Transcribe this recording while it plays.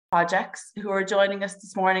projects who are joining us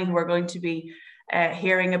this morning, who are going to be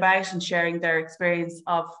hearing about and sharing their experience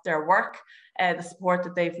of their work, the support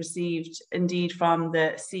that they've received indeed from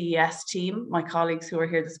the CES team, my colleagues who are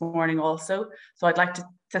here this morning also. So I'd like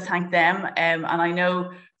to thank them. And I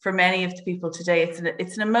know for many of the people today,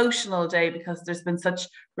 it's an emotional day because there's been such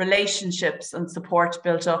relationships and support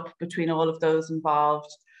built up between all of those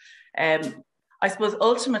involved. I suppose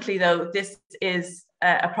ultimately though, this is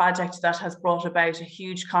a project that has brought about a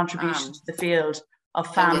huge contribution to the field of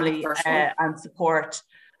family and support.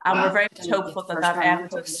 And we're very much hopeful that that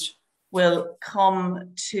evidence will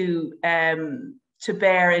come to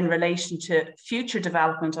bear in relation to future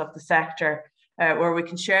development of the sector, where we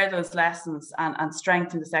can share those lessons and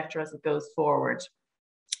strengthen the sector as it goes forward.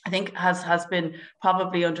 I think has been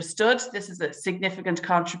probably understood, this is a significant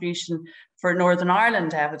contribution for Northern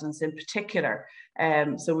Ireland evidence in particular.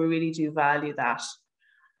 So we really do value that.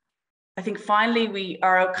 I think finally, we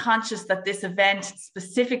are conscious that this event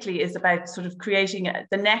specifically is about sort of creating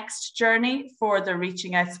the next journey for the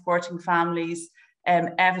Reaching Out Supporting Families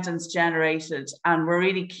evidence generated. And we're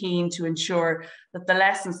really keen to ensure that the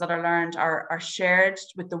lessons that are learned are shared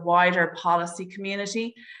with the wider policy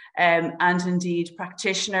community and indeed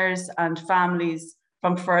practitioners and families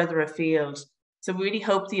from further afield. So we really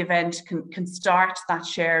hope the event can start that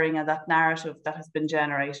sharing and that narrative that has been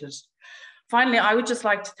generated. Finally, I would just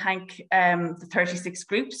like to thank the 36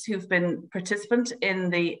 groups who've been participant in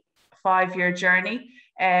the 5-year journey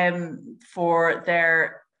for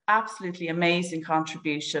their absolutely amazing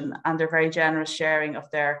contribution and their very generous sharing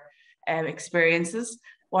of their experiences.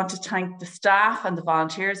 I want to thank the staff and the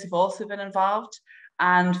volunteers who've also been involved.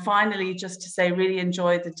 And finally, just to say, really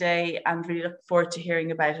enjoy the day and really look forward to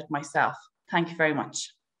hearing about it myself. Thank you very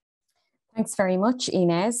much. Thanks very much,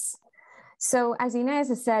 Inez. So as Inez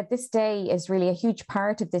has said, this day is really a huge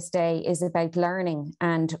part of this day is about learning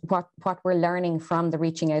and what we're learning from the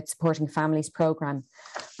Reaching Out Supporting Families programme.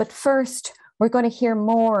 But first, we're going to hear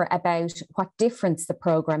more about what difference the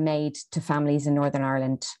programme made to families in Northern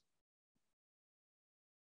Ireland.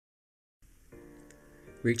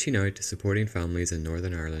 Reaching Out to Supporting Families in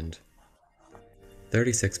Northern Ireland.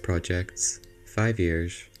 36 projects, 5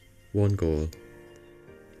 years, 1 goal.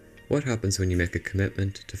 What happens when you make a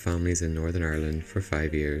commitment to families in Northern Ireland for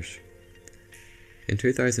 5 years? In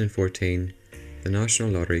 2014, the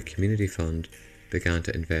National Lottery Community Fund began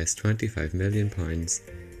to invest £25 million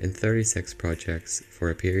in 36 projects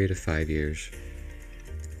for a period of 5 years.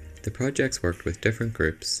 The projects worked with different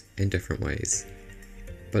groups in different ways,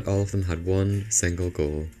 but all of them had one single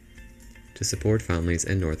goal: to support families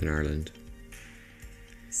in Northern Ireland.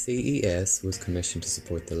 CES was commissioned to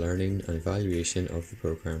support the learning and evaluation of the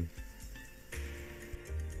programme.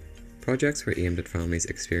 Projects were aimed at families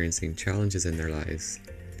experiencing challenges in their lives.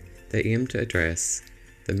 They aimed to address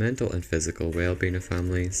the mental and physical well-being of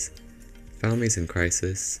families, families in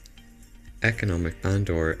crisis, economic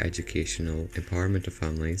and/or educational empowerment of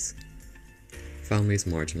families, families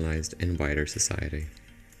marginalised in wider society.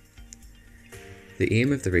 The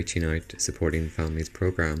aim of the Reaching Out Supporting Families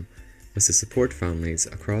programme was to support families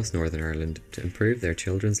across Northern Ireland to improve their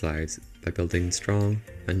children's lives by building strong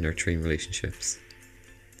and nurturing relationships.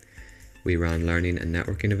 We ran learning and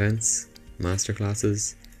networking events,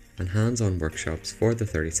 masterclasses, and hands-on workshops for the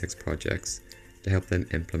 36 projects to help them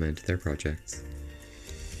implement their projects.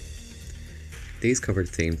 These covered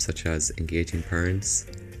themes such as engaging parents,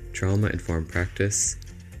 trauma-informed practice,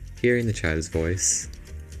 hearing the child's voice,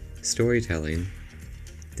 storytelling,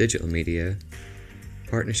 digital media,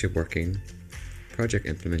 partnership working, project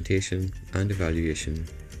implementation and evaluation.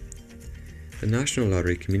 The National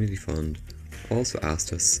Lottery Community Fund also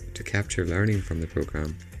asked us to capture learning from the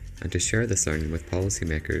programme and to share this learning with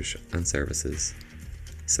policymakers and services.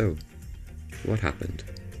 So, what happened?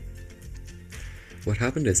 What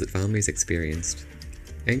happened is that families experienced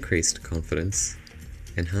increased confidence,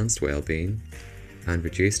 enhanced well-being, and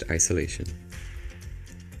reduced isolation.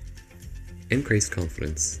 Increased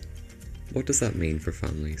confidence. What does that mean for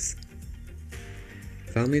families?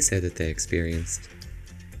 Families said that they experienced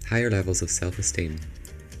higher levels of self-esteem,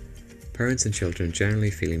 parents and children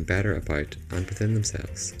generally feeling better about and within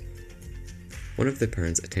themselves. One of the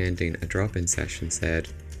parents attending a drop-in session said,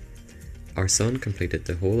 "Our son completed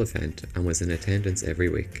the whole event and was in attendance every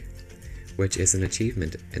week, which is an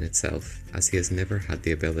achievement in itself as he has never had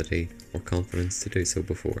the ability or confidence to do so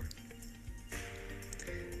before."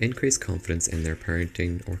 Increased confidence in their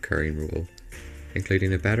parenting or caring role,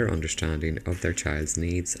 including a better understanding of their child's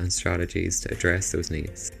needs and strategies to address those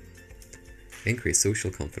needs. Increased social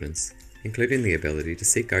confidence, including the ability to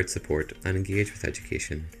seek out support and engage with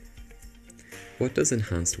education. What does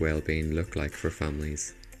enhanced well-being look like for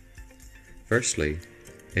families? Firstly,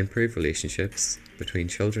 improve relationships between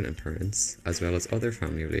children and parents, as well as other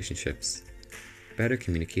family relationships, better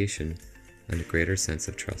communication, and a greater sense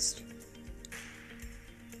of trust.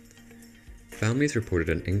 Families reported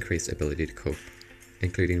an increased ability to cope,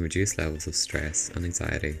 including reduced levels of stress and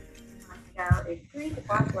anxiety.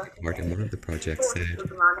 Part in one of the projects said,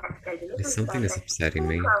 "If something is upsetting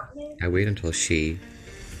me, I wait until she,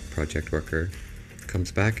 project worker,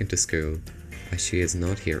 comes back into school, as she is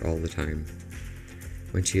not here all the time.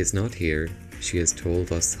 When she is not here, she has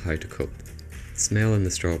told us how to cope, smell in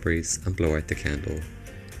the strawberries and blow out the candle.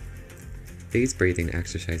 These breathing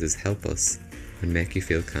exercises help us and make you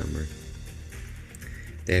feel calmer."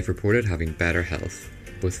 They have reported having better health,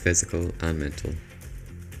 both physical and mental.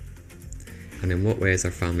 And in what ways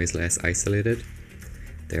are families less isolated?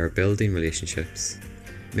 They are building relationships,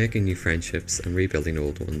 making new friendships and rebuilding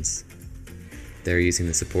old ones. They are using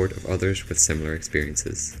the support of others with similar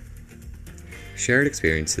experiences. Shared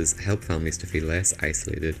experiences help families to feel less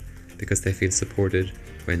isolated because they feel supported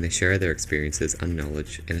when they share their experiences and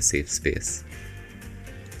knowledge in a safe space.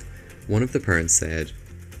 One of the parents said,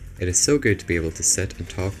 "It is so good to be able to sit and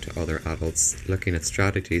talk to other adults looking at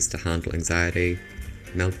strategies to handle anxiety,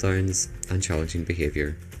 meltdowns, and challenging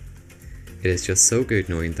behaviour. It is just so good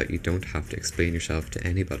knowing that you don't have to explain yourself to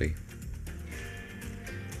anybody."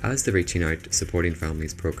 As the Reaching Out Supporting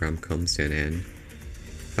Families programme comes to an end,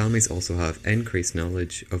 families also have increased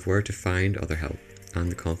knowledge of where to find other help and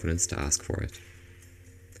the confidence to ask for it.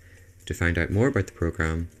 To find out more about the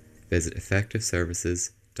programme, visit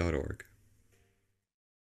effectiveservices.org.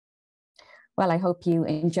 Well, I hope you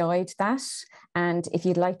enjoyed that. And if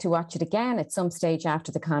you'd like to watch it again at some stage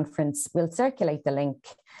after the conference, we'll circulate the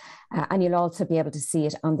link and you'll also be able to see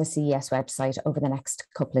it on the CES website over the next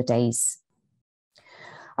couple of days.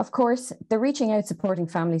 Of course, the Reaching Out Supporting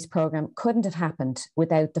Families programme couldn't have happened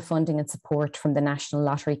without the funding and support from the National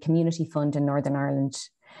Lottery Community Fund in Northern Ireland.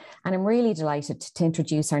 And I'm really delighted to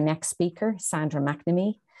introduce our next speaker, Sandra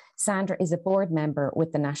McNamee. Sandra is a board member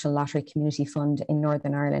with the National Lottery Community Fund in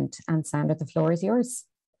Northern Ireland. And Sandra, the floor is yours.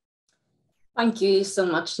 Thank you so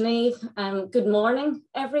much, Niamh. Good morning,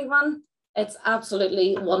 everyone. It's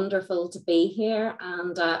absolutely wonderful to be here,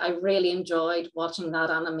 and I really enjoyed watching that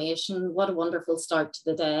animation. What a wonderful start to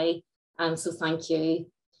the day, so thank you.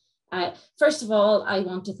 First of all, I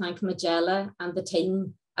want to thank Magella and the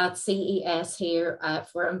team at CES here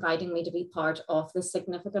for inviting me to be part of this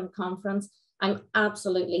significant conference. I'm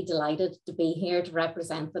absolutely delighted to be here to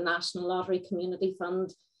represent the National Lottery Community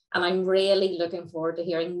Fund, and I'm really looking forward to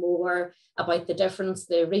hearing more about the difference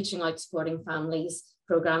the Reaching Out Supporting Families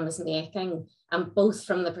programme is making, and both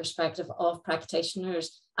from the perspective of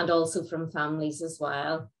practitioners and also from families as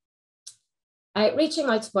well. Reaching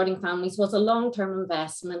Out Supporting Families was a long-term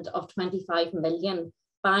investment of 25 million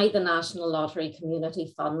by the National Lottery Community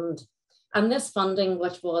Fund. And this funding,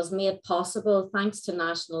 which was made possible thanks to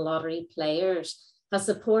National Lottery players, has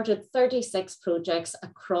supported 36 projects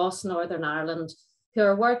across Northern Ireland who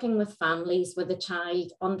are working with families with a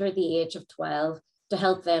child under the age of 12 to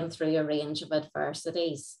help them through a range of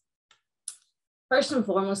adversities. First and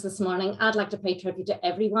foremost this morning, I'd like to pay tribute to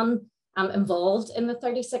everyone involved in the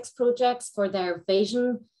 36 projects for their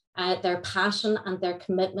vision, their passion and their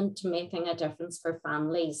commitment to making a difference for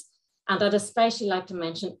families. And I'd especially like to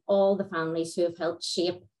mention all the families who have helped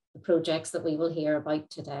shape the projects that we will hear about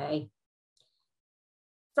today.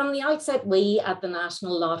 From the outset, we at the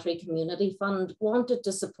National Lottery Community Fund wanted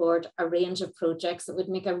to support a range of projects that would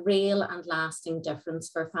make a real and lasting difference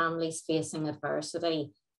for families facing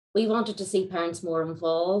adversity. We wanted to see parents more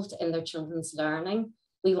involved in their children's learning.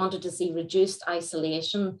 We wanted to see reduced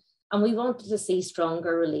isolation, and we wanted to see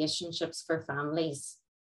stronger relationships for families.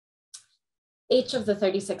 Each of the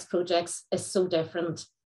 36 projects is so different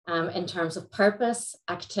in terms of purpose,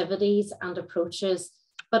 activities, and approaches,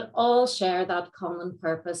 but all share that common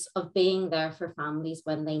purpose of being there for families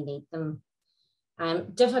when they need them.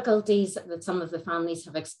 Difficulties that some of the families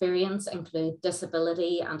have experienced include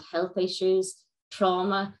disability and health issues,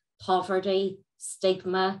 trauma, poverty,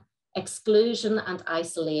 stigma, exclusion and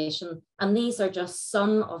isolation. And these are just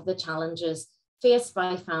some of the challenges faced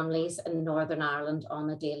by families in Northern Ireland on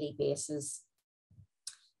a daily basis.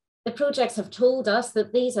 The projects have told us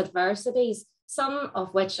that these adversities, some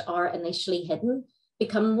of which are initially hidden,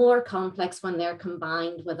 become more complex when they're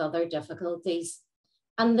combined with other difficulties.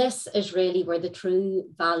 And this is really where the true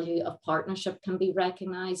value of partnership can be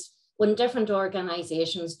recognised, when different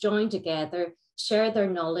organisations join together, share their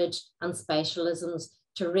knowledge and specialisms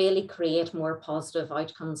to really create more positive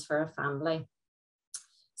outcomes for a family.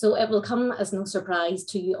 So it will come as no surprise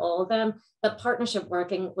to you all then that partnership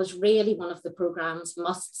working was really one of the programme's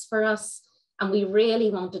musts for us. And we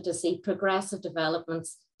really wanted to see progressive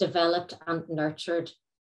developments developed and nurtured.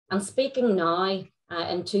 And speaking now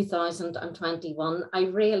in 2021, I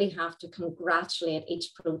really have to congratulate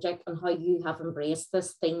each project on how you have embraced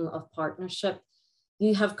this theme of partnership.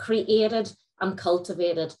 You have created and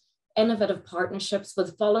cultivated innovative partnerships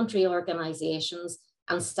with voluntary organisations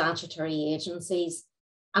and statutory agencies.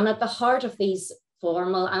 And at the heart of these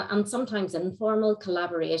formal and sometimes informal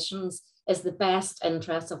collaborations is the best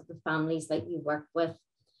interests of the families that you work with.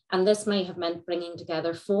 And this may have meant bringing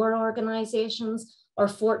together 4 organisations or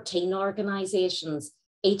 14 organisations,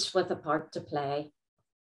 each with a part to play.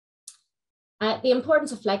 The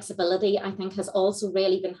importance of flexibility, I think, has also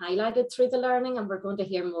really been highlighted through the learning, and we're going to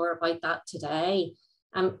hear more about that today.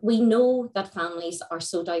 We know that families are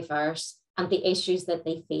so diverse and the issues that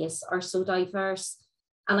they face are so diverse.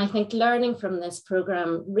 And I think learning from this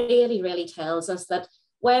programme really, really tells us that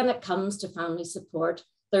when it comes to family support,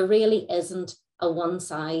 there really isn't a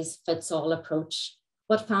one-size-fits-all approach.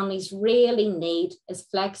 What families really need is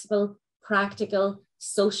flexible, practical,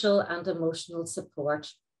 social and emotional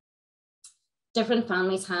support. Different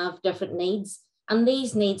families have different needs, and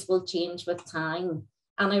these needs will change with time.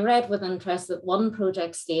 And I read with interest that one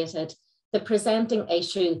project stated the presenting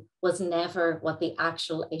issue was never what the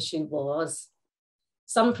actual issue was.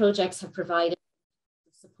 Some projects have provided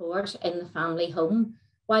support in the family home,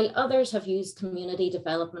 while others have used community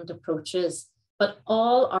development approaches, but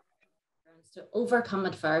all are to overcome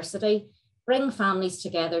adversity, bring families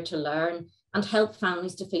together to learn, and help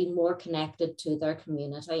families to feel more connected to their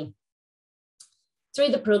community. Through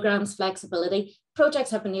the programme's flexibility,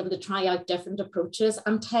 projects have been able to try out different approaches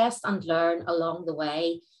and test and learn along the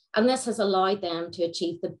way. And this has allowed them to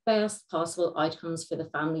achieve the best possible outcomes for the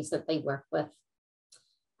families that they work with.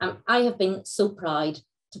 I have been so proud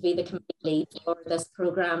to be the committee lead for this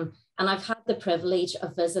programme, and I've had the privilege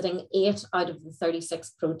of visiting 8 out of the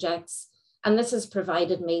 36 projects. And this has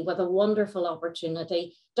provided me with a wonderful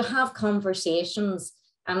opportunity to have conversations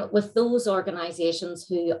with those organisations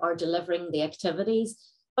who are delivering the activities,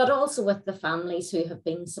 but also with the families who have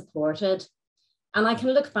been supported. And I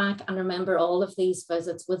can look back and remember all of these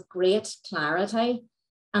visits with great clarity.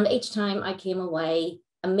 And each time I came away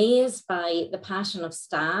amazed by the passion of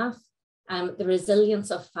staff, the resilience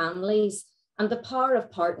of families, and the power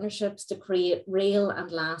of partnerships to create real and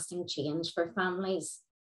lasting change for families.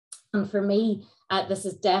 And for me, this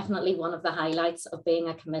is definitely one of the highlights of being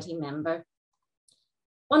a committee member.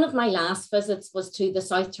 One of my last visits was to the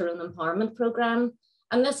South Tyrone Empowerment Programme,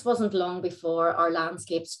 and this wasn't long before our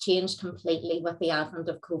landscapes changed completely with the advent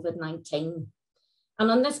of COVID-19.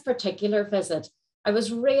 And on this particular visit, I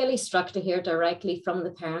was really struck to hear directly from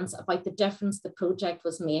the parents about the difference the project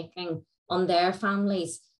was making on their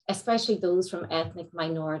families, especially those from ethnic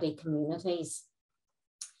minority communities.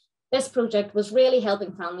 This project was really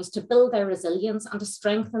helping families to build their resilience and to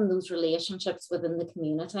strengthen those relationships within the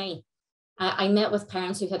community. I met with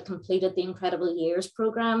parents who had completed the Incredible Years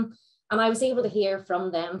programme, and I was able to hear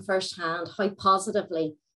from them firsthand how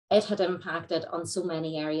positively it had impacted on so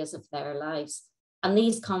many areas of their lives. And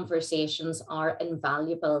these conversations are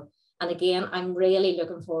invaluable. And again, I'm really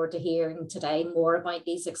looking forward to hearing today more about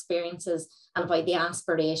these experiences and about the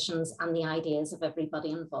aspirations and the ideas of everybody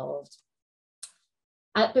involved.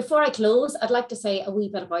 Before I close, I'd like to say a wee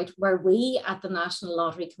bit about where we at the National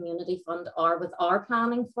Lottery Community Fund are with our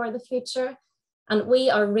planning for the future. And we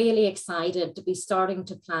are really excited to be starting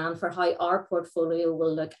to plan for how our portfolio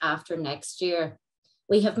will look after next year.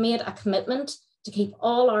 We have made a commitment to keep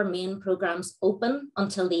all our main programmes open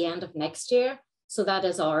until the end of next year. So that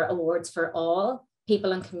is our Awards for All,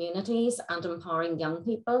 People and Communities, and Empowering Young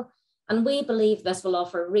People. And we believe this will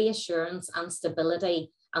offer reassurance and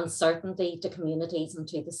stability and certainty to communities and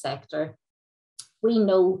to the sector. We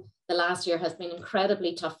know the last year has been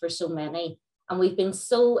incredibly tough for so many, and we've been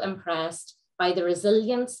so impressed by the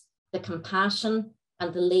resilience, the compassion,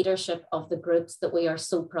 and the leadership of the groups that we are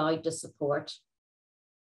so proud to support.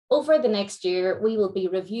 Over the next year, we will be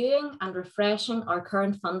reviewing and refreshing our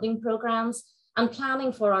current funding programmes and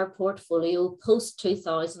planning for our portfolio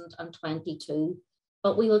post-2022,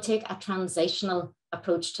 but we will take a transitional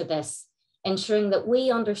approach to this, ensuring that we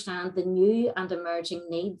understand the new and emerging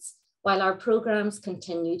needs while our programmes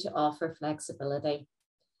continue to offer flexibility.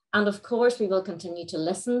 And of course, we will continue to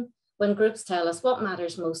listen when groups tell us what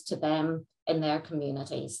matters most to them in their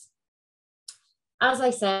communities. As I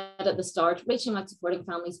said at the start, reaching out supporting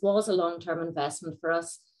families was a long-term investment for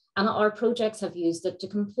us, and our projects have used it to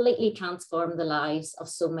completely transform the lives of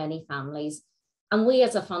so many families. And we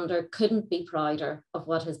as a funder couldn't be prouder of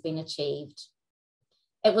what has been achieved.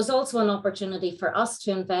 It was also an opportunity for us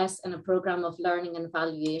to invest in a programme of learning and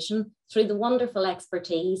evaluation through the wonderful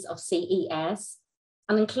expertise of CES.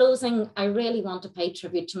 And in closing, I really want to pay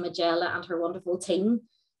tribute to Magella and her wonderful team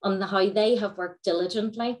on how they have worked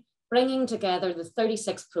diligently, bringing together the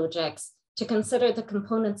 36 projects to consider the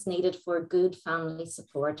components needed for good family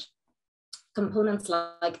support. Components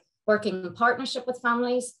like working in partnership with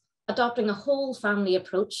families, adopting a whole family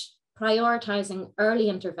approach, prioritising early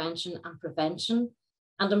intervention and prevention,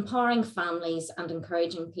 and empowering families and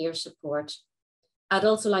encouraging peer support. I'd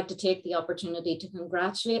also like to take the opportunity to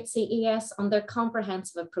congratulate CES on their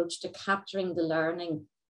comprehensive approach to capturing the learning,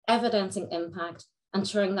 evidencing impact, and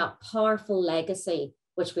ensuring that powerful legacy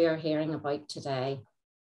which we are hearing about today.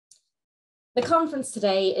 The conference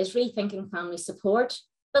today is Rethinking Family Support,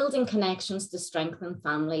 Building Connections to Strengthen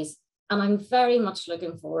Families, and I'm very much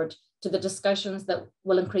looking forward to the discussions that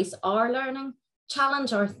will increase our learning,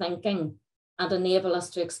 challenge our thinking, and enable us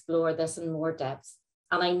to explore this in more depth.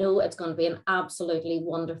 And I know it's going to be an absolutely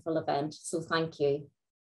wonderful event, so thank you.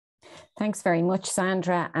 Thanks very much,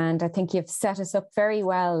 Sandra. And I think you've set us up very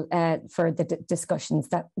well for the discussions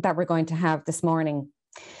that we're going to have this morning.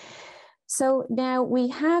 So now we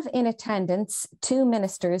have in attendance 2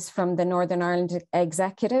 ministers from the Northern Ireland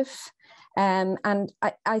Executive. And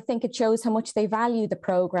I think it shows how much they value the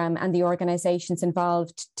programme and the organisations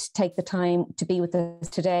involved to take the time to be with us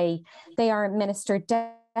today. They are Minister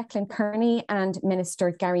Declan Kearney and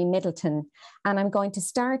Minister Gary Middleton. And I'm going to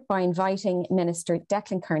start by inviting Minister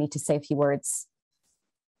Declan Kearney to say a few words.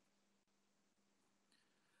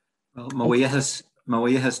 Well, Mawiahas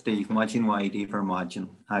Steve, Majin Wadi for Majin.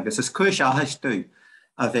 Agus is Kush Ahastu,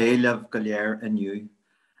 a veil of Galer and you.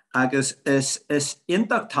 Agus is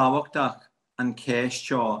Intak Tawaktach and Kesh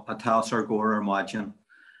Shaw a Talsar Gore or Majin.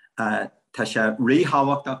 Tasha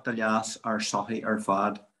Rehawaktach the Yas or Sahi or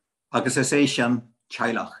Fad. Agus is Asian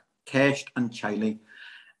Chilach, Kesh and Chili.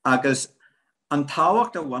 Agus and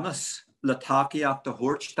Tawak the Wanas, Latakiak the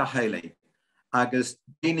Horch the Haile. Agus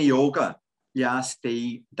Dini Yoga. Yes,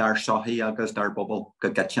 the dar Sahi agus dar bubble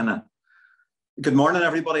Gagachana. Good morning,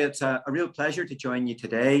 everybody. It's a real pleasure to join you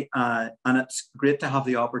today, and it's great to have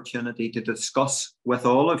the opportunity to discuss with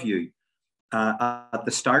all of you at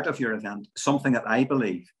the start of your event something that I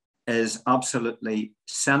believe is absolutely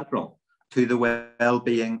central to the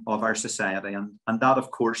well-being of our society, and that,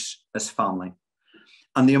 of course, is family.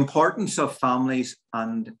 And the importance of families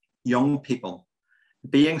and young people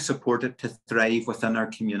being supported to thrive within our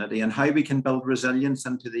community, and how we can build resilience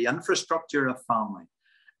into the infrastructure of family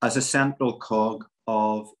as a central cog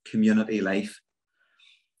of community life.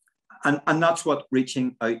 And that's what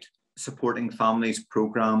Reaching Out Supporting Families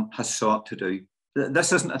programme has sought to do.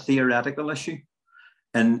 This isn't a theoretical issue.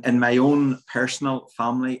 In my own personal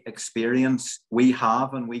family experience, we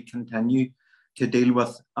have and we continue to deal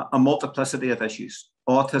with a multiplicity of issues: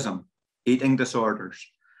 autism, eating disorders,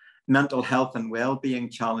 mental health and well-being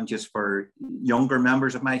challenges for younger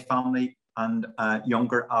members of my family and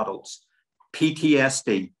younger adults,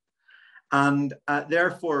 PTSD. And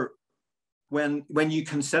therefore, when you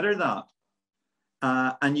consider that,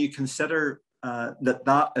 and you consider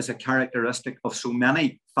that is a characteristic of so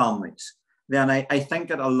many families, then I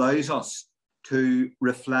think it allows us to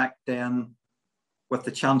reflect then, with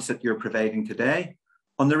the chance that you're providing today,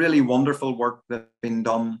 on the really wonderful work that's been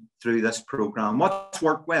done through this programme. What's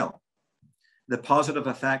worked well? The positive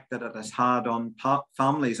effect that it has had on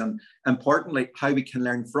families, and importantly, how we can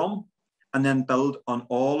learn from and then build on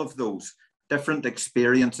all of those different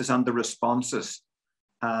experiences and the responses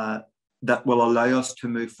that will allow us to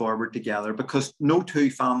move forward together, because no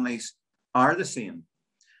 2 families are the same.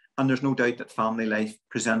 And there's no doubt that family life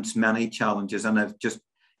presents many challenges. And I've just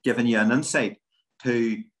given you an insight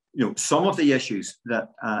to some of the issues that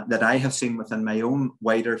I have seen within my own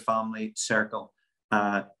wider family circle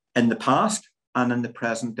in the past and in the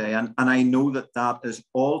present day. And I know that that is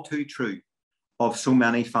all too true of so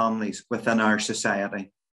many families within our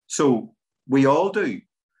society. So we all do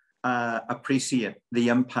appreciate the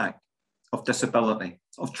impact of disability,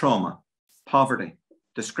 of trauma, poverty,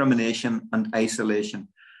 discrimination, and isolation.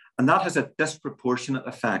 And that has a disproportionate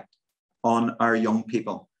effect on our young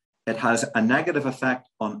people. It has a negative effect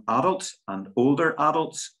on adults and older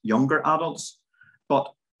adults, younger adults.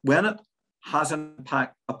 But when it has an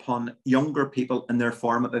impact upon younger people in their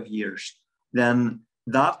formative years, then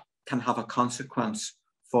that can have a consequence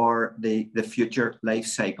for the future life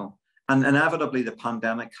cycle. And inevitably, the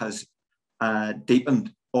pandemic has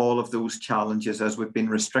deepened all of those challenges as we've been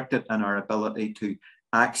restricted in our ability to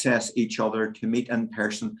access each other, to meet in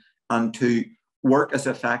person, and to work as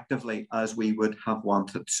effectively as we would have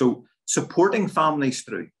wanted. So supporting families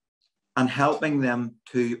through and helping them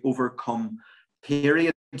to overcome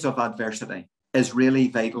periods of adversity is really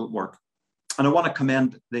vital work. And I want to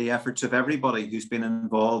commend the efforts of everybody who's been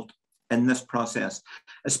involved in this process,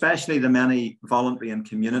 especially the many voluntary and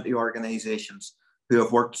community organisations who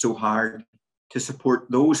have worked so hard to support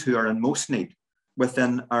those who are in most need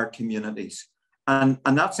within our communities. And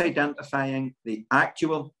that's identifying the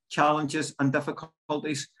actual challenges and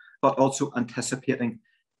difficulties, but also anticipating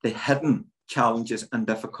the hidden challenges and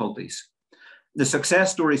difficulties. The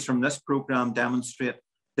success stories from this programme demonstrate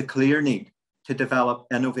the clear need to develop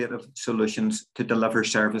innovative solutions to deliver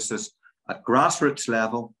services at grassroots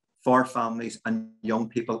level for families and young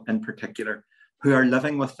people in particular who are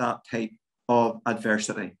living with that type of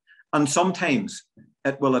adversity. And sometimes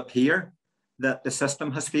it will appear that the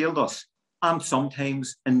system has failed us, and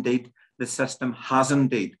sometimes indeed the system has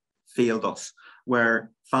indeed failed us,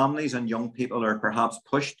 where families and young people are perhaps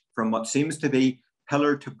pushed from what seems to be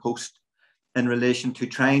pillar to post in relation to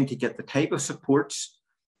trying to get the type of supports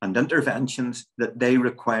and interventions that they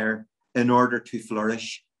require in order to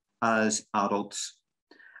flourish as adults.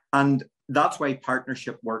 And that's why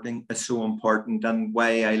partnership working is so important, and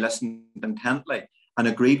why I listened intently and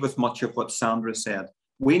agreed with much of what Sandra said.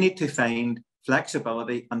 We need to find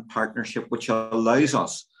flexibility and partnership which allows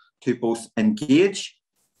us to both engage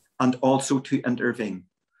and also to intervene.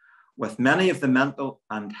 With many of the mental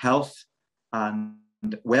and health and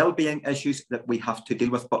well-being issues that we have to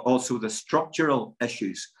deal with, but also the structural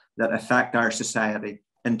issues that affect our society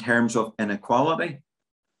in terms of inequality,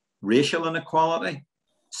 racial inequality,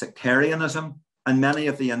 sectarianism, and many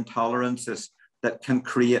of the intolerances that can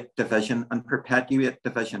create division and perpetuate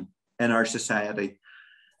division in our society.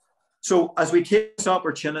 So as we take this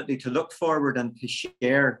opportunity to look forward and to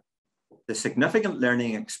share the significant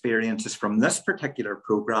learning experiences from this particular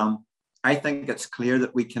programme, I think it's clear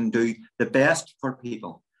that we can do the best for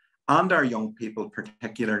people, and our young people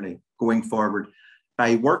particularly, going forward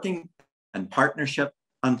by working in partnership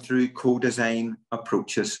and through co-design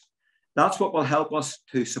approaches. That's what will help us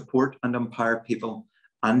to support and empower people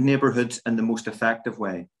and neighbourhoods in the most effective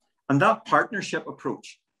way. And that partnership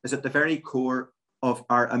approach is at the very core of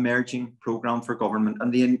our emerging programme for government.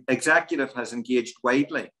 And the executive has engaged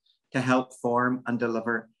widely to help form and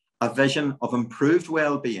deliver a vision of improved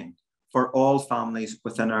well-being for all families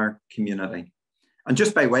within our community. And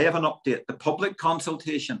just by way of an update, the public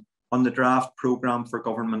consultation on the draft programme for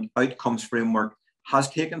government outcomes framework has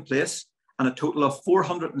taken place, and a total of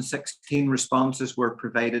 416 responses were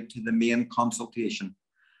provided to the main consultation.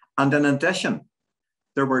 And in addition,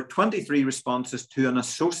 there were 23 responses to an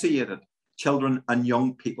associated children and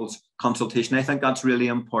young people's consultation. I think that's really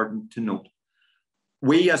important to note.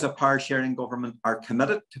 We as a power sharing government are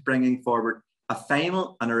committed to bringing forward a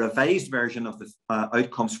final and a revised version of the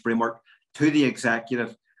outcomes framework to the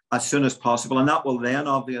executive as soon as possible. And that will then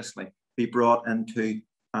obviously be brought into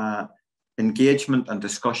engagement and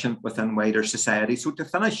discussion within wider society. So to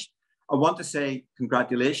finish, I want to say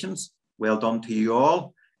congratulations, well done to you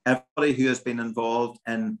all, everybody who has been involved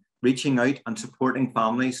in reaching out and supporting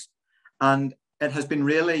families. And it has been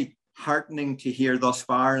really heartening to hear thus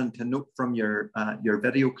far and to note from your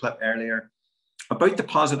video clip earlier about the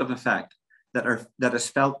positive effect that is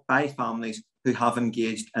felt by families who have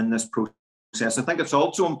engaged in this process. I think it's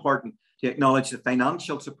also important to acknowledge the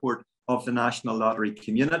financial support of the National Lottery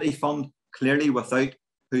Community Fund, clearly without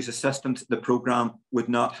whose assistance the programme would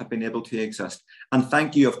not have been able to exist. And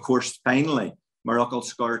thank you, of course, finally, Maracle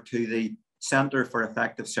Scar, to the Centre for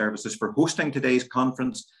Effective Services for hosting today's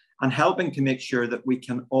conference and helping to make sure that we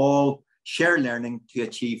can all share learning to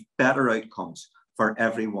achieve better outcomes for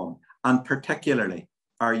everyone, and particularly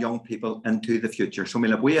our young people into the future. So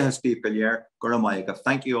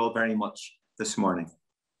thank you all very much this morning.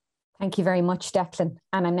 Thank you very much, Declan.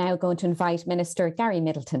 And I'm now going to invite Minister Gary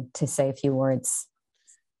Middleton to say a few words.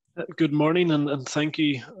 Good morning, and thank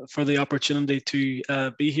you for the opportunity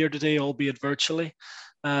to be here today, albeit virtually.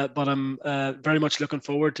 But I'm very much looking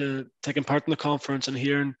forward to taking part in the conference and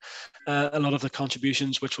hearing a lot of the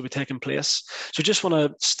contributions which will be taking place. So just want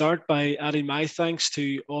to start by adding my thanks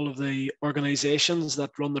to all of the organisations that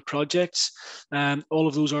run the projects, all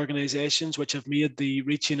of those organisations which have made the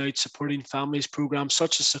Reaching Out Supporting Families programme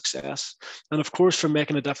such a success, and of course for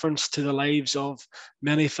making a difference to the lives of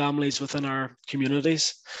many families within our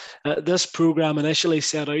communities. This programme initially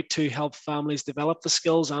set out to help families develop the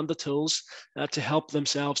skills and the tools to help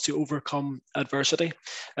themselves to overcome adversity,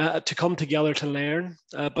 to come together to learn,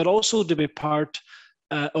 but also to be part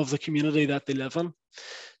of the community that they live in.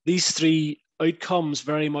 These three outcomes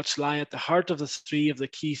very much lie at the heart of the three of the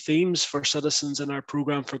key themes for citizens in our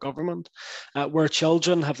programme for government. Where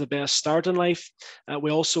children have the best start in life,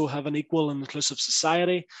 we also have an equal and inclusive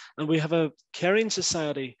society, and we have a caring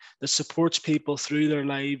society that supports people through their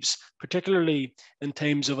lives, particularly in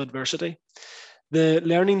times of adversity. The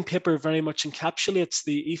learning paper very much encapsulates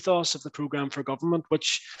the ethos of the programme for government,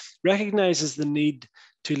 which recognises the need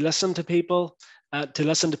to listen to people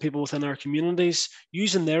within our communities,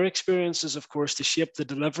 using their experiences, of course, to shape the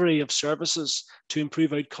delivery of services to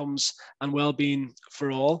improve outcomes and well-being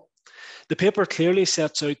for all. The paper clearly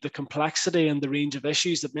sets out the complexity and the range of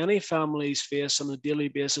issues that many families face on a daily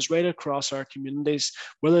basis right across our communities,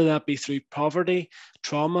 whether that be through poverty,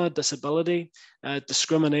 trauma, disability,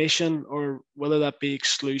 discrimination, or whether that be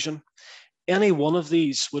exclusion. Any one of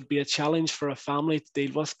these would be a challenge for a family to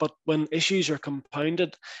deal with, but when issues are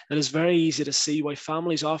compounded, it is very easy to see why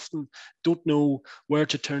families often don't know where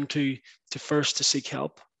to turn to first to seek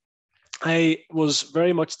help. I was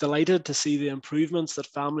very much delighted to see the improvements that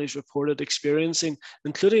families reported experiencing,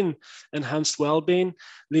 including enhanced well-being,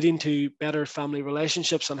 leading to better family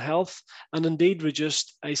relationships and health, and indeed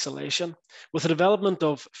reduced isolation, with the development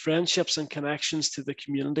of friendships and connections to the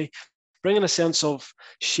community, bringing a sense of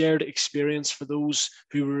shared experience for those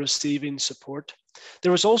who were receiving support.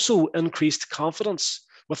 There was also increased confidence,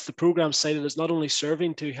 with the programme cited as not only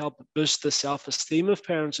serving to help boost the self-esteem of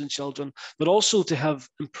parents and children, but also to have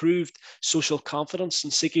improved social confidence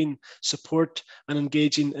in seeking support and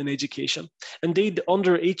engaging in education. Indeed,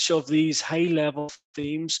 under each of these high-level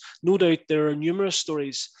themes, no doubt there are numerous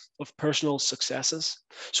stories of personal successes.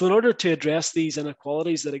 So in order to address these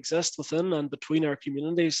inequalities that exist within and between our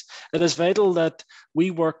communities, it is vital that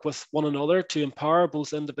we work with one another to empower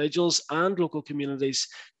both individuals and local communities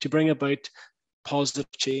to bring about positive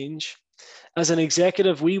change. As an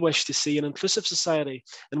executive, we wish to see an inclusive society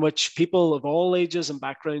in which people of all ages and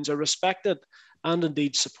backgrounds are respected and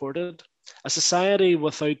indeed supported. A society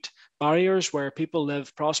without barriers, where people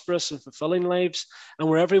live prosperous and fulfilling lives, and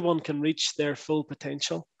where everyone can reach their full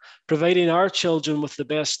potential. Providing our children with the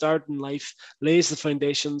best start in life lays the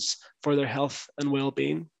foundations for their health and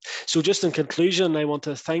well-being. So just in conclusion, I want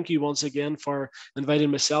to thank you once again for inviting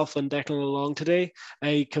myself and Declan along today.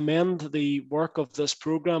 I commend the work of this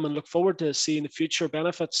programme and look forward to seeing the future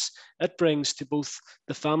benefits it brings to both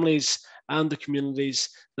the families and the communities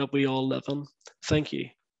that we all live in. Thank you.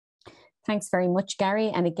 Thanks very much,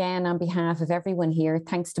 Gary. And again, on behalf of everyone here,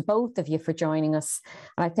 thanks to both of you for joining us.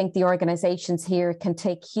 And I think the organisations here can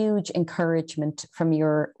take huge encouragement from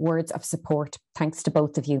your words of support. Thanks to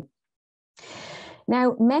both of you.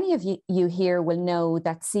 Now, many of you here will know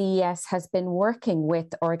that CES has been working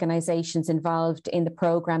with organisations involved in the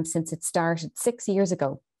programme since it started 6 years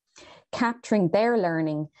ago, capturing their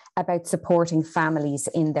learning about supporting families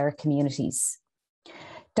in their communities.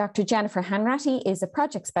 Dr. Jennifer Hanratty is a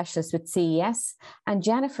project specialist with CES, and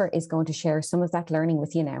Jennifer is going to share some of that learning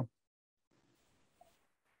with you now.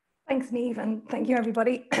 Thanks, Niamh, and thank you,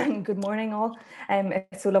 everybody. Good morning, all.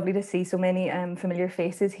 It's so lovely to see so many familiar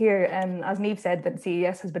faces here. As Niamh said, that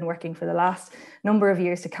CES has been working for the last number of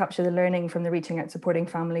years to capture the learning from the Reaching Out Supporting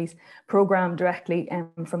Families programme directly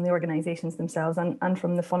from the organisations themselves and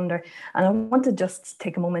from the funder. And I want to just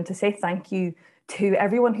take a moment to say thank you to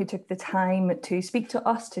everyone who took the time to speak to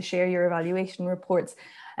us, to share your evaluation reports.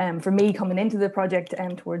 For me, coming into the project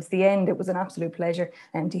towards the end, it was an absolute pleasure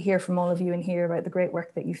to hear from all of you and hear about the great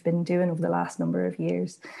work that you've been doing over the last number of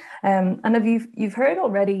years. And if you've heard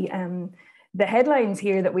already, the headlines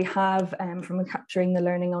here that we have from capturing the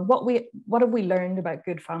learning on what have we learned about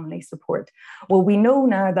good family support? Well, we know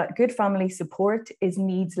now that good family support is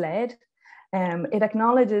needs-led. It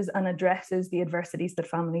acknowledges and addresses the adversities that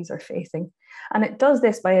families are facing. And it does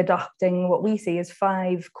this by adopting what we see as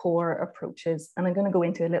 5 core approaches. And I'm going to go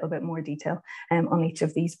into a little bit more detail on each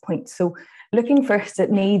of these points. So looking first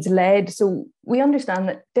at needs-led. So we understand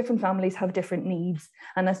that different families have different needs.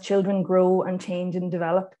 And as children grow and change and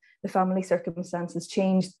develop, the family circumstances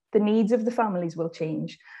change, the needs of the families will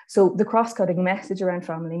change. So the cross-cutting message around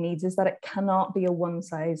family needs is that it cannot be a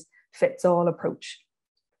one-size-fits-all approach.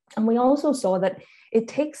 And we also saw that it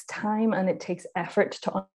takes time and it takes effort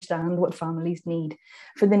to understand what families need,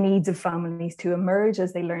 for the needs of families to emerge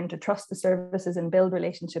as they learn to trust the services and build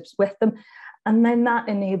relationships with them. And then that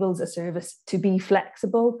enables a service to be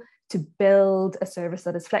flexible, to build a service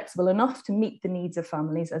that is flexible enough to meet the needs of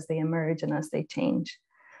families as they emerge and as they change.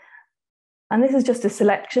 And this is just a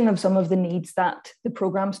selection of some of the needs that the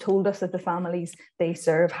programmes told us that the families they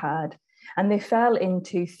serve had. And they fell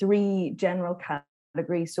into 3 general categories.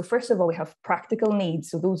 So first of all, we have practical needs.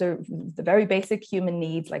 So those are the very basic human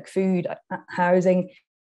needs like food, housing,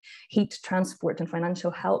 heat, transport and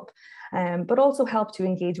financial help, but also help to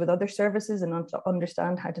engage with other services and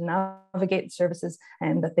understand how to navigate services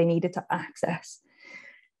that they needed to access.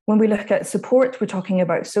 When we look at support, we're talking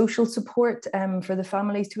about social support for the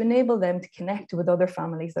families to enable them to connect with other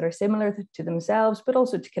families that are similar to themselves, but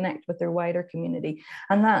also to connect with their wider community.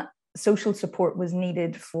 And that social support was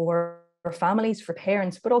needed for families, for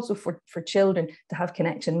parents, but also for children to have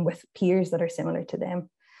connection with peers that are similar to them.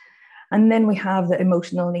 And then we have the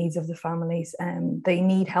emotional needs of the families. They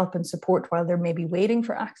need help and support while they're maybe waiting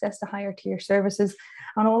for access to higher tier services.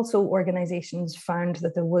 And also organisations found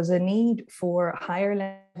that there was a need for higher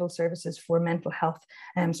level services for mental health.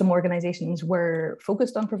 Some organisations were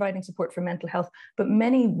focused on providing support for mental health, but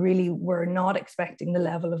many really were not expecting the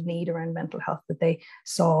level of need around mental health that they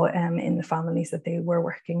saw in the families that they were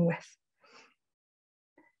working with.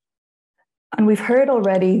 And we've heard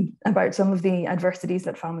already about some of the adversities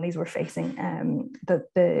that families were facing, that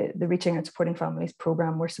the Reaching Out Supporting Families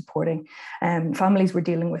programme were supporting. Families were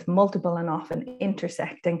dealing with multiple and often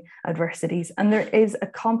intersecting adversities. And there is a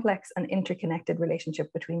complex and interconnected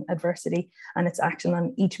relationship between adversity and its action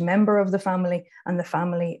on each member of the family and the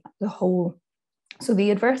family as a whole. So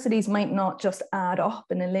the adversities might not just add up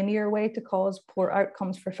in a linear way to cause poor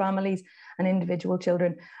outcomes for families and individual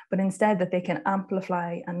children, but instead that they can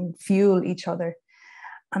amplify and fuel each other.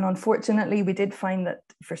 And unfortunately, we did find that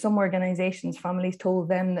for some organisations, families told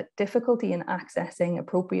them that difficulty in accessing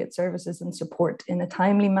appropriate services and support in a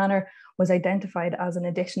timely manner was identified as an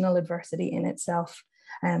additional adversity in itself,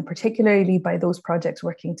 particularly by those projects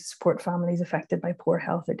working to support families affected by poor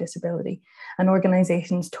health or disability. And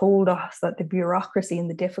organisations told us that the bureaucracy and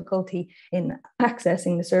the difficulty in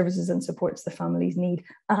accessing the services and supports the families need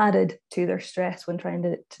added to their stress when trying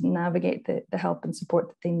to navigate the help and support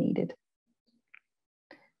that they needed.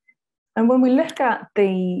 And when we look at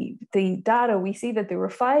the data, we see that there were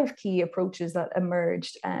 5 key approaches that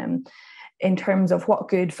emerged in terms of what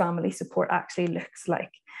good family support actually looks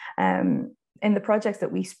like. In the projects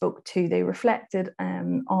that we spoke to, they reflected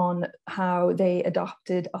on how they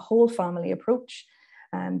adopted a whole family approach,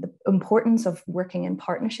 the importance of working in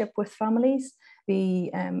partnership with families, the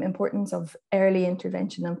importance of early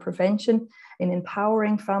intervention and prevention in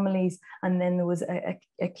empowering families, and then there was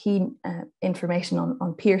a key information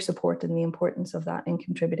on peer support and the importance of that in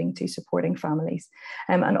contributing to supporting families.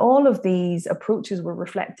 And all of these approaches were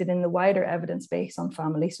reflected in the wider evidence base on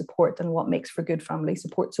family support and what makes for good family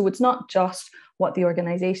support. So it's not just what the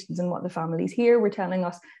organisations and what the families here were telling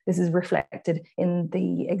us, this is reflected in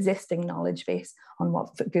the existing knowledge base on what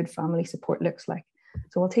good family support looks like.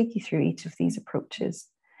 So I'll take you through each of these approaches.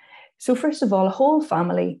 So first of all, a whole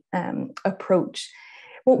family approach.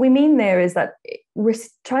 What we mean there is that we're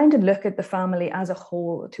trying to look at the family as a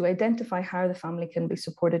whole to identify how the family can be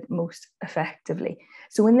supported most effectively.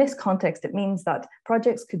 So in this context, it means that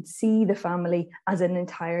projects could see the family as an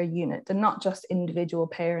entire unit and not just individual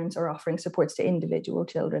parents or offering supports to individual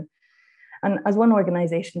children. And as one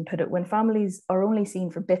organisation put it, when families are only seen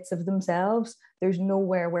for bits of themselves, there's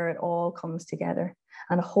nowhere where it all comes together.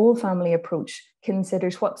 And a whole family approach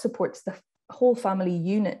considers what supports the whole family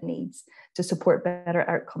unit needs to support better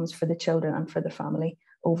outcomes for the children and for the family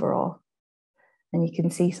overall. And you can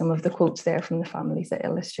see some of the quotes there from the families that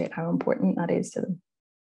illustrate how important that is to them.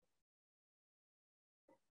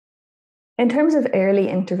 In terms of early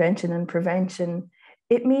intervention and prevention,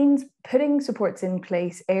 it means putting supports in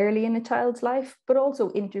place early in a child's life, but also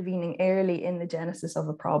intervening early in the genesis of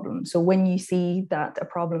a problem. So when you see that a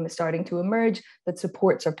problem is starting to emerge, that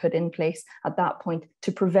supports are put in place at that point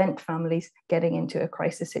to prevent families getting into a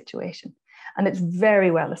crisis situation. And it's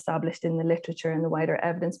very well established in the literature and the wider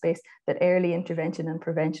evidence base that early intervention and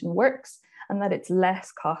prevention works, and that it's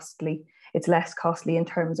less costly. It's less costly in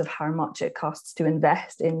terms of how much it costs to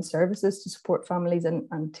invest in services to support families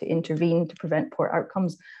and to intervene to prevent poor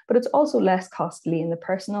outcomes, but it's also less costly in the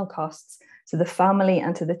personal costs to the family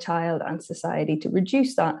and to the child and society to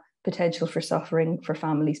reduce that potential for suffering for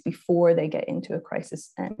families before they get into a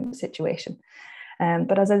crisis situation.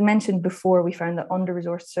 But as I mentioned before, we found that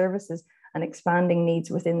under-resourced services and expanding needs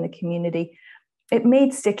within the community, it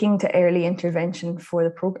made sticking to early intervention for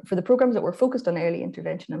the programs that were focused on early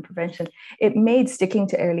intervention and prevention, it made sticking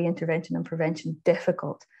to early intervention and prevention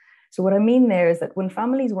difficult. So what I mean there is that when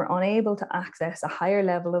families were unable to access a higher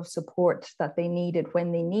level of support that they needed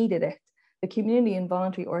when they needed it, the community and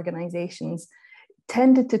voluntary organisations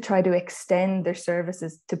tended to try to extend their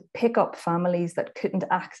services to pick up families that couldn't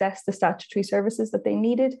access the statutory services that they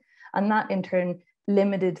needed. And that in turn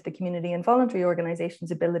limited the community and voluntary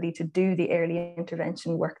organisations' ability to do the early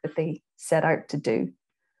intervention work that they set out to do.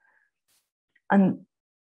 And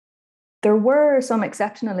There were some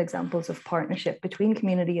exceptional examples of partnership between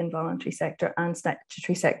community and voluntary sector and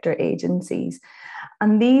statutory sector agencies.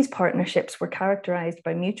 And these partnerships were characterised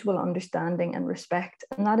by mutual understanding and respect,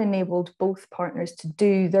 and that enabled both partners to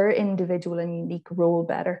do their individual and unique role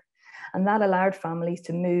better. And that allowed families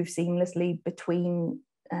to move seamlessly between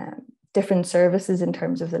different services in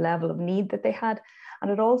terms of the level of need that they had. And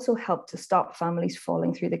it also helped to stop families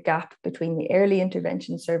falling through the gap between the early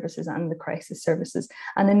intervention services and the crisis services,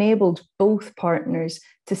 and enabled both partners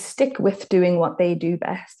to stick with doing what they do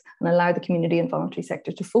best and allow the community and voluntary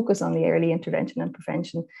sector to focus on the early intervention and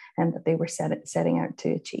prevention that they were setting out to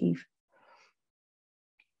achieve.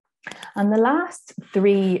 And the last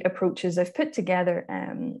three approaches I've put together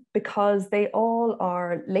because they all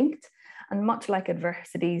are linked, and much like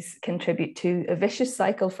adversities contribute to a vicious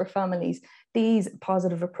cycle for families, these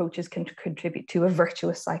positive approaches can contribute to a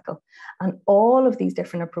virtuous cycle. And all of these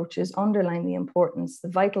different approaches underline the importance, the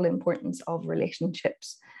vital importance of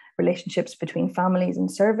relationships between families and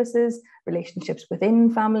services, relationships within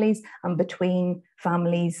families, and between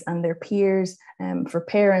families and their peers, for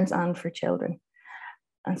parents and for children.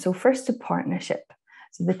 And so first to partnership.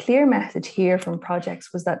 So the clear message here from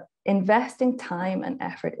projects was that investing time and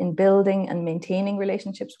effort in building and maintaining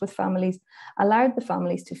relationships with families allowed the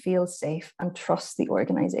families to feel safe and trust the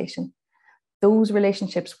organisation. Those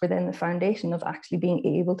relationships were then the foundation of actually being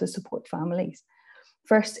able to support families.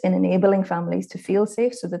 First, in enabling families to feel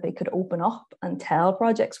safe so that they could open up and tell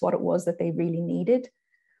projects what it was that they really needed.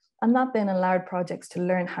 And that then allowed projects to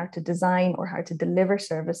learn how to design or how to deliver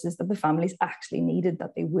services that the families actually needed,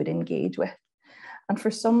 that they would engage with. And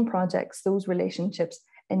for some projects, those relationships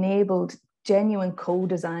enabled genuine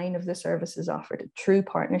co-design of the services offered, a true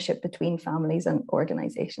partnership between families and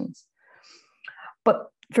organisations. But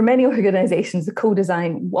for many organisations, the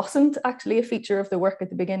co-design wasn't actually a feature of the work at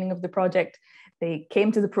the beginning of the project. They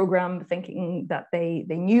came to the programme thinking that they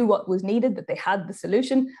knew what was needed, that they had the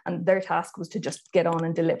solution, and their task was to just get on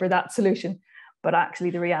and deliver that solution. But actually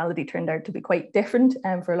the reality turned out to be quite different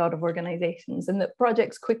for a lot of organisations, and that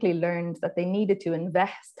projects quickly learned that they needed to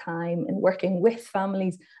invest time in working with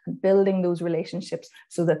families and building those relationships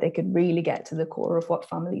so that they could really get to the core of what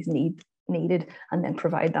families needed and then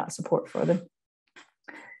provide that support for them.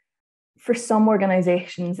 For some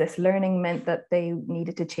organisations, this learning meant that they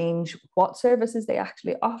needed to change what services they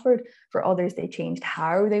actually offered. For others, they changed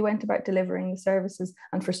how they went about delivering the services.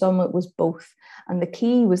 And for some, it was both. And the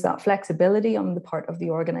key was that flexibility on the part of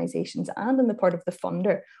the organisations and on the part of the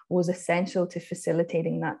funder was essential to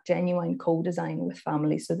facilitating that genuine co-design with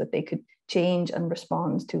families so that they could change and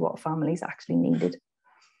respond to what families actually needed.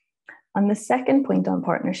 And the second point on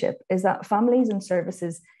partnership is that families and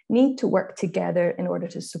services need to work together in order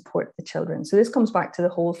to support the children. So this comes back to the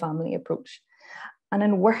whole family approach. And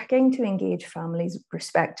in working to engage families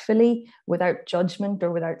respectfully, without judgment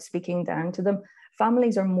or without speaking down to them,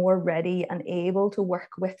 families are more ready and able to work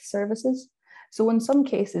with services. So in some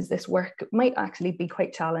cases, this work might actually be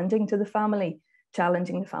quite challenging to the family,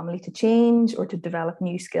 challenging the family to change or to develop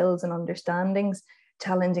new skills and understandings,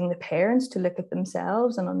 challenging the parents to look at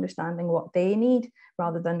themselves and understanding what they need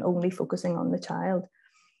rather than only focusing on the child.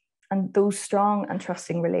 And those strong and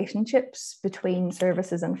trusting relationships between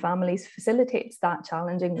services and families facilitates that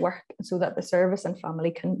challenging work so that the service and family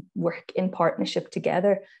can work in partnership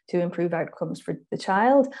together to improve outcomes for the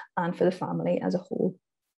child and for the family as a whole.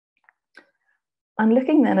 And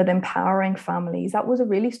looking then at empowering families, that was a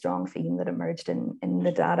really strong theme that emerged in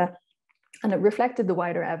the data. And it reflected the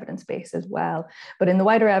wider evidence base as well. But in the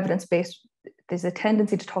wider evidence base, there's a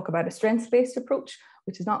tendency to talk about a strengths-based approach,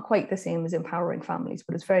 which is not quite the same as empowering families,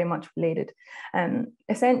 but it's very much related.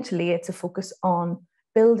 Essentially, it's a focus on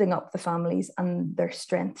building up the families and their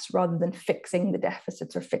strengths rather than fixing the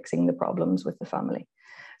deficits or fixing the problems with the family.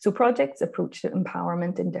 So projects approach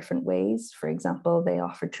empowerment in different ways. For example, they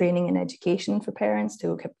offer training and education for parents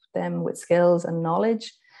to equip them with skills and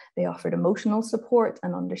knowledge. They offered emotional support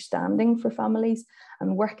and understanding for families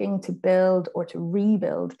and working to build or to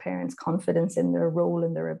rebuild parents' confidence in their role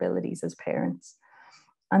and their abilities as parents.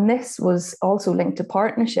 And this was also linked to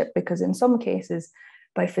partnership because in some cases,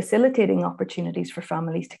 by facilitating opportunities for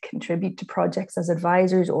families to contribute to projects as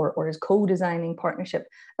advisors or as co-designing partnership,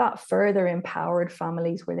 that further empowered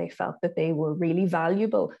families where they felt that they were really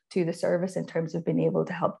valuable to the service in terms of being able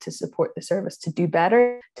to help to support the service to do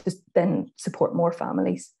better, to then support more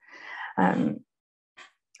families. And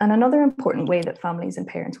another important way that families and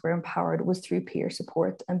parents were empowered was through peer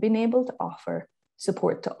support and being able to offer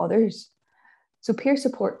support to others. So peer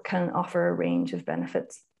support can offer a range of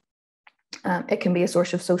benefits. It can be a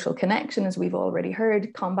source of social connection, as we've already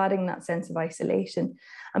heard, combating that sense of isolation.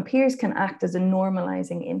 And peers can act as a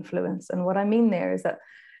normalizing influence. And what I mean there is that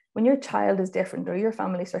when your child is different or your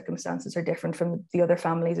family circumstances are different from the other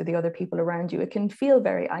families or the other people around you, it can feel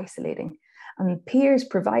very isolating. And peers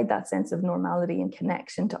provide that sense of normality and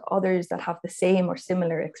connection to others that have the same or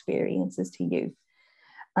similar experiences to you,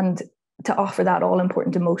 and to offer that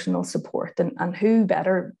all-important emotional support. And who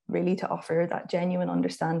better really to offer that genuine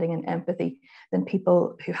understanding and empathy than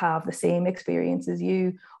people who have the same experience as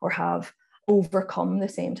you or have overcome the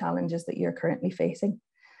same challenges that you're currently facing.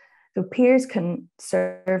 So peers can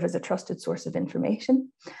serve as a trusted source of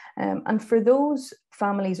information. And for those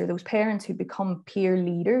families or those parents who become peer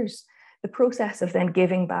leaders, the process of then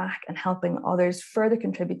giving back and helping others further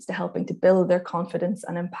contributes to helping to build their confidence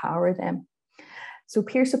and empower them. So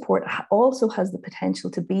peer support also has the potential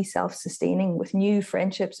to be self-sustaining, with new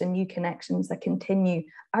friendships and new connections that continue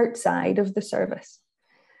outside of the service.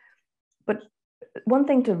 But one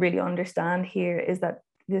thing to really understand here is that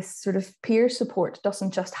this sort of peer support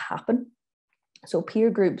doesn't just happen. So peer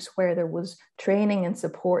groups where there was training and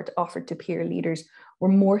support offered to peer leaders were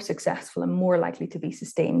more successful and more likely to be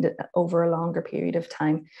sustained over a longer period of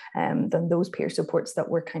time than those peer supports that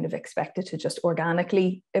were kind of expected to just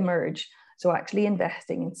organically emerge. So actually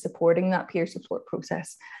investing in supporting that peer support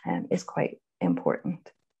process is quite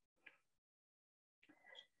important.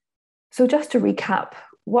 So just to recap,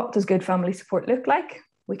 what does good family support look like?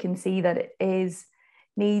 We can see that it is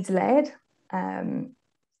needs-led.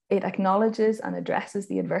 It acknowledges and addresses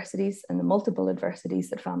the adversities and the multiple adversities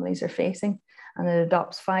that families are facing, and it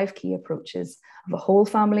adopts 5 key approaches of a whole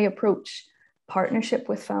family approach, partnership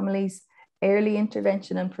with families, early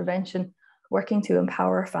intervention and prevention, working to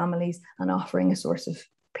empower families, and offering a source of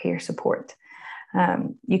peer support.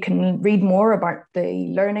 You can read more about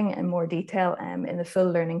the learning in more detail in the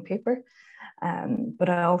full learning paper, but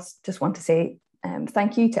I also just want to say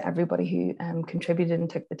thank you to everybody who contributed and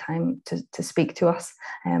took the time to speak to us,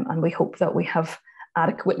 and we hope that we have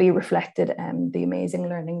adequately reflected the amazing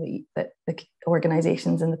learning that the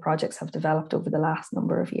organisations and the projects have developed over the last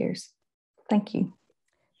number of years. Thank you.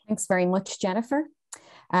 Thanks very much, Jennifer.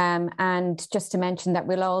 And just to mention that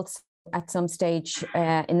we'll also, at some stage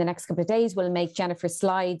in the next couple of days, we'll make Jennifer's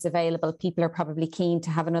slides available. People are probably keen to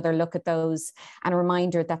have another look at those. And a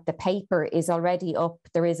reminder that the paper is already up.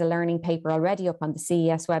 There is a learning paper already up on the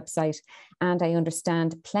CES website. And I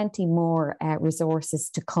understand plenty more resources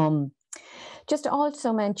to come. Just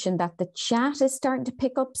also mention that the chat is starting to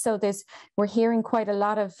pick up. So we're hearing quite a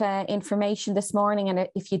lot of information this morning. And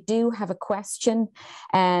if you do have a question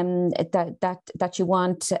that you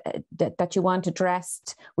want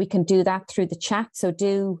addressed, we can do that through the chat. So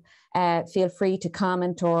do feel free to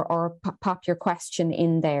comment or pop your question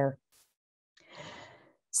in there.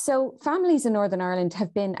 So families in Northern Ireland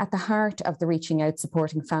have been at the heart of the Reaching Out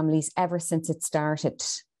Supporting Families ever since it started.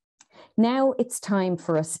 Now it's time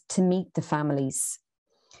for us to meet the families.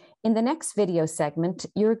 In the next video segment,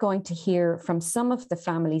 you're going to hear from some of the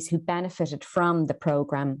families who benefited from the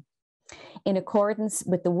programme. In accordance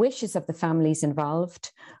with the wishes of the families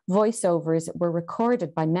involved, voiceovers were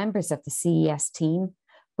recorded by members of the CES team,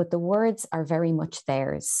 but the words are very much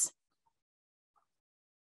theirs.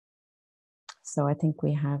 So I think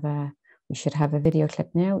we should have a video clip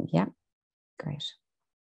now. Yeah, great.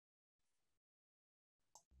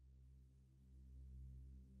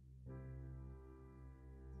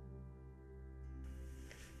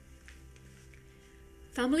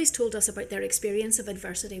 Families told us about their experience of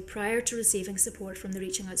adversity prior to receiving support from the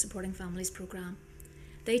Reaching Out Supporting Families programme.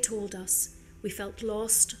 They told us we felt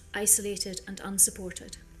lost, isolated and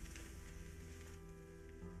unsupported.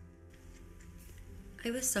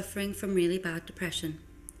 I was suffering from really bad depression.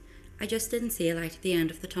 I just didn't see a light at the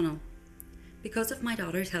end of the tunnel. Because of my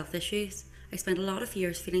daughter's health issues, I spent a lot of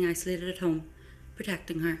years feeling isolated at home,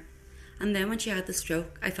 protecting her. And then when she had the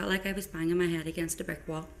stroke, I felt like I was banging my head against a brick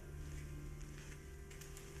wall.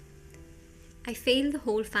 I feel the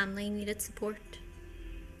whole family needed support.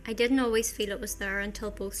 I didn't always feel it was there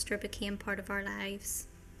until Bolster became part of our lives.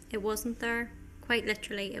 It wasn't there. Quite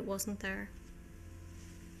literally, it wasn't there.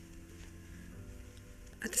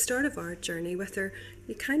 At the start of our journey with her,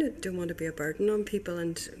 you kind of don't want to be a burden on people,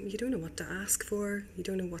 and you don't know what to ask for, you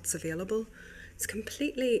don't know what's available. It's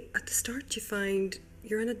completely, at the start you find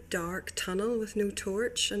you're in a dark tunnel with no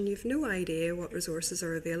torch, and you've no idea what resources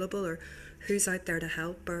are available or who's out there to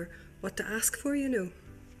help or what to ask for, you know.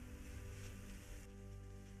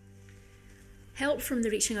 Help from the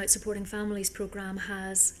Reaching Out Supporting Families programme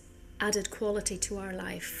has added quality to our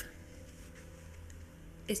life.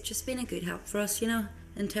 It's just been a good help for us, you know.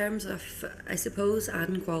 in terms of, I suppose,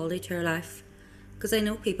 adding quality to your life. Because I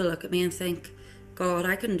know people look at me and think, God,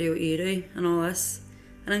 I couldn't do what you do and all this.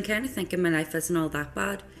 And I'm kind of thinking my life isn't all that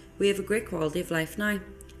bad. We have a great quality of life now.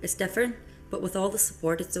 It's different, but with all the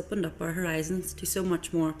support, it's opened up our horizons to so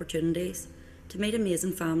much more opportunities, to meet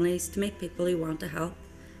amazing families, to meet people who want to help,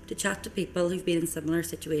 to chat to people who've been in similar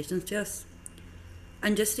situations to us,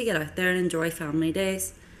 and just to get out there and enjoy family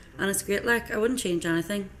days. And it's great. Like, I wouldn't change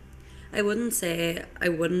anything. I wouldn't say I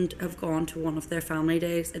wouldn't have gone to one of their family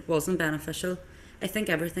days. It wasn't beneficial. I think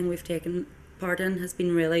everything we've taken part in has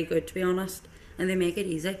been really good, to be honest, and they make it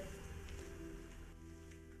easy.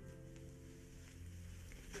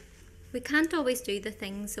 We can't always do the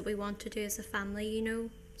things that we want to do as a family, you know.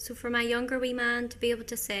 So for my younger wee man to be able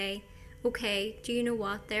to say, okay, do you know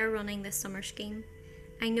what, they're running this summer scheme.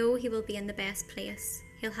 I know he will be in the best place.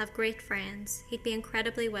 He'll have great friends. He'd be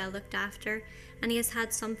incredibly well looked after, and he has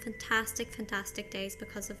had some fantastic days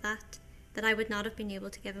because of that I would not have been able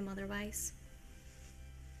to give him otherwise.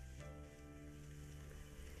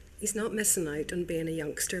 He's not missing out on being a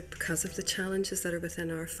youngster because of the challenges that are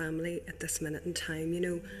within our family at this minute in time, you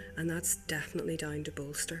know, and that's definitely down to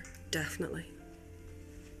Bolster, definitely.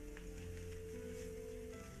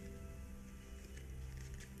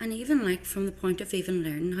 And even like from the point of even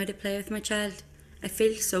learning how to play with my child, I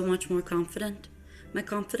feel so much more confident. My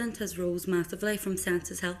confidence has rose massively from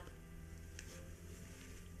Sense's help.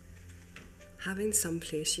 Having some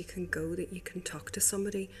place you can go that you can talk to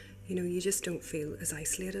somebody, you know, you just don't feel as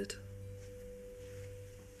isolated.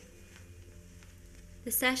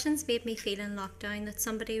 The sessions made me feel in lockdown that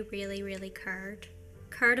somebody really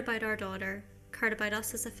cared about our daughter, cared about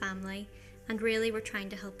us as a family, and really were trying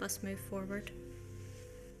to help us move forward.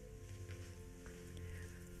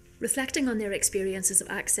 Reflecting on their experiences of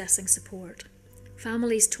accessing support,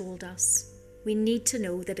 families told us, we need to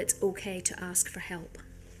know that it's okay to ask for help.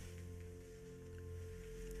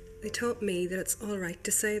 They taught me that it's all right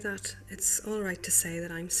to say that. It's all right to say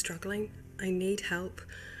that I'm struggling, I need help,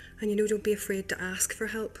 and you know, don't be afraid to ask for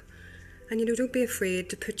help. And you know, don't be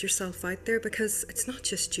afraid to put yourself out there, because it's not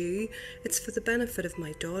just you, it's for the benefit of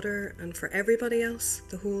my daughter and for everybody else,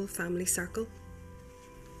 the whole family circle.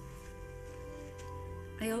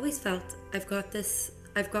 I always felt I've got this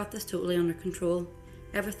totally under control.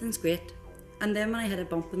 Everything's great. And then when I hit a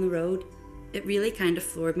bump in the road, it really kind of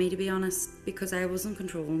floored me, to be honest, because I wasn't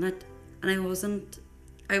controlling it, and I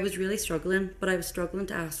was really struggling, but I was struggling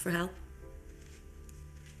to ask for help.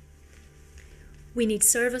 We need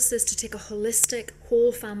services to take a holistic,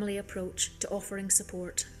 whole family approach to offering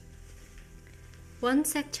support. One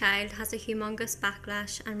sick child has a humongous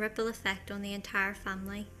backlash and ripple effect on the entire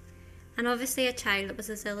family. And obviously a child that was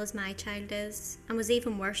as ill as my child is, and was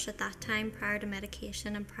even worse at that time prior to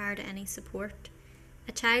medication and prior to any support.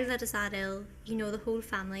 A child that is that ill, you know, the whole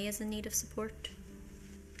family is in need of support.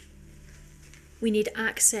 We need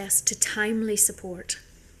access to timely support.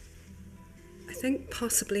 I think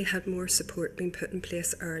possibly had more support been put in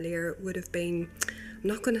place earlier, it would have been, I'm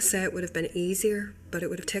not going to say it would have been easier, but it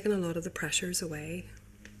would have taken a lot of the pressures away.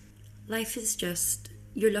 Life is just,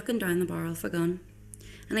 you're looking down the barrel of a gun.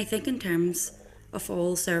 And I think in terms of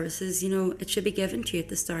all services, you know, it should be given to you at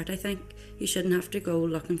the start, I think. You shouldn't have to go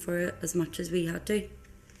looking for it as much as we had to.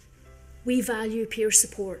 We value peer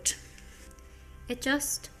support. It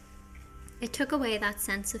took away that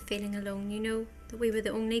sense of feeling alone, you know, that we were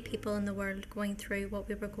the only people in the world going through what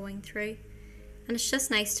we were going through. And it's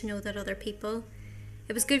just nice to know that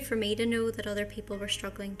it was good for me to know that other people were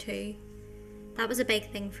struggling too. That was a big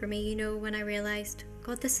thing for me, you know, when I realised,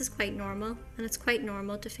 God, this is quite normal, and it's quite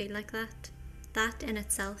normal to feel like that. That in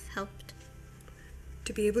itself helped.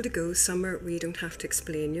 To be able to go somewhere where you don't have to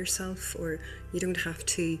explain yourself, or you don't have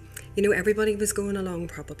to, you know, everybody was going along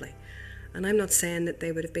probably. And I'm not saying that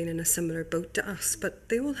they would have been in a similar boat to us, but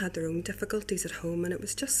they all had their own difficulties at home, and it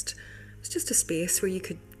was just a space where you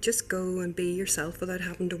could just go and be yourself without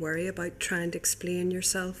having to worry about trying to explain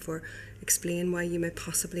yourself or explain why you may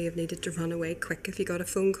possibly have needed to run away quick if you got a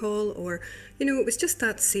phone call, or, you know, it was just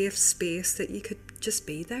that safe space that you could just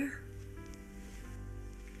be there.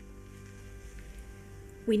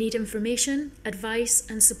 We need information, advice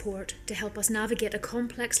and support to help us navigate a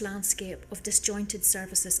complex landscape of disjointed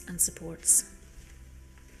services and supports.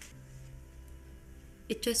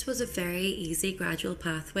 It just was a very easy, gradual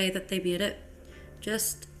pathway that they made it.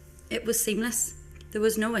 It was seamless. There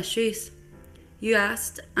was no issues. You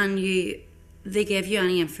asked and they gave you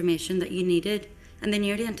any information that you needed, and they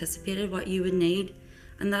nearly anticipated what you would need.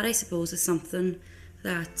 And that, I suppose, is something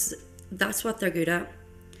that's what they're good at.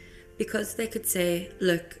 Because they could say,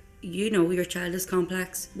 look, you know your child is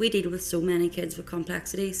complex. We deal with so many kids with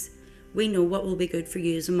complexities. We know what will be good for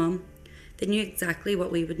you as a mum. They knew exactly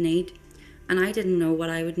what we would need, and I didn't know what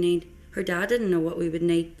I would need. Her dad didn't know what we would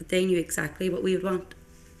need, but they knew exactly what we would want.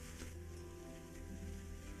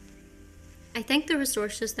 I think the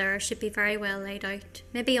resources there should be very well laid out,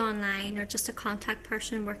 maybe online, or just a contact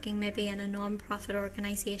person working maybe in a non-profit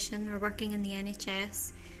organisation, or working in the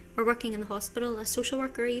NHS, or working in the hospital. A social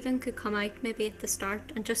worker even could come out maybe at the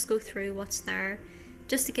start and just go through what's there,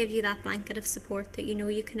 just to give you that blanket of support that you know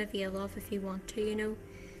you can avail of if you want to, you know,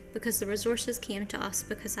 because the resources came to us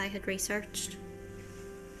because I had researched.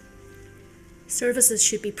 Services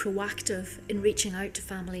should be proactive in reaching out to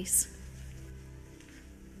families.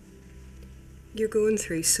 You're going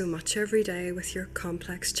through so much every day with your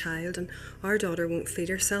complex child, and our daughter won't feed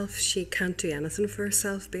herself. She can't do anything for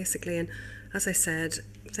herself, basically. And as I said,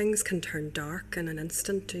 things can turn dark in an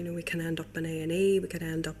instant. You know, we can end up in A&E, we could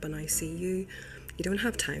end up in ICU. You don't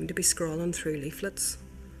have time to be scrolling through leaflets.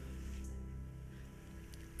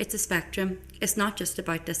 It's a spectrum. It's not just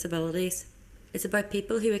about disabilities. It's about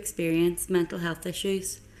people who experience mental health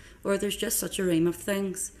issues, or there's just such a ream of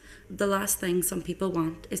things. The last thing some people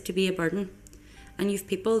want is to be a burden. And you've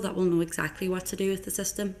people that will know exactly what to do with the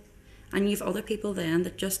system. And you've other people then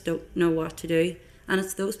that just don't know what to do. And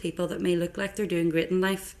it's those people that may look like they're doing great in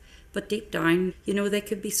life, but deep down, you know, they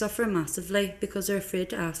could be suffering massively because they're afraid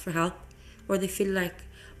to ask for help, or they feel like,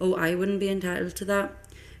 oh, I wouldn't be entitled to that.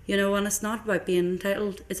 You know, and it's not about being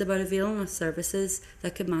entitled, it's about availing of services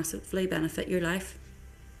that could massively benefit your life.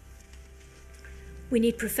 We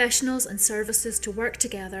need professionals and services to work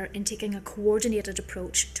together in taking a coordinated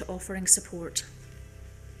approach to offering support.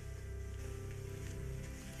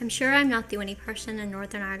 I'm sure I'm not the only person in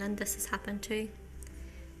Northern Ireland this has happened to.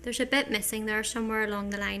 There's a bit missing there somewhere along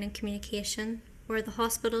the line in communication, where the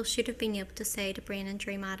hospital should have been able to say to Brain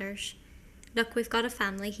Injury Matters, look, we've got a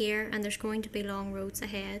family here and there's going to be long roads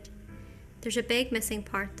ahead. There's a big missing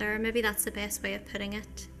part there, maybe that's the best way of putting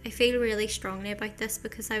it. I feel really strongly about this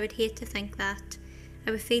because I would hate to think that. I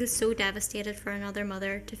would feel so devastated for another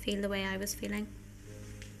mother to feel the way I was feeling.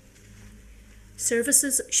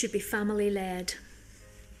 Services should be family-led.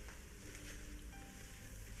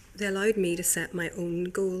 They allowed me to set my own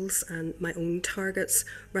goals and my own targets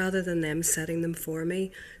rather than them setting them for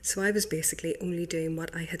me. So I was basically only doing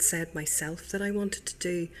what I had said myself that I wanted to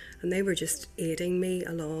do, and they were just aiding me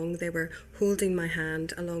along. They were holding my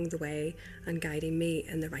hand along the way and guiding me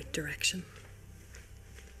in the right direction.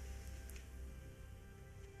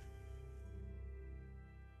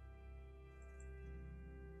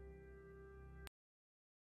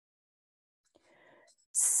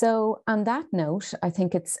 So on that note, I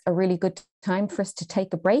think it's a really good time for us to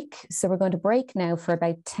take a break. So we're going to break now for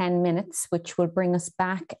about 10 minutes, which will bring us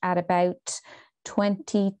back at about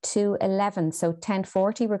 20 to 11. So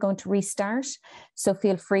 10:40, we're going to restart. So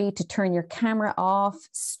feel free to turn your camera off,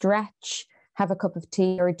 stretch, have a cup of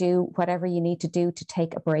tea, or do whatever you need to do to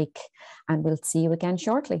take a break. And we'll see you again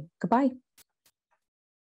shortly. Goodbye.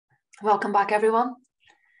 Welcome back, everyone.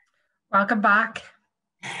 Welcome back.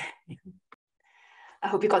 I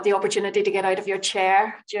hope you got the opportunity to get out of your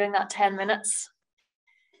chair during that 10 minutes.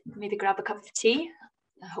 Maybe grab a cup of tea.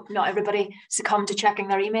 I hope not everybody succumbed to checking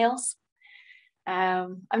their emails.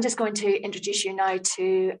 I'm just going to introduce you now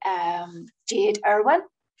to Jade Irwin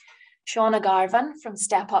Shauna Garvin from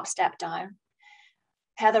Step Up, Step Down,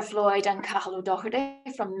 Heather Floyd and Cathal O'Doherty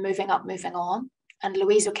from Moving Up, Moving On, and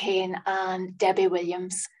Louise O'Kane and Debbie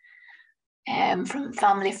Williams from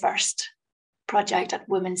Family First Project at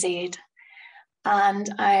Women's Aid. And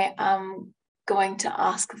I am going to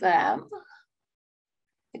ask them,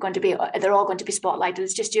 they're all going to be spotlighted.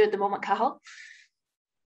 It's just you at the moment, Cathal.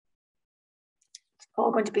 All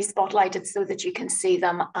going to be spotlighted so that you can see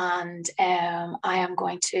them, and I am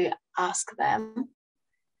going to ask them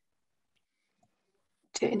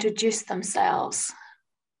to introduce themselves.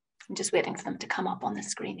 I'm just waiting for them to come up on the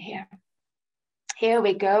screen here. Here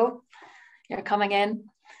we go. You're coming in.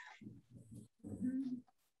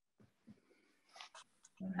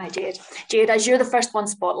 Hi, Jade. Jade, as you're the first one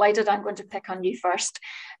spotlighted, I'm going to pick on you first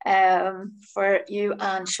for you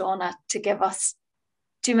and Shauna to give us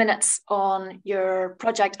 2 minutes on your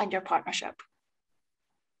project and your partnership.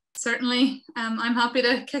 Certainly. I'm happy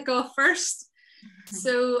to kick off first.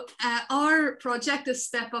 So our project is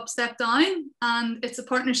Step Up, Step Down, and it's a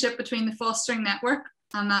partnership between the Forthspring network,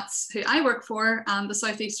 and that's who I work for, and the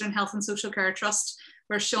South Eastern Health and Social Care Trust,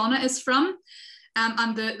 where Shauna is from.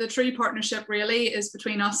 And the true partnership really is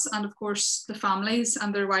between us and, of course, the families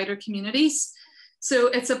and their wider communities. So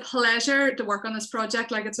it's a pleasure to work on this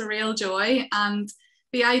project, like it's a real joy. And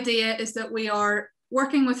the idea is that we are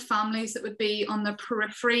working with families that would be on the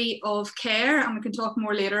periphery of care, and we can talk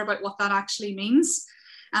more later about what that actually means.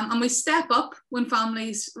 And we step up when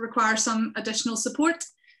families require some additional support,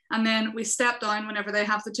 and then we step down whenever they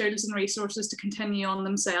have the tools and resources to continue on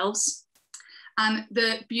themselves. And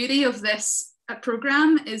the beauty of this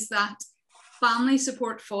programme is that family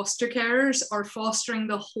support foster carers are fostering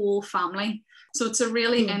the whole family. So it's a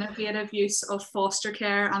really innovative use of foster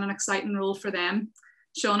care and an exciting role for them.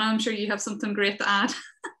 Shauna, I'm sure you have something great to add.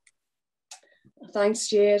 Thanks,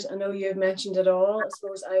 Jade. I know you've mentioned it all. I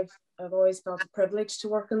suppose I've always felt a privilege to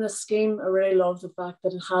work in this scheme. I really love the fact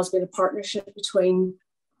that it has been a partnership between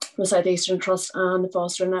the South Eastern Trust and the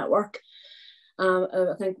Foster Network.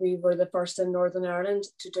 I think we were the first in Northern Ireland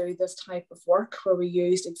to do this type of work, where we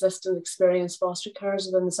used existing experienced foster carers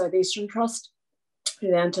within the South Eastern Trust, who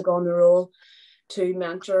then took on the role to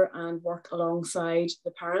mentor and work alongside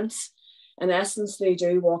the parents. In essence, they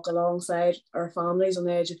do walk alongside our families on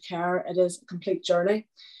the edge of care. It is a complete journey.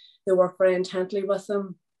 They work very intently with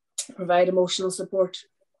them, provide emotional support,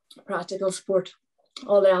 practical support,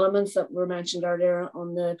 all the elements that were mentioned earlier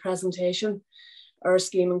on the presentation. Our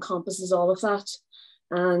scheme encompasses all of that.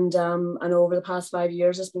 And over the past 5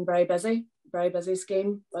 years, it's been very busy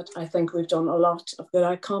scheme, but I think we've done a lot of good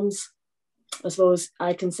outcomes. I suppose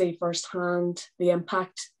I can see firsthand the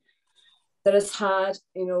impact that it's had,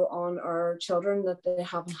 on our children, that they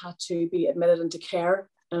haven't had to be admitted into care.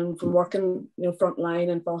 And from working,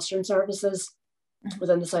 frontline and fostering services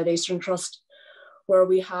within the South Eastern Trust, where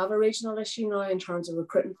we have a regional issue now in terms of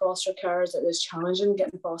recruiting foster carers, it is challenging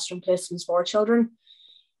getting fostering placements for children.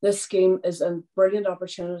 This scheme is a brilliant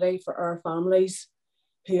opportunity for our families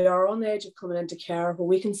who are on the edge of coming into care, where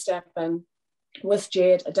we can step in with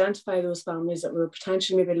Jade, identify those families that we're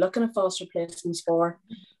potentially maybe looking at foster placements for,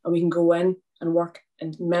 and we can go in and work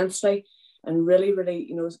immensely and really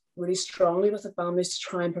strongly with the families to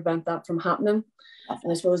try and prevent that from happening.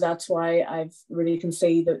 And I suppose that's why I've really can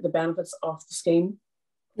see the benefits of the scheme.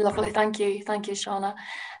 Lovely, thank you, Shauna.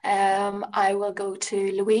 I will go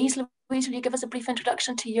to Louise. Louise, will you give us a brief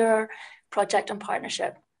introduction to your project and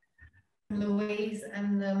partnership? Louise,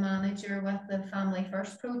 I'm the manager with the Family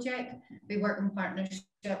First project. We work in partnership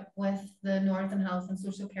with the Northern Health and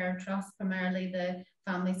Social Care Trust, primarily the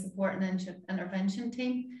Family Support and Intervention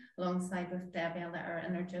team, alongside with Debbie. I'll let her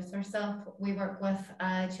introduce herself. We work with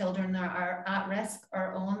children that are at risk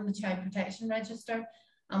or on the Child Protection Register,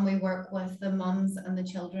 and we work with the mums and the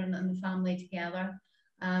children and the family together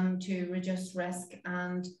to reduce risk,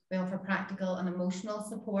 and we offer practical and emotional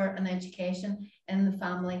support and education in the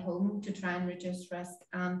family home to try and reduce risk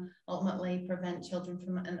and ultimately prevent children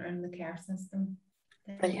from entering the care system.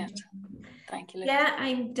 Brilliant. Thank you, Louise. Yeah,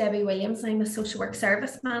 I'm Debbie Williams. I'm a social work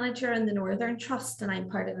service manager in the Northern Trust, and I'm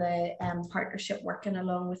part of the partnership working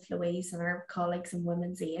along with Louise and our colleagues in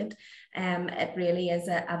Women's Aid. It really is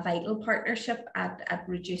a vital partnership at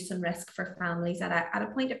reducing risk for families at a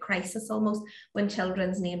point of crisis almost, when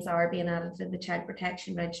children's names are being added to the Child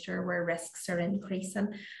Protection Register where risks are increasing,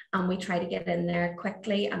 and we try to get in there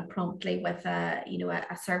quickly and promptly with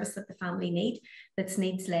a service that the family need, that's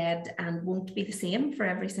needs led and won't be the same for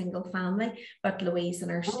every single family. But Louise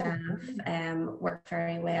and her staff work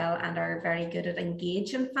very well and are very good at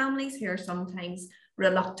engaging families who are sometimes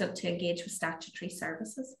reluctant to engage with statutory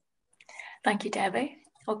services. Thank you, Debbie.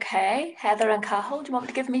 Okay, Heather and Cathal, do you want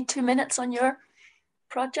to give me 2 minutes on your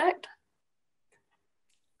project?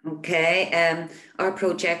 Okay, our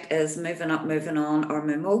project is Moving Up, Moving On, or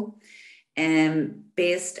MUMO,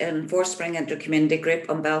 based in Forthspring Inter-Community Group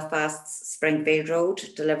on Belfast's Springfield Road,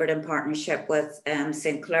 delivered in partnership with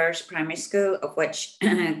St Clair's Primary School, of which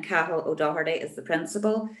Cathal O'Doherty is the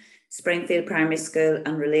principal, Springfield Primary School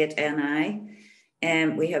and Relate NI.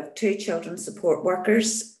 We have 2 children's support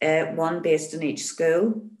workers, one based in each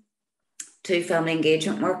school, 2 family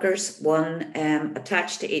engagement workers, one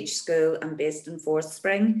attached to each school and based in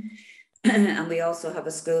Forthspring. And we also have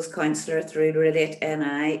a schools counsellor through Relate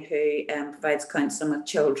NI who provides counselling with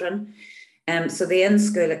children. So the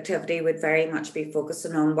in-school activity would very much be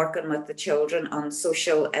focusing on working with the children on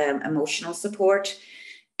social emotional support.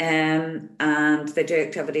 And they do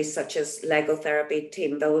activities such as Lego therapy,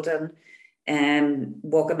 team building,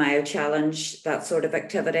 walk a mile challenge, that sort of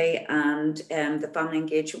activity. And the family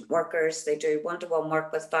engagement workers, they do one-to-one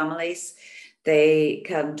work with families. They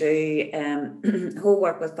can do whole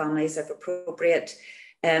work with families if appropriate,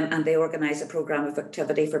 and they organise a programme of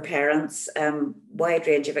activity for parents, wide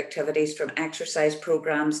range of activities from exercise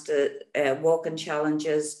programmes to walking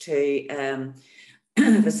challenges to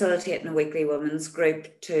facilitating a weekly women's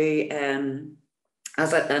group to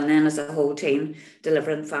and then as a whole team,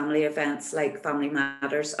 delivering family events like Family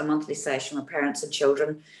Matters, a monthly session with parents and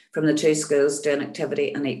children from the 2 schools doing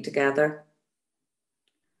activity and eat together.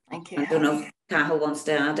 Thank you. I don't know if Cathal wants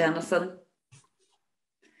to add anything.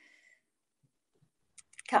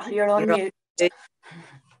 Cathal, you're on mute.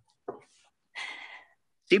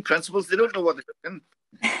 See, principals, they don't know what they're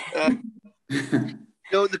doing.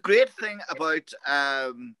 The great thing about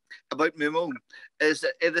MUMO is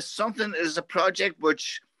that it is a project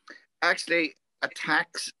which actually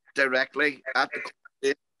attacks directly at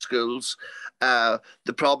the schools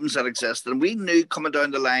the problems that exist. And we knew coming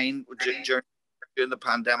down the line during the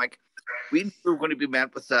pandemic, we knew we were going to be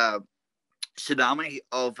met with a tsunami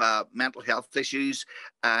of mental health issues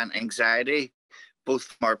and anxiety, both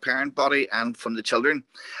from our parent body and from the children.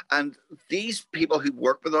 And these people who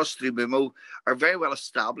work with us through MUMO are very well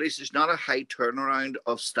established. There's not a high turnaround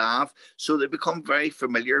of staff, so they become very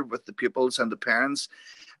familiar with the pupils and the parents,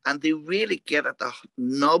 and they really get at the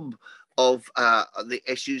nub of the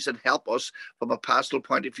issues and help us from a pastoral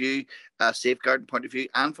point of view, a safeguarding point of view,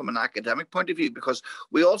 and from an academic point of view, because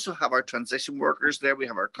we also have our transition workers there. We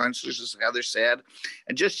have our counsellors, as Heather said.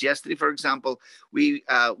 And just yesterday, for example, we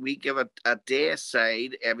give a day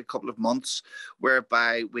aside every couple of months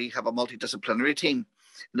whereby we have a multidisciplinary team.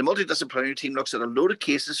 The multidisciplinary team looks at a load of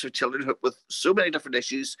cases for children with so many different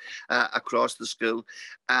issues across the school,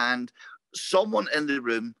 and someone in the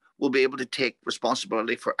room will be able to take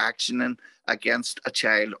responsibility for action against a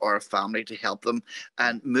child or a family to help them.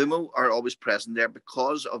 And MUMO are always present there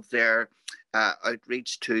because of their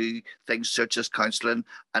outreach to things such as counselling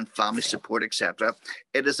and family support, etc.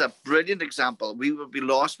 It is a brilliant example. We would be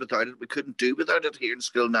lost without it. We couldn't do without it here in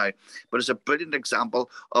school now. But it's a brilliant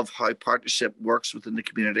example of how partnership works within the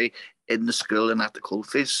community, in the school and at the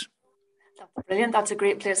coalface. That's brilliant. That's a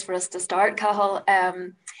great place for us to start, Cathal.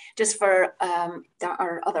 Just for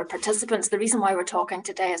our other participants, the reason why we're talking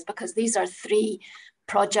today is because these are 3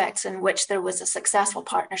 projects in which there was a successful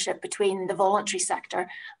partnership between the voluntary sector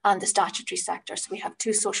and the statutory sector. So we have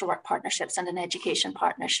 2 social work partnerships and an education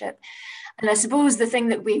partnership. And I suppose the thing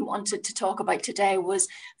that we wanted to talk about today was,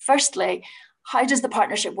 firstly, how does the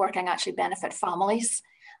partnership working actually benefit families?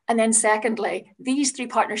 And then secondly, these 3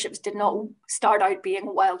 partnerships did not start out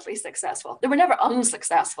being wildly successful. They were never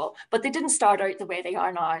unsuccessful, but they didn't start out the way they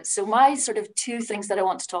are now. So my sort of 2 things that I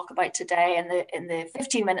want to talk about today in the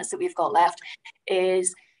 15 minutes that we've got left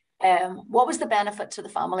is what was the benefit to the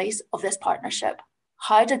families of this partnership?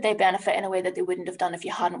 How did they benefit in a way that they wouldn't have done if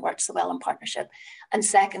you hadn't worked so well in partnership? And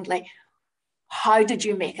secondly, how did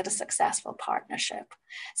you make it a successful partnership?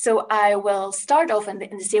 So I will start off in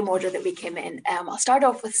the same order that we came in. I'll start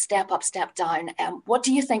off with step up, step down. What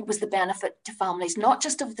do you think was the benefit to families, not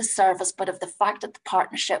just of the service, but of the fact that the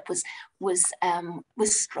partnership was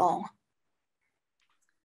strong?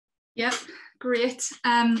 Yep, great.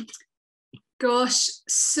 Gosh,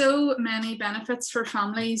 so many benefits for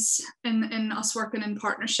families in us working in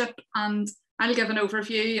partnership, and I'll give an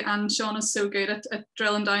overview, and Shauna's so good at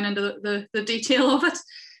drilling down into the detail of it.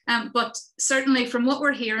 But certainly from what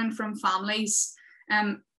we're hearing from families,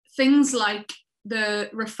 things like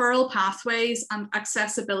the referral pathways and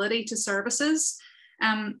accessibility to services.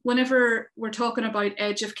 Whenever we're talking about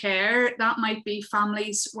edge of care, that might be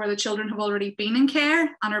families where the children have already been in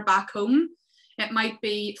care and are back home. It might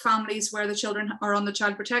be families where the children are on the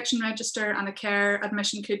child protection register and a care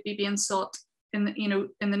admission could be being sought in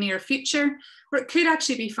the near future, or it could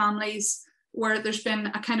actually be families where there's been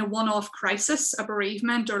a kind of one-off crisis, a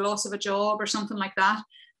bereavement or loss of a job or something like that,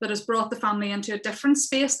 that has brought the family into a different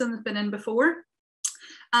space than they've been in before.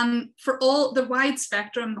 And for all the wide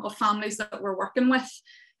spectrum of families that we're working with,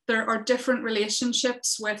 there are different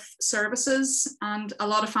relationships with services, and a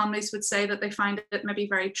lot of families would say that they find it maybe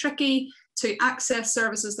very tricky to access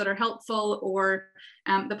services that are helpful, or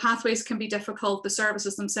the pathways can be difficult, the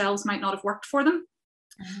services themselves might not have worked for them.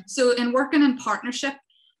 So in working in partnership,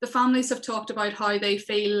 the families have talked about how they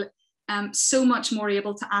feel so much more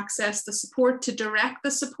able to access the support, to direct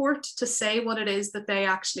the support, to say what it is that they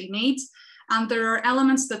actually need. And there are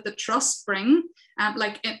elements that the trust bring,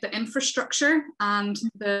 like the infrastructure and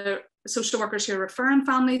the social workers who are referring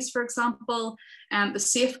families, for example, the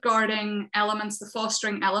safeguarding elements, the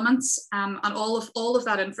fostering elements, and all of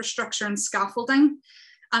that infrastructure and scaffolding.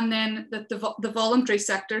 And then the voluntary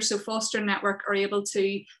sector, so Foster Network, are able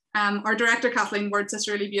to, our director Kathleen words this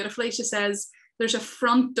really beautifully. She says, there's a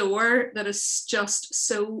front door that is just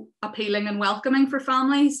so appealing and welcoming for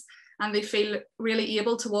families, and they feel really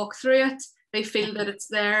able to walk through it. They feel that it's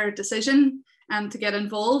their decision to get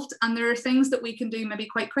involved. And there are things that we can do maybe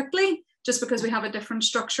quite quickly, just because we have a different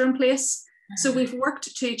structure in place. So we've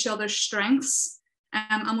worked to each other's strengths.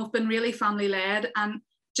 and we've been really family led. And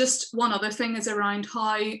just one other thing is around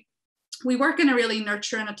how we work in a really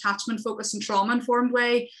nurturing, attachment focused and trauma informed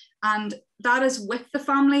way, and that is with the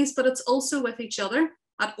families, but it's also with each other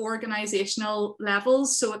at organisational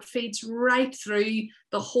levels. So it feeds right through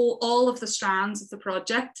all of the strands of the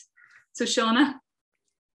project. So Shauna.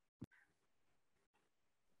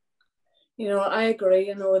 You know, I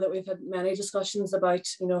agree. I know that we've had many discussions about,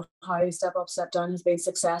 you know, how Step Up, Step Down has been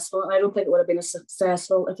successful. I don't think it would have been as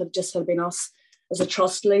successful if it just had been us as a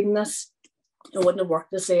trust leading this. It wouldn't have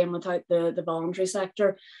worked the same without the voluntary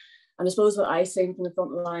sector. And I suppose what I've seen from the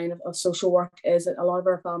front line of social work is that a lot of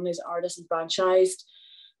our families are disenfranchised.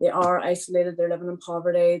 They are isolated, they're living in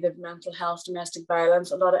poverty, they have mental health, domestic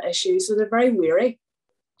violence, a lot of issues. So they're very weary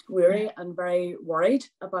and very worried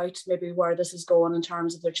about maybe where this is going in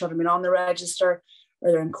terms of their children being on the register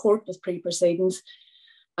or they're in court with pre-proceedings.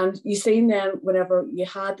 And you seen then whenever you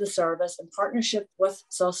had the service in partnership with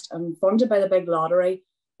SUST and funded by the big lottery,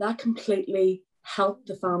 that completely helped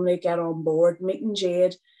the family get on board, meeting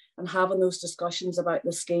Jade and having those discussions about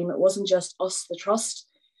the scheme. It wasn't just us, the trust,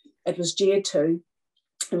 it was Jade too.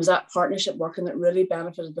 It was that partnership working that really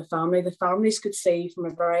benefited the family. The families could see from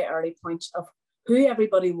a very early point of who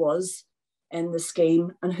everybody was in the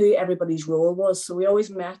scheme and who everybody's role was. So we always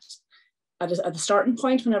met at the starting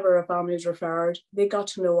point whenever a family was referred. They got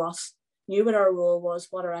to know us, knew what our role was,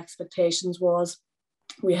 what our expectations was.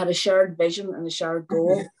 We had a shared vision and a shared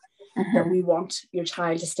goal that we want your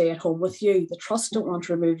child to stay at home with you. The trust don't want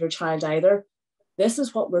to remove your child either. This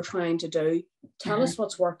is what we're trying to do. Tell us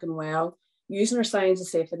what's working well. Using our signs of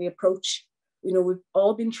safety approach. You know, we've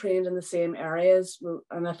all been trained in the same areas,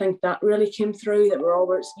 and I think that really came through, that we're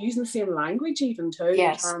all using the same language even too,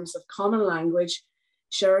 in terms of common language,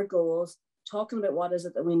 shared goals, talking about what is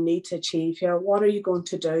it that we need to achieve here, what are you going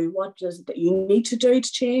to do, what is it that you need to do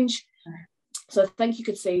to change. So I think you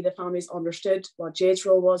could see the families understood what Jade's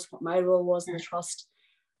role was, what my role was in the trust,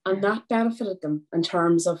 and that benefited them in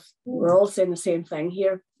terms of we're all saying the same thing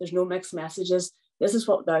here. There's no mixed messages. This is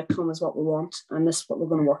what the outcome is, what we want, and this is what we're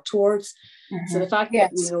going to work towards. So the fact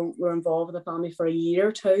that, you know, we're involved with the family for a year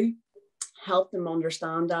or two helped them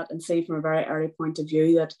understand that and see from a very early point of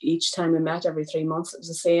view that each time we met every 3 months, it was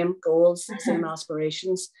the same goals, same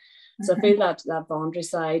aspirations. So I feel that that voluntary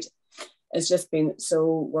side has just been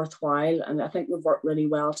so worthwhile, and I think we've worked really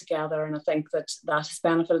well together, and I think that that has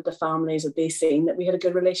benefited the families, that they've seen that we had a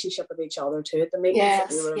good relationship with each other too at the meetings,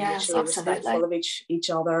 that we were mutually respectful of each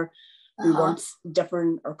other. We weren't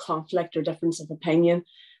different or conflict or difference of opinion.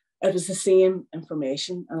 It was the same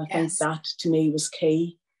information. And I think that to me was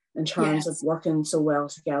key in terms of working so well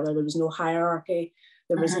together. There was no hierarchy.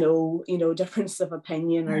 There was no, you know, difference of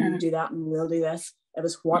opinion or you do that and we'll do this. It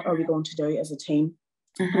was what are we going to do as a team?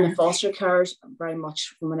 And the foster carers, very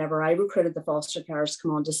much from whenever I recruited the foster carers to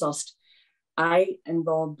come on to SUST, I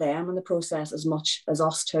involved them in the process as much as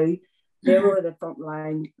us too. They were the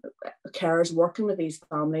frontline carers working with these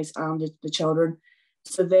families and the children.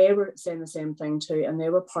 So they were saying the same thing too, and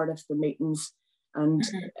they were part of the meetings, and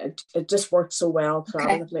it just worked so well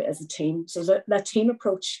collaboratively as a team. So that team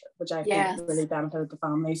approach, which I think really benefited the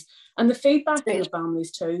families, and the feedback from the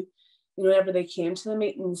families too. You know, whenever they came to the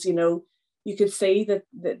meetings, you know, you could see that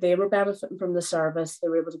they were benefiting from the service. They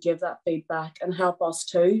were able to give that feedback and help us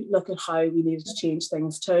too look at how we needed to change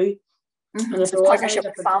things too. And so partnership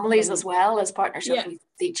with families as well as partnership with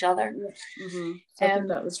each other. So I think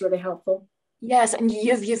that was really helpful. Yes, and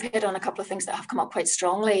you've hit on a couple of things that have come up quite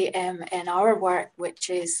strongly in our work, which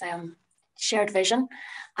is shared vision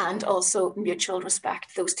and also mutual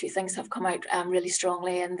respect. Those two things have come out really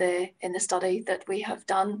strongly in the study that we have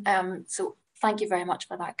done. So thank you very much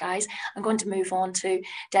for that, guys. I'm going to move on to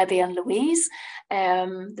Debbie and Louise.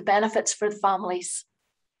 The benefits for the families.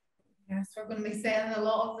 Yes, we're going to be saying a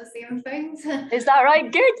lot of the same things. Is that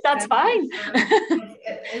right? Good, that's fine.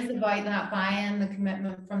 It is about that buy-in, the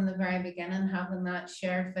commitment from the very beginning, having that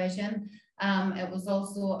shared vision. It was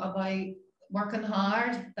also about working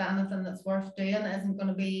hard, that anything that's worth doing isn't going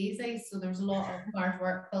to be easy. So there's a lot of hard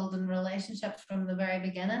work building relationships from the very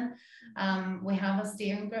beginning. We have a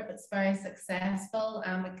steering group, it's very successful,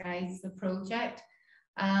 it guides the project.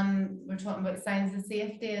 We're talking about signs of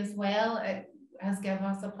safety as well. It has given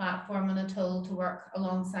us a platform and a tool to work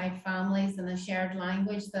alongside families in a shared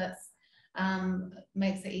language that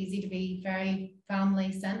makes it easy to be very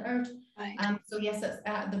family centered. So yes,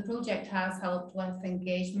 the project has helped with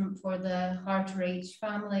engagement for the hard to reach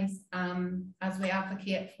families as we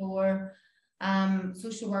advocate for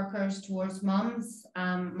social workers towards mums,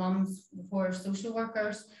 mums for social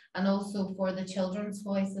workers, and also for the children's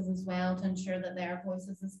voices as well, to ensure that their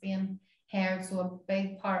voices is being heard. So a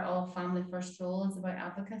big part of Family First role is about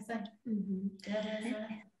advocacy.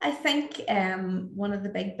 I think one of the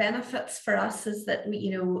big benefits for us is that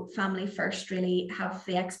we, Family First really have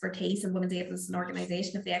the expertise, and Women's Aid as an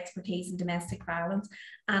organisation have the expertise in domestic violence,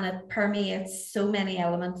 and it permeates so many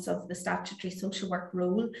elements of the statutory social work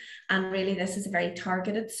role. And really, this is a very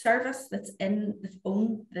targeted service that's in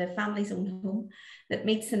the family's own home, that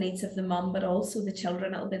meets the needs of the mum, but also the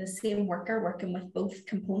children. It'll be the same worker working with both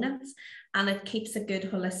components, and it keeps a good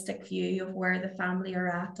holistic view of where the family are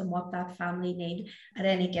at and what that family need at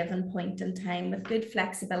any given point in time, with good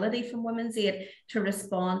flexibility from Women's Aid to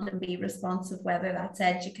respond and be responsive, whether that's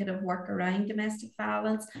educative work around domestic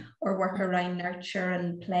violence or work around nurture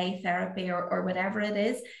and play therapy, or whatever it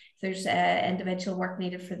is. There's individual work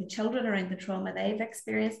needed for the children around the trauma they've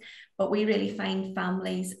experienced, but we really find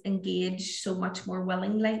families engage so much more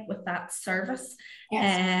willingly with that service.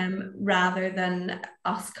 Yes. Rather than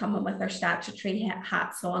us coming with our statutory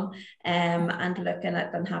hats on and looking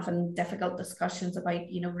at them having difficult discussions about,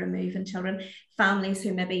 removing children. Families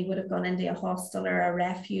who maybe would have gone into a hostel or a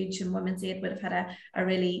refuge, and Women's Aid would have had a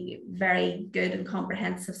really very good and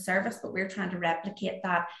comprehensive service, but we're trying to replicate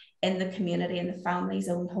that in the community, in the family's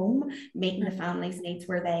own home, meeting the family's needs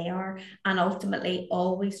where they are, and ultimately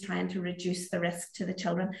always trying to reduce the risk to the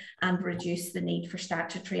children and reduce the need for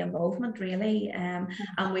statutory involvement, really. And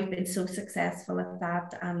we've been so successful at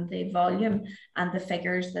that, and the volume and the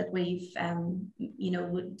figures that we've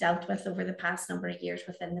dealt with over the past number of years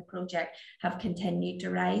within the project have continued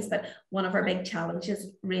to rise. But one of our big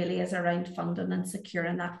challenges really is around funding and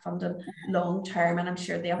securing that funding long term, and I'm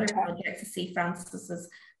sure the other projects, I see Francis's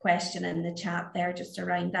question in the chat there just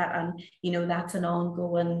around that, and that's an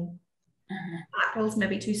ongoing battle's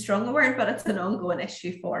maybe too strong a word, but it's an ongoing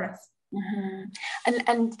issue for us.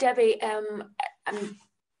 And Debbie, I'm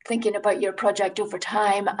thinking about your project over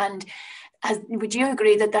time, and would you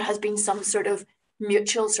agree that there has been some sort of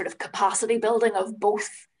mutual sort of capacity building of both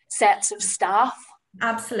sets of staff?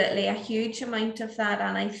 Absolutely, a huge amount of that,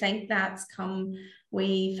 and I think that's come.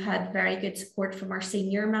 We've had very good support from our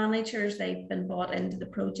senior managers. They've been bought into the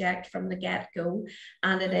project from the get-go,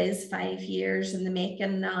 and it is 5 years in the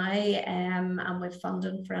making now, and we've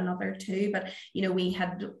funded for another 2. But we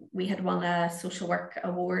had won a social work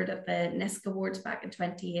award at the NISC Awards back in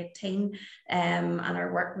 2018, and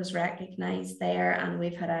our work was recognised there. And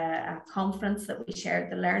we've had a conference that we shared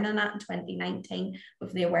the learning at in 2019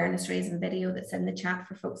 with the awareness raising video that's in the chat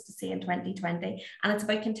for folks to see in 2020. And it's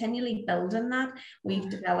about continually building that.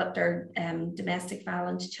 We've developed our domestic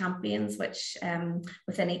violence champions, which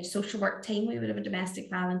within each social work team, we would have a domestic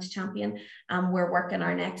violence champion. We're working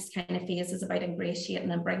our next kind of phase is about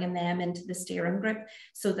ingratiating and bringing them into the steering group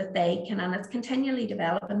so that they can, and it's continually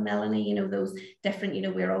developing, Melanie, those different,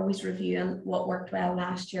 we're always reviewing what worked well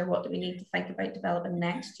last year, what do we need to think about developing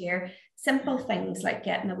next year. Simple things like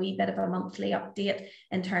getting a wee bit of a monthly update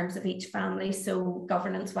in terms of each family. So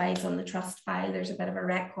governance wise on the trust file, there's a bit of a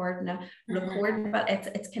record and a record, but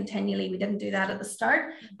it's continually, we didn't do that at the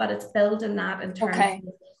start, but it's building that in terms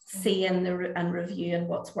of seeing and reviewing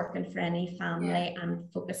what's working for any family and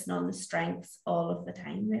focusing on the strengths all of the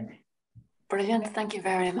time, really. Brilliant, thank you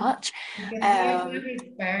very much.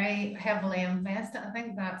 Very heavily invested. I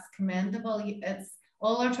think that's commendable. It's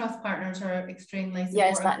all our trust partners are extremely supportive.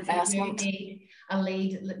 Yes, that investment. A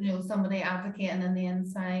lead, somebody advocating on the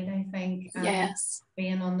inside, I think. Yes.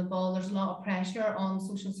 Being on the ball, there's a lot of pressure on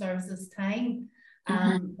social services time,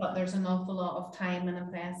 but there's an awful lot of time and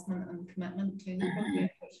investment and commitment to the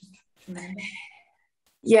project, which is tremendous.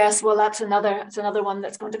 Yes, well, it's another one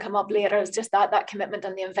that's going to come up later. It's just that commitment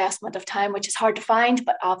and the investment of time, which is hard to find,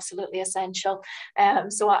 but absolutely essential.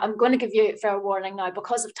 So I'm going to give you fair warning now.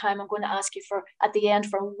 Because of time, I'm going to ask you at the end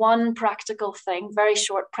for one practical thing, very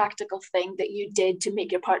short practical thing that you did to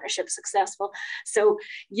make your partnership successful. So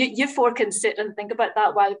you four can sit and think about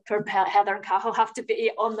that while poor Heather and Cathal have to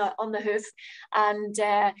be on the hoof. And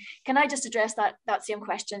can I just address that same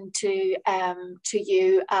question to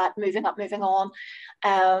you at Moving Up, Moving On?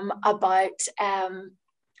 About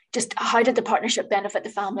just how did the partnership benefit the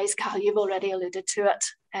families? Cathal, you've already alluded to it.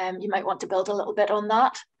 You might want to build a little bit on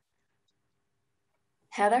that.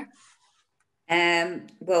 Heather?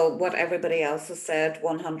 Well, what everybody else has said,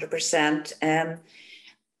 100%. And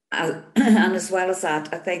as well as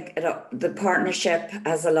that, I think the partnership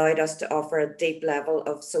has allowed us to offer a deep level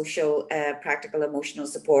of social, practical, emotional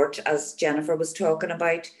support, as Jennifer was talking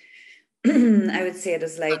about. I would say it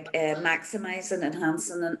is like maximising,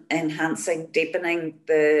 enhancing, deepening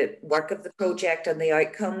the work of the project and the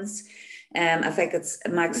outcomes. I think it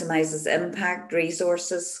maximises impact,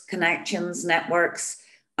 resources, connections, networks,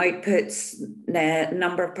 outputs the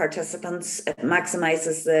number of participants. It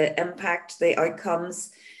maximises the impact, the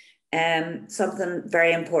outcomes. Something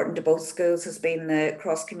very important to both schools has been the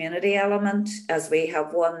cross-community element, as we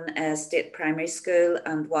have one state primary school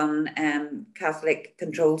and one Catholic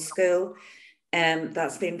controlled school.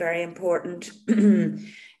 That's been very important.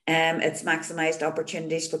 It's maximised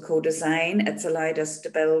opportunities for co-design. It's allowed us to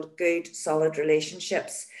build good, solid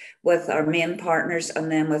relationships with our main partners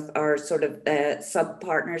and then with our sort of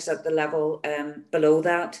sub-partners at the level below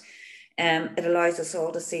that. It allows us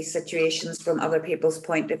all to see situations from other people's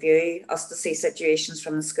point of view, us to see situations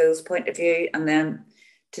from the school's point of view, and then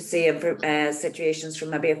to see situations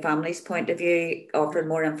from maybe a family's point of view, offering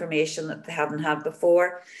more information that they haven't had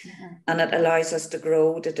before. And it allows us to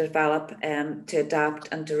grow, to develop, to adapt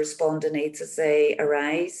and to respond to needs as they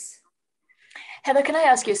arise. Heather, can I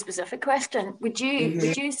ask you a specific question? Would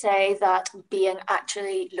you say that being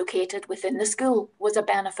actually located within the school was a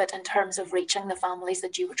benefit in terms of reaching the families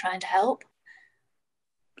that you were trying to help?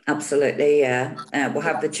 Absolutely, yeah. We'll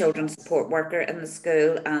have the children's support worker in the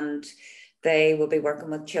school, and they will be working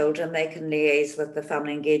with children. They can liaise with the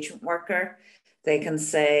family engagement worker. They can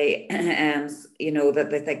say, you know, that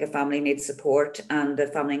they think a family needs support, and the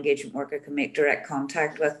family engagement worker can make direct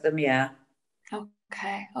contact with them, yeah.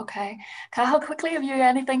 Okay. Cathal, quickly, have you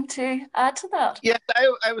anything to add to that? Yeah,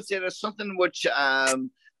 I would say there's something which the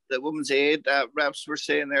Women's Aid reps were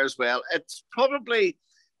saying there as well. It's probably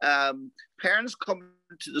parents coming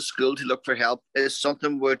to the school to look for help is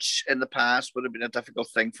something which in the past would have been a difficult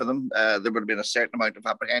thing for them. There would have been a certain amount of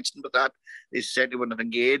apprehension with that. They certainly wouldn't have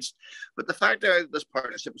engaged. But the fact that this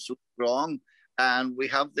partnership is so strong, and we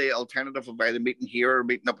have the alternative of either meeting here or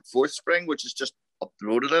meeting up at Forthspring, which is just up the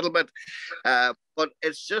road a little bit. But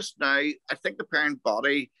it's just now, I think the parent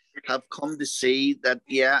body have come to see that,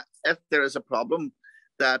 yeah, if there is a problem,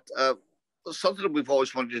 that something that we've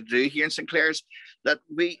always wanted to do here in St. Clair's, that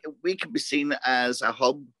we can be seen as a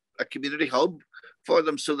hub, a community hub for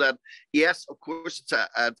them, so that, yes, of course,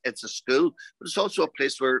 it's a school, but it's also a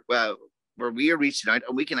place where we are reaching out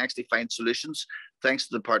and we can actually find solutions thanks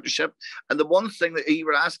to the partnership. And the one thing that you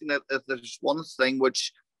were asking, that if there's one thing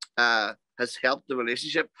which has helped the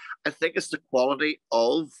relationship, I think it's the quality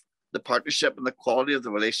of the partnership and the quality of the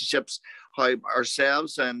relationships, how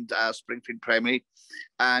ourselves and Springfield Primary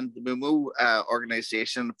and the MUMO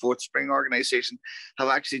organisation, Forthspring organisation, have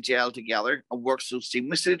actually gelled together and worked so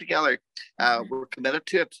seamlessly together. We're committed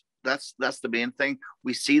to it. That's the main thing.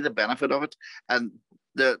 We see the benefit of it, and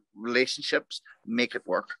the relationships make it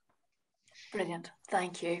work. Brilliant,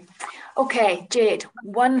 thank you. Okay, Jade,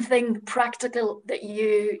 one thing practical that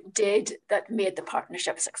you did that made the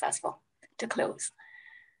partnership successful to close.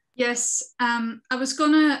 Yes, I was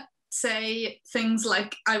gonna say things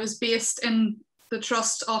like I was based in the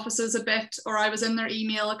trust offices a bit, or I was in their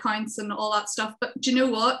email accounts and all that stuff. But do you know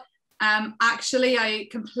what? Actually, I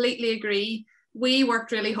completely agree. We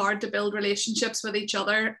worked really hard to build relationships with each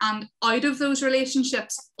other, and out of those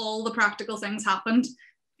relationships, all the practical things happened.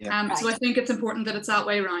 Yeah. So I think it's important that it's that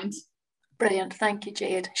way around. Brilliant, thank you,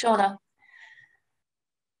 Jade. Shauna?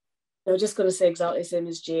 I was just going to say exactly the same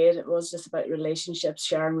as Jade. It was just about relationships,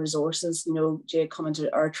 sharing resources. You know, Jade coming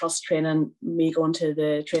to our trust training, me going to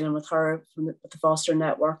the training with her with the Foster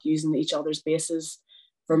Network, using each other's bases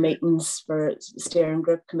for meetings, for steering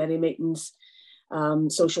group committee meetings,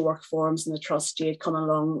 social work forums in the trust. Jade coming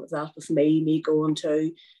along with that with me going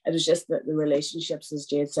to. It was just that the relationships, as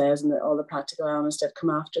Jade says, and all the practical elements did come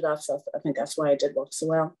after that. So I think that's why it did work so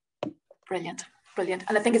well. Brilliant. Brilliant.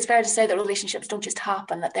 And I think it's fair to say that relationships don't just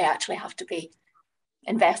happen, that they actually have to be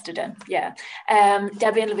invested in. Yeah.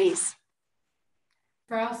 Debbie and Louise.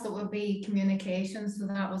 For us, it would be communication. So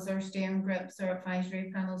that was our steering groups, our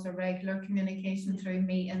advisory panels, our regular communication through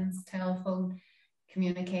meetings, telephone.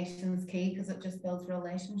 Communication is key because it just builds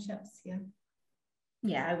relationships.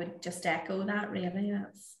 Yeah, I would just echo that, really.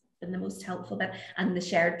 That's been the most helpful bit, and the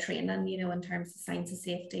shared training, you know, in terms of signs of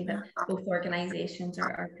safety that both organisations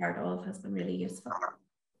are part of, has been really useful.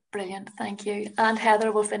 Brilliant, thank you. And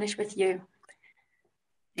Heather, we'll finish with you.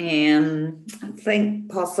 I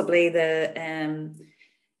think possibly the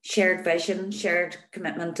shared vision, shared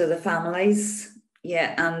commitment to the families,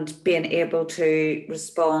 and being able to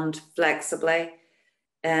respond flexibly,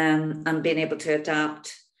 and being able to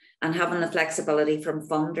adapt. And having the flexibility from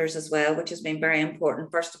funders as well, which has been very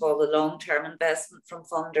important. First of all, the long-term investment from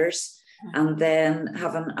funders, and then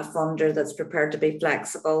having a funder that's prepared to be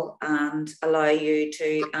flexible and allow you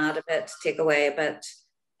to add a bit, take away a bit,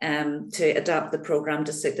 to adapt the programme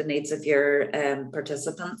to suit the needs of your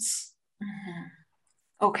participants.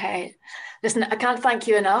 Okay, Listen, I can't thank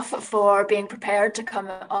you enough for being prepared to come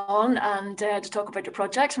on and to talk about your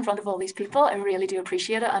projects in front of all these people. I really do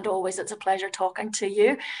appreciate it, and always it's a pleasure talking to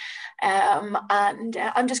you.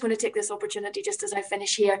 I'm just going to take this opportunity, just as I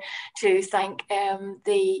finish here, to thank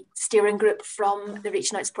the steering group from the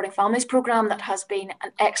Reaching Out Supporting Families programme. That has been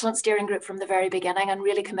an excellent steering group from the very beginning and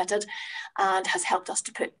really committed, and has helped us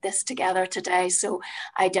to put this together today. So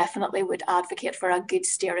I definitely would advocate for a good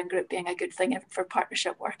steering group being a good thing for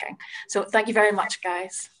partnership working. So thank you very much,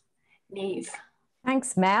 guys. Niamh.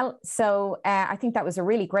 Thanks, Mel. So I think that was a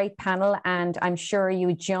really great panel, and I'm sure you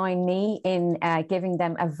would join me in giving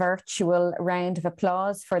them a virtual round of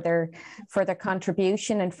applause for their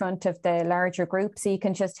contribution in front of the larger group. So you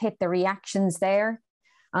can just hit the reactions there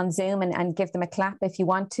on Zoom and give them a clap if you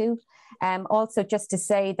want to. Also, just to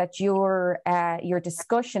say that your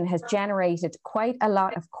discussion has generated quite a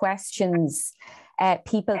lot of questions.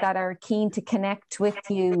 People that are keen to connect with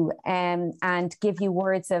you and give you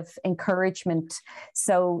words of encouragement.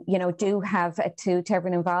 So, you know, do have to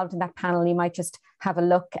everyone involved in that panel, you might just have a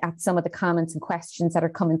look at some of the comments and questions that are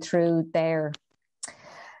coming through there.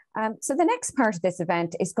 So the next part of this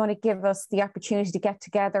event is going to give us the opportunity to get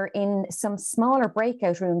together in some smaller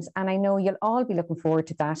breakout rooms, and I know you'll all be looking forward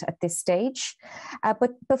to that at this stage.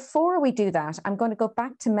 But before we do that, I'm going to go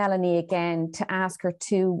back to Melanie again to ask her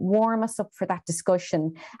to warm us up for that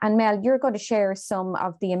discussion. And Mel, you're going to share some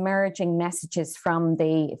of the emerging messages from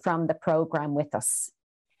the programme with us.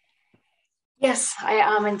 Yes, I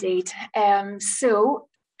am indeed. So,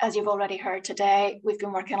 as you've already heard today, we've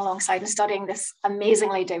been working alongside and studying this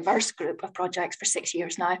amazingly diverse group of projects for 6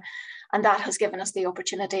 years now. And that has given us the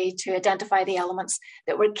opportunity to identify the elements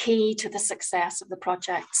that were key to the success of the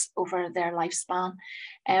projects over their lifespan.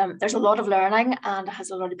 There's a lot of learning, and as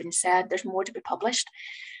has already been said, there's more to be published.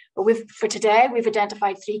 But for today, we've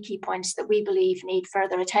identified 3 key points that we believe need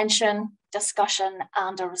further attention, discussion,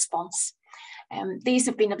 and a response. These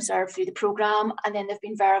have been observed through the programme, and then they've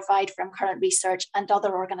been verified from current research and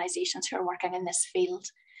other organisations who are working in this field.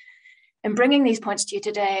 In bringing these points to you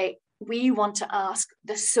today, we want to ask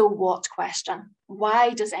the so what question.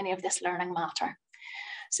 Why does any of this learning matter?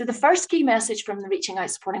 So the first key message from the Reaching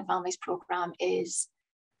Out Supporting Families programme is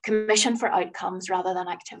commission for outcomes rather than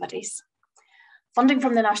activities. Funding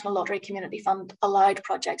from the National Lottery Community Fund allowed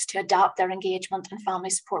projects to adapt their engagement and family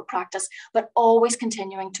support practice, but always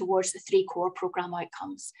continuing towards the 3 core programme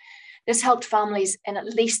outcomes. This helped families in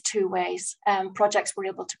at least 2 ways. Projects were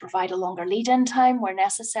able to provide a longer lead-in time where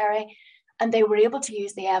necessary, and they were able to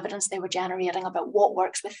use the evidence they were generating about what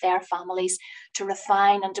works with their families to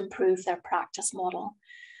refine and improve their practice model.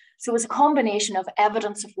 So it was a combination of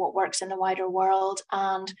evidence of what works in the wider world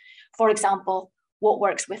and, for example, what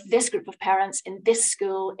works with this group of parents in this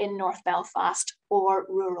school in North Belfast or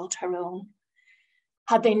rural Tyrone.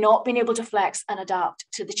 Had they not been able to flex and adapt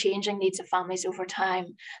to the changing needs of families over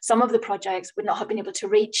time, some of the projects would not have been able to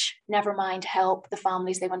reach, never mind help, the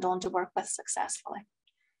families they went on to work with successfully.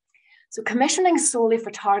 So commissioning solely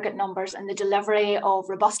for target numbers and the delivery of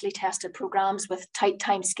robustly tested programmes with tight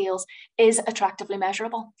timescales is attractively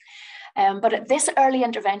measurable. But at this early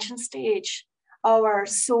intervention stage, our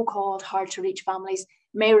so-called hard-to-reach families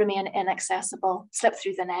may remain inaccessible, slip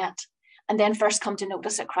through the net, and then first come to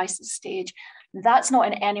notice at crisis stage. That's not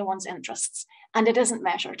in anyone's interests, and it isn't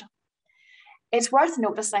measured. It's worth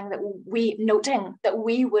noting that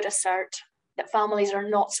we would assert that families are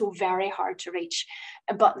not so very hard to reach,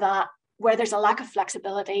 but that where there's a lack of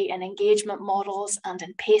flexibility in engagement models and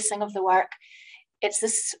in pacing of the work, it's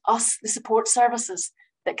the support services,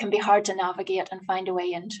 that can be hard to navigate and find a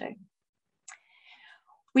way into.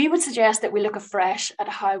 We would suggest that we look afresh at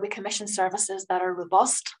how we commission services that are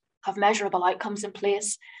robust, have measurable outcomes in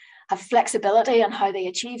place, have flexibility on how they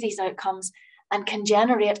achieve these outcomes, and can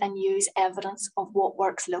generate and use evidence of what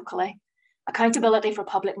works locally. Accountability for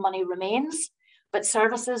public money remains, but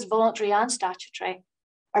services, voluntary and statutory,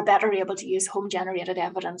 are better able to use home-generated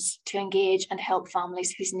evidence to engage and help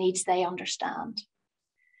families whose needs they understand.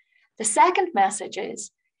 The second message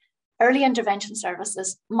is early intervention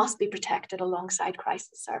services must be protected alongside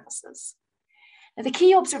crisis services. Now, the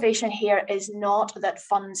key observation here is not that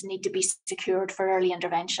funds need to be secured for early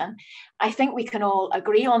intervention. I think we can all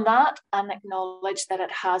agree on that and acknowledge that it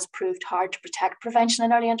has proved hard to protect prevention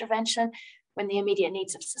and early intervention when the immediate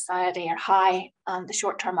needs of society are high and the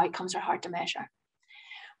short-term outcomes are hard to measure.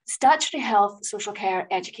 Statutory health, social care,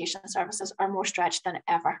 education services are more stretched than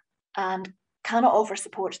ever and cannot offer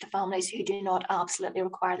support to families who do not absolutely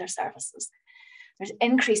require their services. There's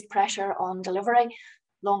increased pressure on delivery,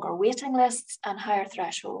 longer waiting lists and higher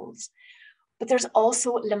thresholds. But there's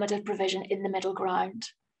also limited provision in the middle ground.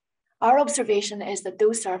 Our observation is that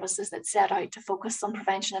those services that set out to focus on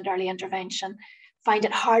prevention and early intervention find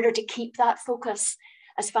it harder to keep that focus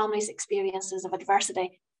as families' experiences of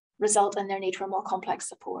adversity result in their need for more complex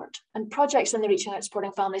support. And projects in the Reaching Out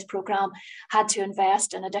Supporting Families programme had to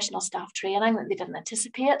invest in additional staff training that they didn't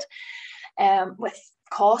anticipate, with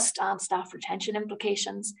cost and staff retention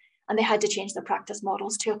implications, and they had to change their practice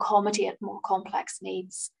models to accommodate more complex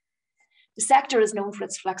needs. The sector is known for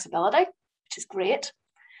its flexibility, which is great,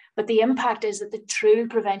 but the impact is that the true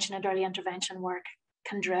prevention and early intervention work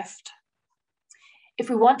can drift. If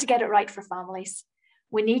we want to get it right for families,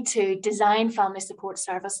 we need to design family support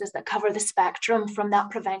services that cover the spectrum from that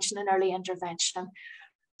prevention and early intervention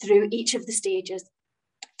through each of the stages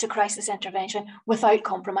to crisis intervention without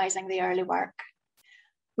compromising the early work.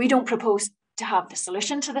 We don't propose to have the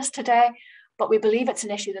solution to this today, but we believe it's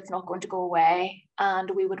an issue that's not going to go away, and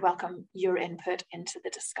we would welcome your input into the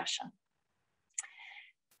discussion.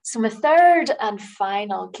 So my third and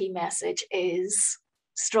final key message is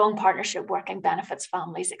strong partnership working benefits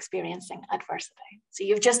families experiencing adversity. So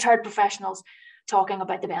you've just heard professionals talking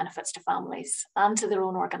about the benefits to families and to their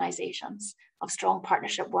own organisations of strong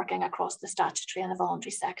partnership working across the statutory and the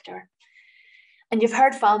voluntary sector. And you've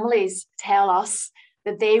heard families tell us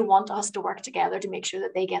that they want us to work together to make sure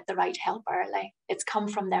that they get the right help early. It's come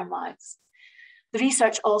from their mouths. The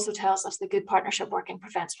research also tells us that good partnership working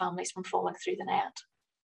prevents families from falling through the net.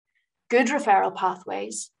 Good referral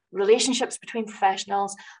pathways, relationships between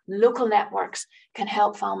professionals, local networks can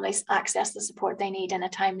help families access the support they need in a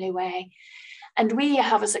timely way. And we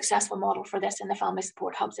have a successful model for this in the family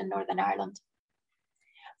support hubs in Northern Ireland.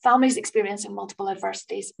 Families experiencing multiple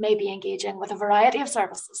adversities may be engaging with a variety of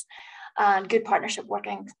services, and good partnership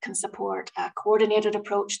working can support a coordinated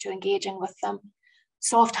approach to engaging with them,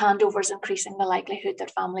 soft handovers increasing the likelihood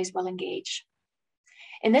that families will engage.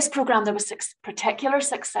 In this programme, there was particular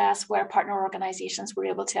success where partner organisations were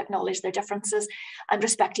able to acknowledge their differences and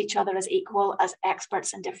respect each other as equal as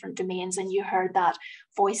experts in different domains, and you heard that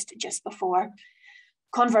voiced just before.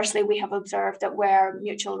 Conversely, we have observed that where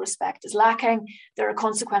mutual respect is lacking, there are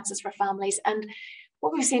consequences for families, and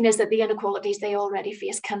what we've seen is that the inequalities they already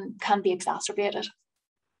face can be exacerbated.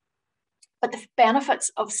 But the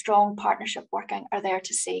benefits of strong partnership working are there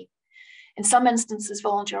to see. In some instances,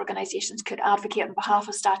 voluntary organisations could advocate on behalf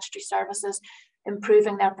of statutory services,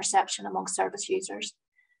 improving their perception among service users.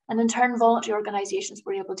 And in turn, voluntary organisations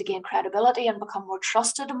were able to gain credibility and become more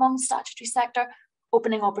trusted among the statutory sector,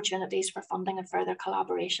 opening opportunities for funding and further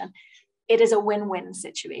collaboration. It is a win-win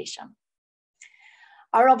situation.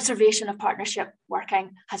 Our observation of partnership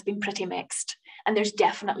working has been pretty mixed, and there's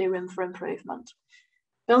definitely room for improvement.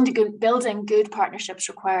 Building good partnerships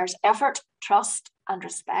requires effort, trust, and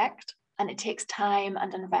respect, and it takes time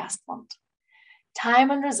and investment.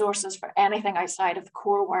 Time and resources for anything outside of the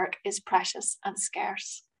core work is precious and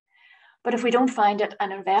scarce. But if we don't find it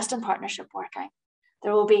and invest in partnership working,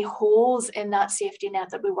 there will be holes in that safety net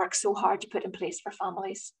that we work so hard to put in place for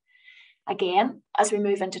families. Again, as we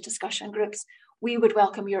move into discussion groups, we would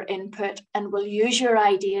welcome your input and we'll use your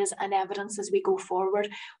ideas and evidence as we go forward.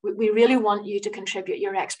 We really want you to contribute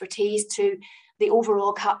your expertise to the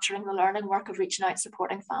overall capturing the learning work of reaching out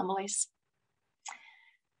supporting families.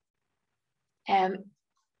 In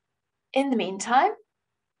the meantime,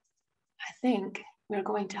 I think we're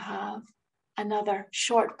going to have another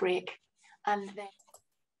short break and then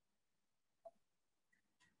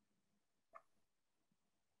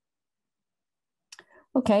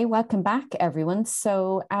Okay, welcome back everyone.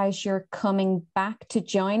 So as you're coming back to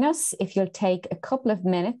join us, if you'll take a couple of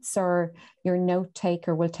minutes, or your note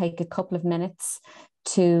taker will take a couple of minutes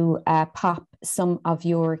to pop some of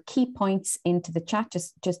your key points into the chat.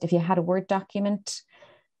 Just if you had a Word document,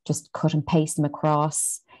 just cut and paste them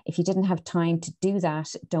across. If you didn't have time to do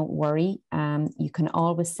that, don't worry. You can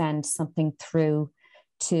always send something through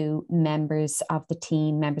to members of the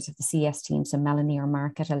team, members of the CS team, so Melanie or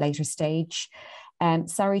Mark at a later stage.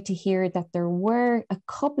 Sorry to hear that there were a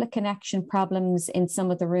couple of connection problems in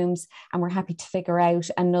some of the rooms, and we're happy to figure out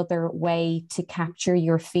another way to capture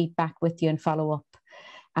your feedback with you and follow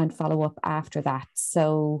up after that.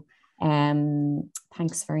 So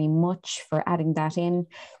thanks very much for adding that in.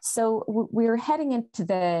 So we're heading into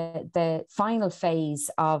the final phase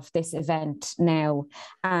of this event now,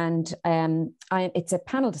 and it's a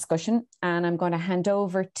panel discussion, and I'm going to hand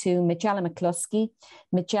over to Majella McCluskey.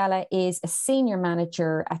 Majella is a senior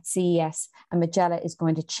manager at CES, and Majella is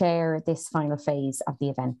going to chair this final phase of the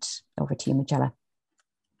event. Over to you, Majella.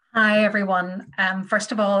 Hi, everyone.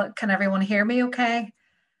 First of all, can everyone hear me okay?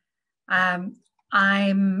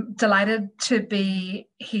 I'm delighted to be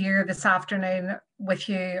here this afternoon with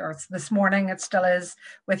you, or this morning it still is,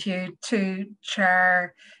 with you to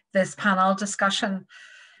chair this panel discussion.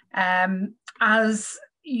 As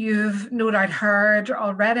you've no doubt heard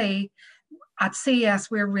already, at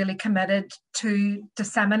CES we're really committed to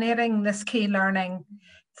disseminating this key learning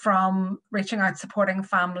from reaching out, supporting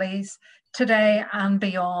families today and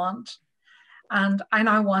beyond. And I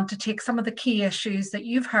now want to take some of the key issues that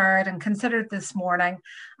you've heard and considered this morning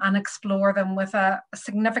and explore them with a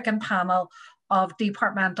significant panel of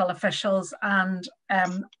departmental officials and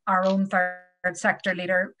our own third sector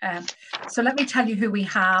leader. So let me tell you who we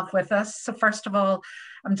have with us. So first of all,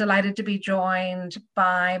 I'm delighted to be joined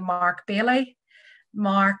by Mark Bailey.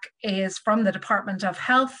 Mark is from the Department of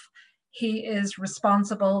Health. He is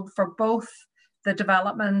responsible for both the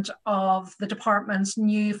development of the department's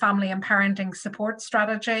new family and parenting support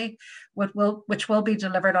strategy, which will be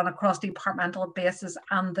delivered on a cross-departmental basis,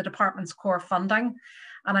 and the department's core funding.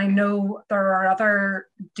 And I know there are other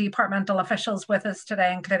departmental officials with us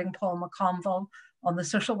today, including Paul McConville on the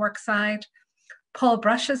social work side. Paul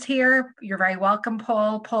Brush is here. You're very welcome,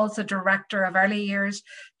 Paul. Paul's the Director of Early Years,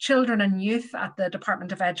 Children and Youth at the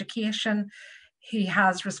Department of Education. He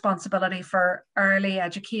has responsibility for early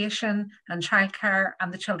education and childcare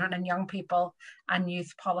and the children and young people and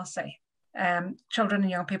youth policy, children and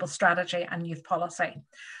young people strategy and youth policy.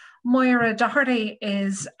 Moira Doherty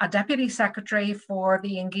is a Deputy Secretary for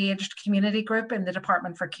the Engaged Community Group in the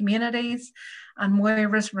Department for Communities, and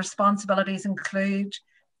Moira's responsibilities include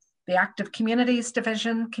the Active Communities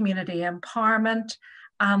Division, Community Empowerment,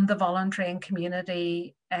 and the Voluntary and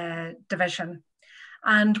Community Division.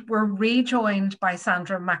 And we're rejoined by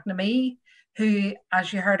Sandra McNamee, who,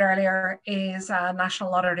 as you heard earlier, is a National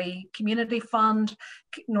Lottery Community Fund,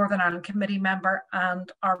 Northern Ireland Committee member,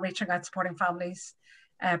 and our Reaching Out Supporting Families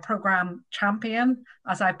programme champion,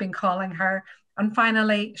 as I've been calling her. And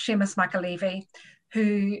finally, Seamus McAlevey,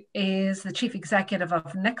 who is the Chief Executive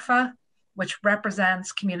of NICFA, which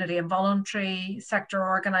represents community and voluntary sector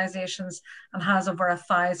organisations and has over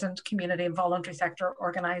 1,000 community and voluntary sector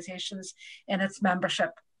organisations in its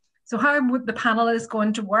membership. So how the panel is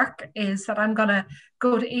going to work is that I'm going to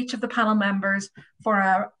go to each of the panel members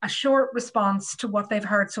for a short response to what they've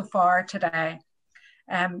heard so far today.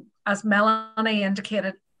 As Melanie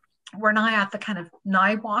indicated, we're now at the kind of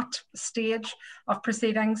now what stage of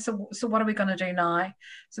proceedings. So what are we going to do now?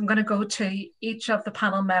 So I'm going to go to each of the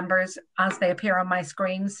panel members as they appear on my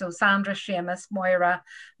screen. So Sandra, Seamus, Moira,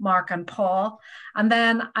 Mark and Paul. And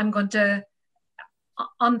then I'm going to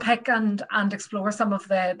unpick and explore some of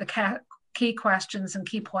the key questions and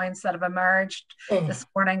key points that have emerged this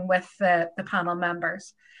morning with the panel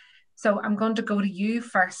members. So I'm going to go to you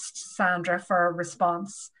first, Sandra, for a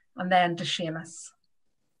response, and then to Seamus.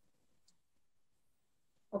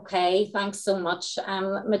 Okay, thanks so much.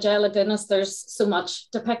 Majella, goodness, there's so much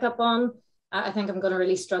to pick up on. I think I'm going to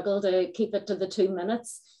really struggle to keep it to the 2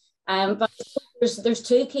 minutes. But there's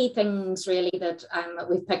two key things really that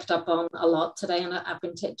we've picked up on a lot today, and I've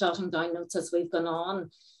been jotting down notes as we've gone on.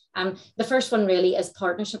 The first one really is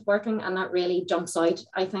partnership working, and that really jumps out,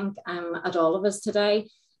 I think, at all of us today.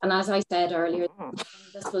 And as I said earlier,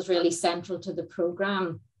 this was really central to the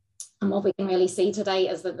programme. And what we can really see today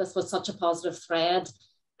is that this was such a positive thread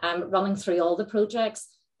running through all the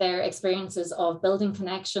projects. Their experiences of building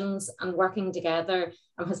connections and working together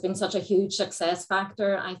has been such a huge success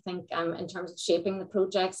factor, I think, in terms of shaping the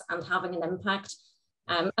projects and having an impact.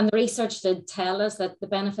 And the research did tell us that the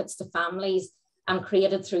benefits to families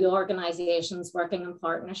created through organisations working in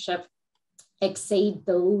partnership exceed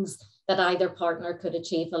those that either partner could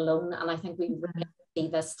achieve alone. And I think we really see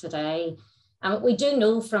this today. We do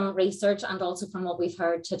know from research and also from what we've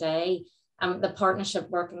heard today, the partnership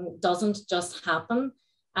working doesn't just happen.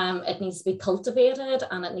 It needs to be cultivated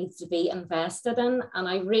and it needs to be invested in. And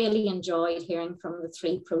I really enjoyed hearing from the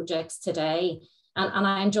three projects today. And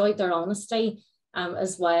I enjoyed their honesty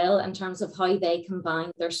as well in terms of how they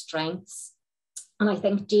combine their strengths. And I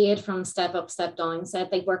think Jade from Step Up, Step Down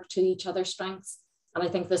said they work to each other's strengths. And I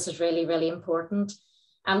think this is really, really important.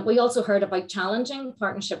 We also heard about challenging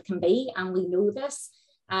partnership can be, and we know this,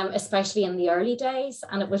 especially in the early days.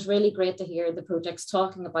 And it was really great to hear the projects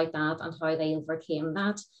talking about that and how they overcame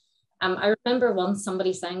that. I remember once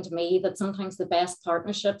somebody saying to me that sometimes the best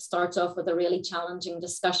partnership starts off with a really challenging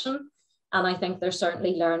discussion. And I think they're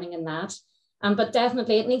certainly learning in that. But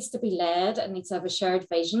definitely it needs to be led, it needs to have a shared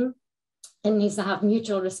vision. It needs to have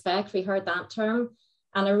mutual respect, we heard that term,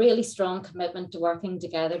 and a really strong commitment to working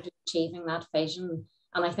together to achieving that vision.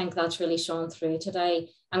 And I think that's really shown through today.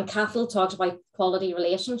 And Cathal talked about quality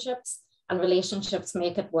relationships. and relationships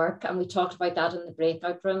make it work. And we talked about that in the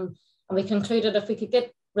breakout room. And we concluded if we could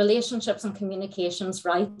get relationships and communications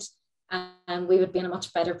right, we would be in a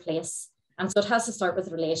much better place. And so it has to start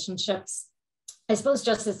with relationships. I suppose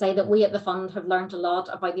just to say that we at the fund have learned a lot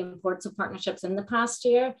about the importance of partnerships in the past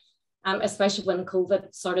year, especially when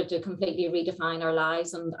COVID started to completely redefine our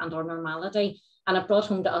lives and our normality. And it brought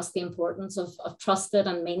home to us the importance of trusted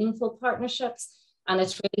and meaningful partnerships. And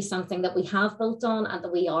it's really something that we have built on and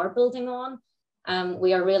that we are building on.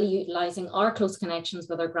 We are really utilising our close connections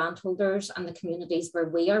with our grant holders and the communities where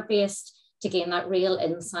we are based to gain that real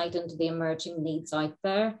insight into the emerging needs out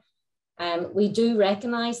there. We do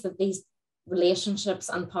recognise that these relationships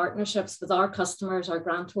and partnerships with our customers, our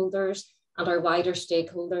grant holders, and our wider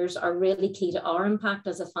stakeholders are really key to our impact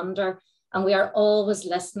as a funder. And we are always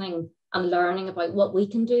listening and learning about what we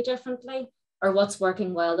can do differently or what's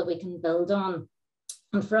working well that we can build on.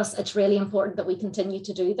 And for us, it's really important that we continue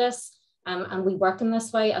to do this. And we work in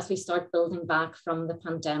this way as we start building back from the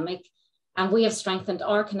pandemic. And we have strengthened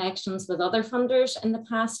our connections with other funders in the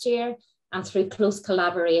past year and through close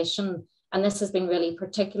collaboration. And this has been really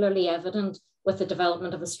particularly evident with the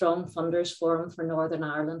development of a strong funders forum for Northern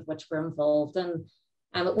Ireland, which we're involved in.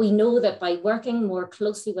 And we know that by working more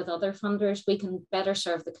closely with other funders, we can better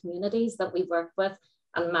serve the communities that we work with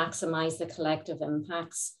and maximise the collective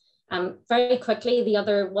impacts. Very quickly, the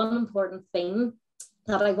other one important theme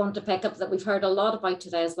that I want to pick up that we've heard a lot about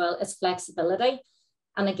today as well is flexibility.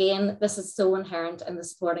 And again, this is so inherent in the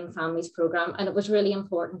Supporting Families programme, and it was really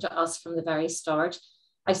important to us from the very start.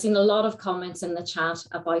 I've seen a lot of comments in the chat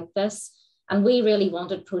about this, and we really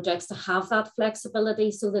wanted projects to have that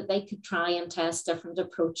flexibility so that they could try and test different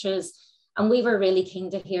approaches. And we were really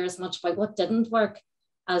keen to hear as much about what didn't work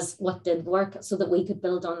as what did work so that we could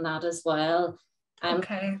build on that as well.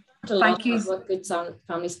 Okay, thank you. What good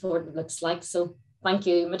family support looks like. So thank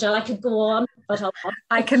you, Majella. I could go on, but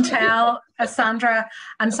I can tell, Sandra.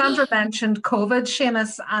 And Sandra mentioned COVID,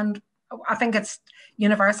 Seamus, and I think it's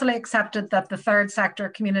universally accepted that the third sector,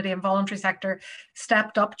 community and voluntary sector,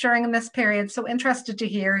 stepped up during this period. So interested to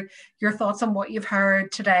hear your thoughts on what you've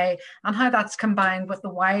heard today and how that's combined with the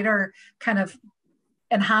wider kind of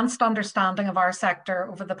enhanced understanding of our sector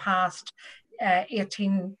over the past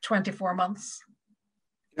 18, 24 months.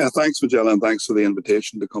 Yeah, thanks, Majella, and thanks for the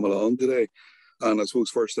invitation to come along today. And I suppose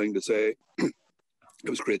first thing to say, it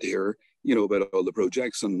was great to hear, about all the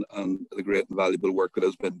projects and the great and valuable work that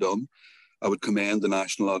has been done. I would commend the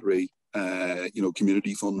National Lottery,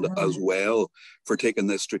 Community Fund as well for taking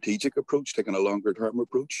this strategic approach, taking a longer term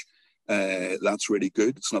approach. That's really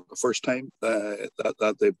good. It's not the first time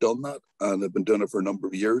that they've done that, and they've been doing it for a number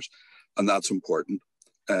of years, and that's important.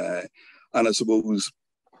 And I suppose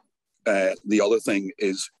the other thing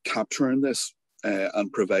is capturing this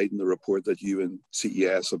and providing the report that you and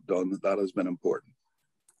CES have done. That has been important.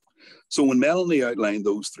 So when Melanie outlined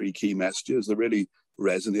those three key messages, they really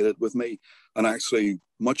resonated with me, and actually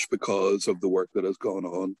much because of the work that has gone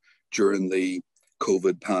on during the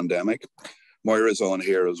COVID pandemic. Moira's on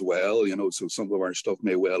here as well, so some of our stuff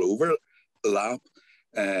may well overlap.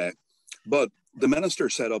 But the Minister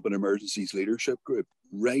set up an emergencies leadership group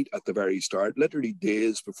right at the very start, literally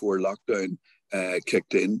days before lockdown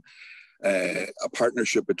kicked in, a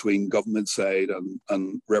partnership between government side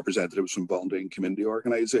and representatives from voluntary and community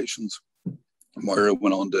organisations. Moira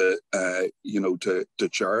went on to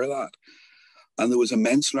chair that. And there was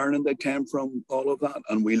immense learning that came from all of that.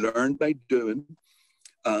 And we learned by doing,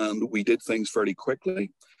 and we did things fairly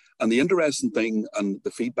quickly. And the interesting thing and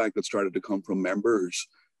the feedback that started to come from members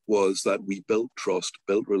was that we built trust,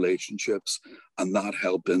 built relationships, and that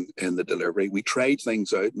helped in the delivery. We tried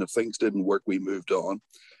things out, and if things didn't work, we moved on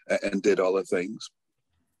and did other things.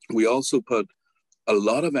 We also put a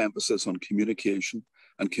lot of emphasis on communication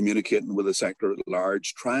and communicating with the sector at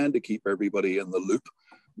large, trying to keep everybody in the loop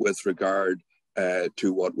with regard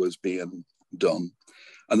to what was being done.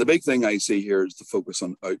 And the big thing I see here is the focus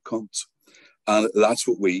on outcomes. And that's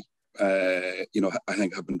what we, I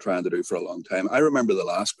think have been trying to do for a long time. I remember the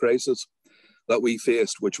last crisis that we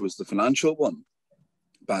faced, which was the financial one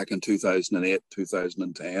back in 2008,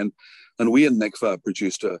 2010. And we in NICFA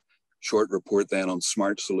produced a short report then on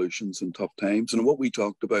smart solutions in tough times. And what we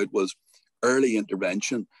talked about was early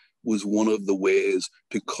intervention was one of the ways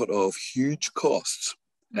to cut off huge costs,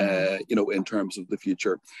 in terms of the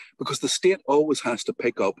future, because the state always has to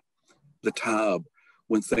pick up the tab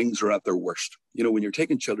when things are at their worst. When you're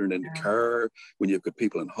taking children into care, when you've got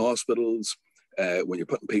people in hospitals, when you're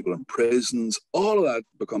putting people in prisons, all of that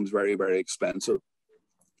becomes very, very expensive.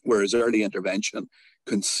 Whereas early intervention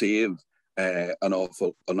can save an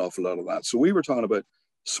awful lot of that. So we were talking about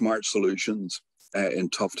smart solutions in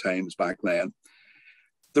tough times back then.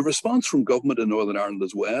 The response from government in Northern Ireland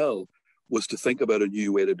as well was to think about a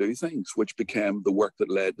new way to do things, which became the work that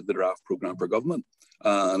led to the draft programme for government.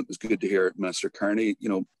 And it was good to hear Minister Kearney,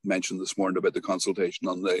 mention this morning about the consultation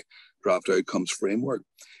on the draft outcomes framework.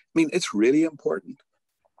 I mean, it's really important.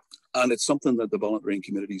 And it's something that the voluntary and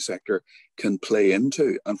community sector can play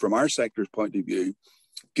into. And from our sector's point of view,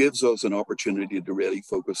 gives us an opportunity to really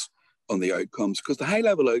focus on the outcomes, because the high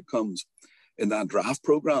level outcomes in that draft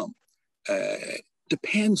programme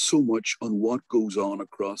depends so much on what goes on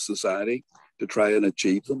across society to try and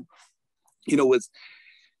achieve them. With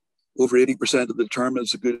over 80% of the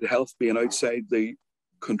determinants of good health being outside the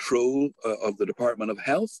control of the Department of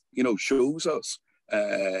Health, shows us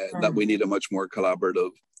that we need a much more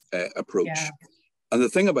collaborative approach. Yeah. And the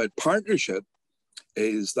thing about partnership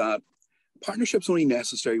is that partnership's only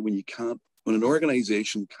necessary when an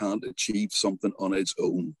organization can't achieve something on its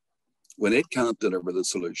own, when it can't deliver the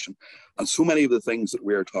solution. And so many of the things that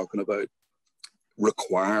we're talking about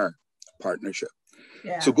require partnership.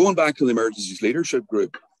 Yeah. So going back to the Emergencies Leadership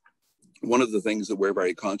Group, one of the things that we're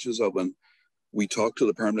very conscious of, and we talked to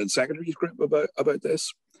the Permanent Secretaries Group about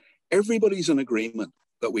this, everybody's in agreement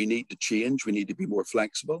that we need to change, we need to be more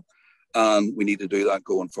flexible, and we need to do that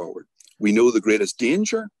going forward. We know the greatest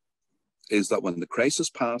danger is that when the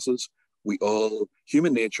crisis passes, we all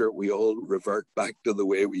revert back to the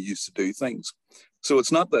way we used to do things. So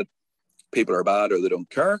it's not that people are bad or they don't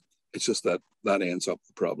care, it's just that ends up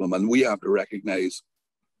the problem. And we have to recognize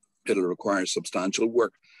it'll require substantial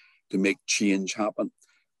work to make change happen.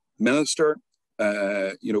 Minister,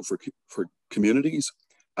 for communities,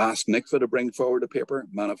 asked NICFA to bring forward a paper,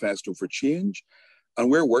 Manifesto for Change. And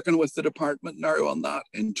we're working with the department now on that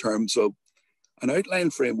in terms of an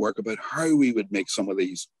outline framework about how we would make some of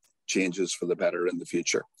these changes for the better in the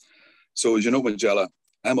future. So as you know, Magella,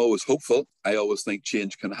 I'm always hopeful. I always think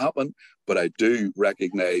change can happen, but I do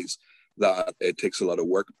recognize that it takes a lot of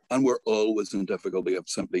work, and we're always in difficulty of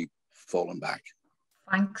simply falling back.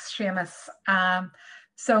 Thanks, Seamus.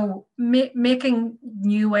 So making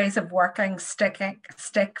new ways of working stick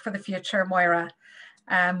for the future, Moira.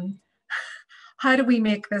 How do we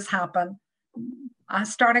make this happen?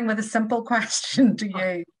 Starting with a simple question to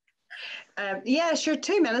you. Yeah, sure,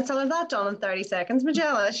 2 minutes. I'll have that done in 30 seconds,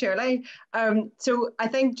 Magella, surely. So I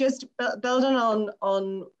think just building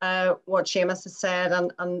on what Seamus has said,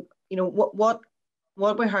 and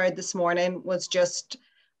what we heard this morning was just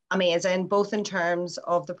amazing, both in terms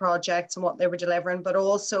of the projects and what they were delivering, but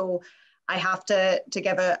also I have to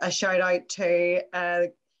give a shout out to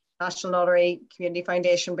National Lottery Community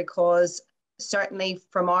Foundation, because certainly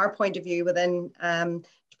from our point of view within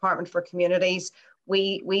Department for Communities,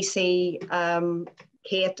 we see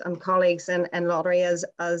Kate and colleagues in Lottery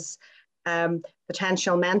as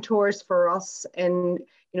potential mentors for us in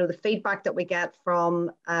the feedback that we get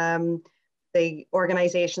from the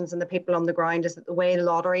organisations and the people on the ground is that the way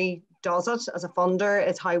Lottery does it as a funder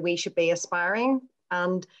is how we should be aspiring.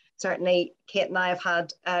 And certainly Kate and I have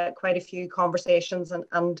had quite a few conversations,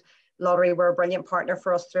 and Lottery were a brilliant partner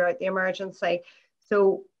for us throughout the emergency.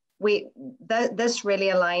 So this really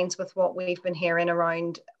aligns with what we've been hearing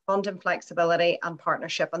around funding flexibility and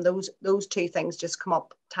partnership, and those two things just come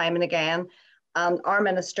up time and again. And our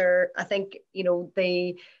minister, I think,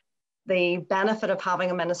 the benefit of having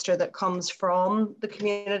a minister that comes from the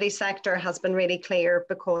community sector has been really clear,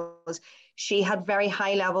 because she had very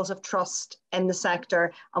high levels of trust in the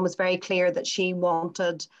sector and was very clear that she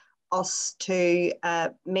wanted us to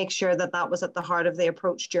make sure that was at the heart of the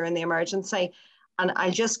approach during the emergency. And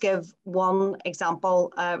I'll just give one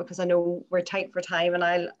example because I know we're tight for time,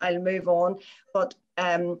 and I'll move on. But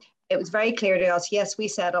it was very clear to us, yes, we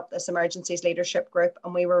set up this emergencies leadership group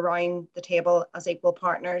and we were around the table as equal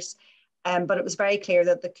partners. But it was very clear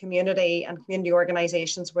that the community and community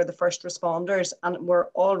organisations were the first responders and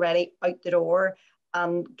were already out the door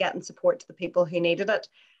and getting support to the people who needed it.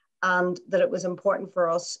 And that it was important for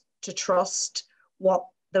us to trust what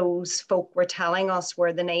those folk were telling us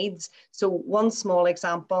were the needs. So one small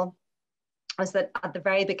example is that at the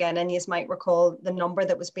very beginning, you might recall, the number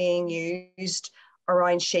that was being used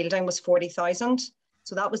around shielding was 40,000.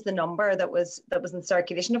 So that was the number that was in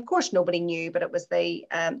circulation. Of course, nobody knew, but it was the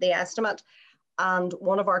estimate. And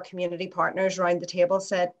one of our community partners around the table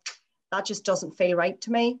said, that just doesn't feel right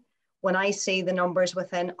to me. When I see the numbers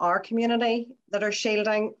within our community that are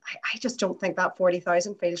shielding, I just don't think that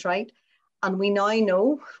 40,000 feels right. And we now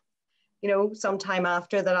know, sometime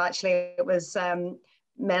after, that actually it was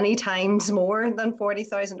many times more than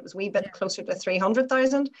 40,000. It was a wee bit closer to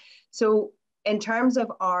 300,000. So in terms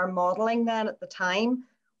of our modelling then at the time,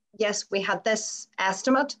 yes, we had this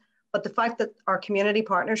estimate, But the fact that our community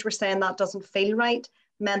partners were saying that doesn't feel right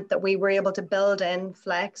meant that we were able to build in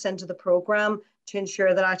flex into the programme to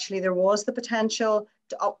ensure that actually there was the potential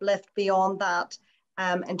to uplift beyond that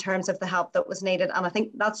in terms of the help that was needed. And I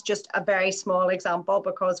think that's just a very small example,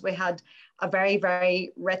 because we had a very,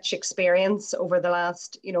 very rich experience over the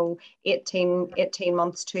last, 18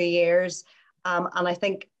 months, 2 years. And I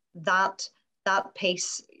think that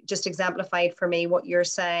piece just exemplified for me what you're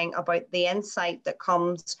saying about the insight that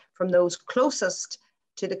comes from those closest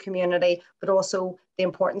to the community, but also the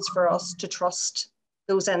importance for us to trust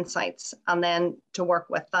those insights and then to work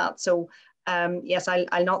with that. So yes,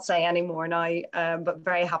 I'll not say any more now, but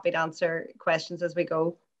very happy to answer questions as we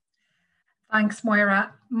go. Thanks,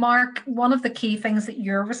 Moira. Mark, one of the key things that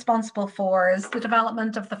you're responsible for is the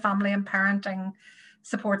development of the family and parenting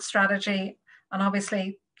support strategy. And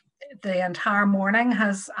obviously the entire morning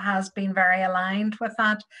has been very aligned with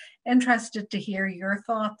that. Interested to hear your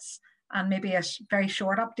thoughts and maybe a very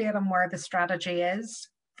short update on where the strategy is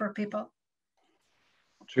for people.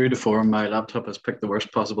 True to form, my laptop has picked the worst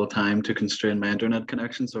possible time to constrain my internet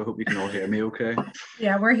connection, so I hope you can all hear me okay.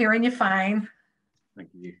 Yeah, we're hearing you fine. Thank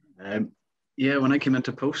you. Yeah, when I came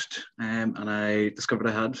into post and I discovered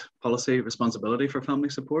I had policy responsibility for family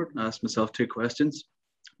support, I asked myself 2 questions.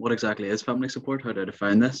 What exactly is family support? How do I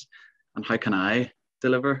define this? And how can I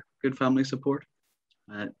deliver good family support?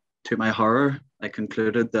 To my horror, I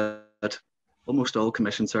concluded that almost all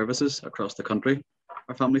commissioned services across the country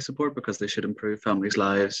are family support because they should improve families'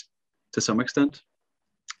 lives to some extent.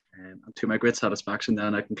 And to my great satisfaction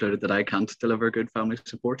then, I concluded that I can't deliver good family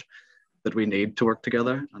support, that we need to work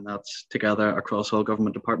together, and that's together across all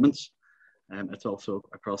government departments. It's also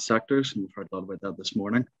across sectors, and we've heard a lot about that this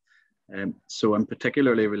morning. So I'm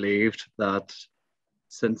particularly relieved that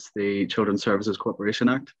since the Children's Services Cooperation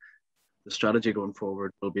Act, the strategy going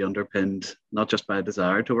forward will be underpinned not just by a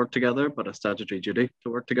desire to work together, but a statutory duty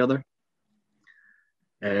to work together.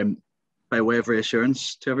 By way of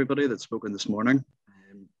reassurance to everybody that's spoken this morning,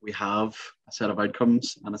 we have a set of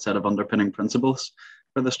outcomes and a set of underpinning principles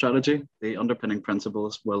for the strategy. The underpinning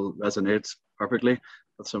principles will resonate perfectly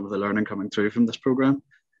with some of the learning coming through from this programme.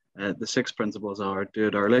 The 6 principles are: do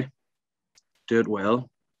it early, do it well,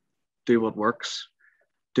 do what works,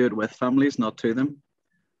 do it with families, not to them,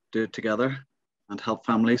 do it together, and help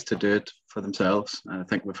families to do it for themselves. And I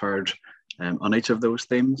think we've heard on each of those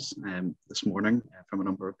themes this morning from a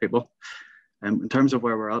number of people. In terms of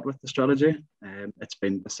where we're at with the strategy, it's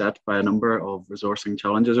been beset by a number of resourcing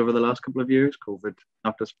challenges over the last couple of years. COVID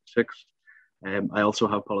knocked us for 6. I also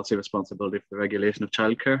have policy responsibility for the regulation of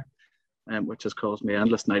childcare, which has caused me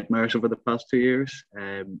endless nightmares over the past 2 years.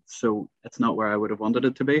 So it's not where I would have wanted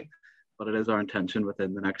it to be, but it is our intention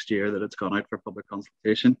within the next year that it's gone out for public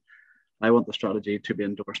consultation. I want the strategy to be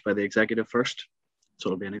endorsed by the executive first. So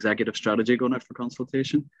it'll be an executive strategy going out for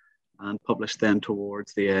consultation and published then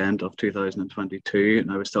towards the end of 2022.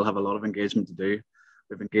 Now we still have a lot of engagement to do.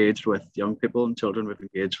 We've engaged with young people and children, we've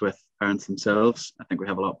engaged with parents themselves. I think we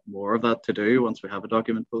have a lot more of that to do once we have a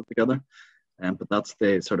document pulled together. But that's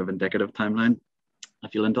the sort of indicative timeline.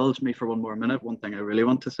 If you'll indulge me for one more minute, one thing I really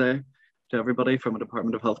want to say to everybody from a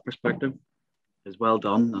Department of Health perspective is well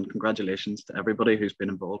done and congratulations to everybody who's been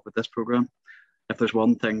involved with this programme. If there's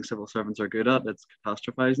one thing civil servants are good at, it's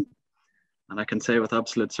catastrophising. And I can say with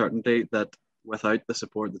absolute certainty that without the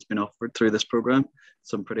support that's been offered through this programme,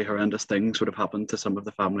 some pretty horrendous things would have happened to some of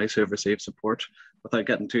the families who have received support. Without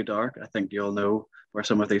getting too dark, I think you all know where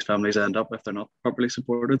some of these families end up if they're not properly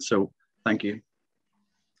supported. So thank you.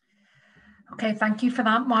 Okay, thank you for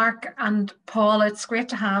that, Mark. And Paul, it's great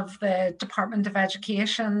to have the Department of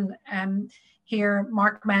Education here.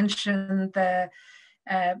 Mark mentioned the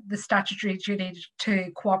statutory duty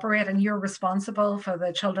to cooperate, and you're responsible for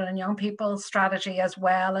the children and young people strategy as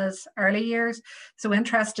well as early years. So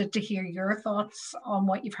interested to hear your thoughts on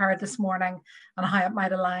what you've heard this morning and how it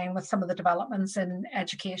might align with some of the developments in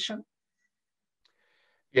education.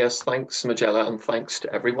 Yes, thanks, Magella, and thanks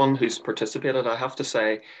to everyone who's participated. I have to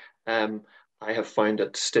say, I have found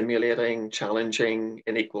it stimulating, challenging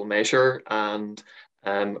in equal measure, and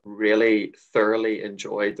really thoroughly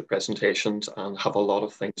enjoyed the presentations and have a lot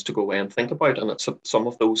of things to go away and think about. And it's some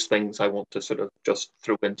of those things I want to sort of just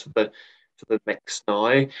throw into the mix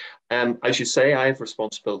now. As you say, I have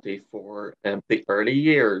responsibility for the early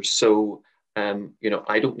years. So, you know,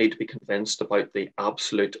 I don't need to be convinced about the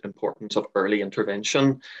absolute importance of early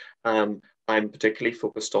intervention. I'm particularly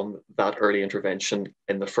focused on that early intervention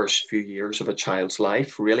in the first few years of a child's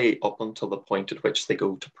life, really up until the point at which they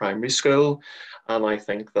go to primary school. And I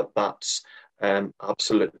think that that's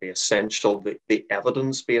absolutely essential. The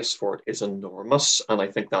evidence base for it is enormous, and I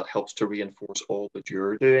think that helps to reinforce all that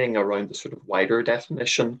you're doing around the sort of wider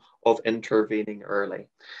definition of intervening early.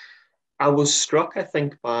 I was struck, I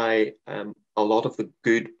think, by a lot of the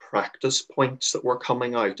good practice points that were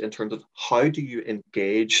coming out in terms of how do you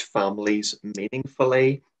engage families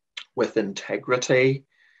meaningfully, with integrity,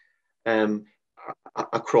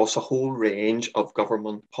 across a whole range of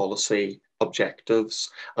government policy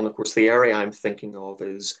objectives. And of course, the area I'm thinking of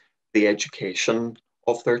is the education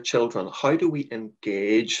of their children. How do we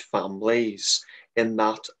engage families in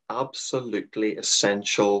that absolutely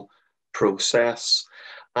essential process?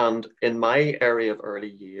 And in my area of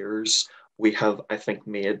early years, we have, I think,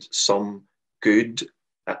 made some good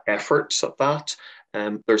efforts at that.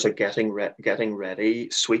 There's a Getting Ready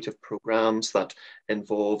suite of programs that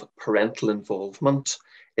involve parental involvement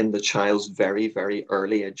in the child's very, very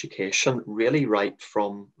early education, really right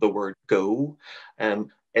from the word go.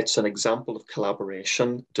 It's an example of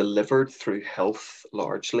collaboration delivered through health,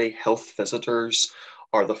 largely. Health visitors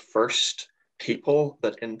are the first people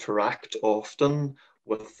that interact often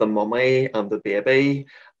with the mummy and the baby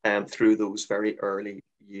through those very early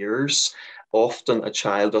years. Often a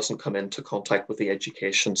child doesn't come into contact with the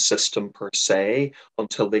education system per se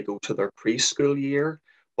until they go to their preschool year,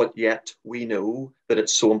 but yet we know that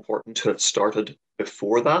it's so important to have started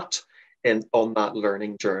before that on that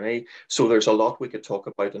learning journey. So there's a lot we could talk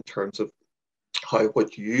about in terms of how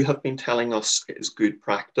what you have been telling us is good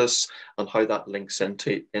practice and how that links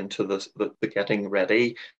into the Getting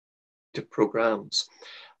Ready to programs.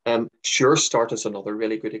 Sure Start is another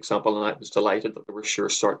really good example, and I was delighted that there were Sure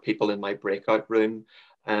Start people in my breakout room.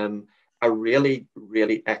 A really,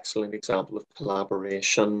 really excellent example of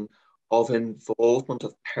collaboration, of involvement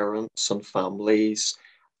of parents and families,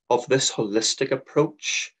 of this holistic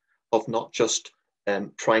approach of not just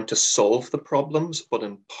trying to solve the problems, but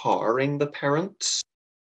empowering the parents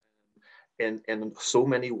in so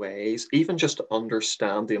many ways, even just to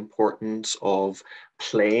understand the importance of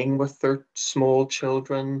playing with their small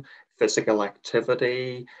children, physical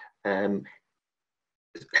activity,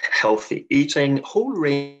 healthy eating, whole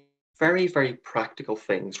range of very, very practical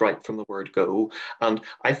things right from the word go. And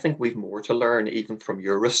I think we've more to learn even from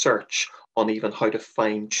your research on even how to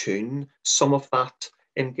fine tune some of that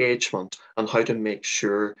engagement and how to make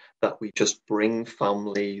sure that we just bring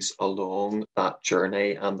families along that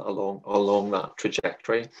journey and along that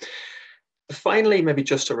trajectory. Finally, maybe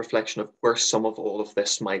just a reflection of where some of all of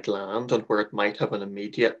this might land and where it might have an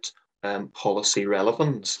immediate policy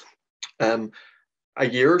relevance. A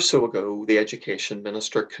year or so ago, the Education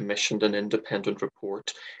Minister commissioned an independent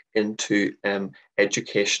report into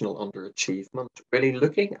educational underachievement, really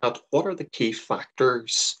looking at what are the key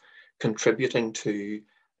factors contributing to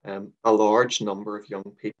a large number of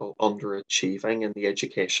young people underachieving in the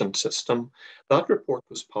education system. That report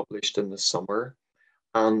was published in the summer,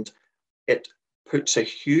 and it puts a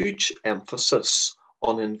huge emphasis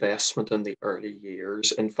on investment in the early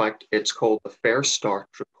years. In fact, it's called the Fair Start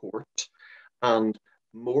Report, and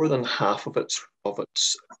more than half of its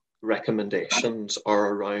recommendations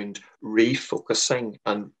are around refocusing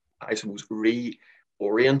and, I suppose,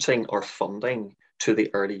 reorienting our funding to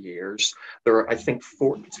the early years. There are, I think,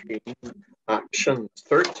 13 actions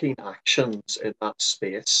in that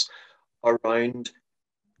space around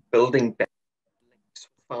building better links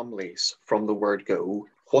with families from the word go.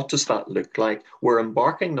 What does that look like? We're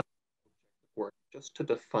embarking on work just to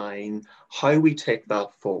define how we take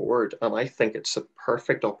that forward. And I think it's a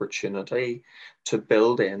perfect opportunity to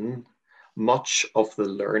build in much of the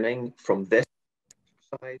learning from this,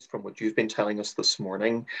 from what you've been telling us this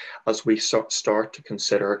morning, as we start to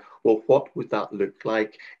consider, well, what would that look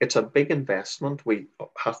like? It's a big investment. We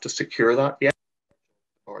have to secure that yet,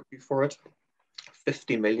 argue for it.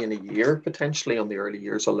 50 million a year potentially on the early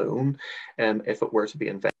years alone, if it were to be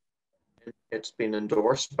invested. It's been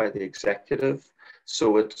endorsed by the executive,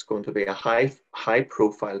 so it's going to be a high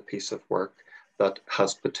profile piece of work that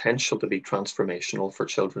has potential to be transformational for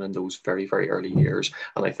children in those very, very early years.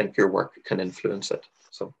 And I think your work can influence it.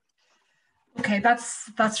 So, okay,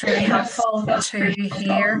 that's really helpful to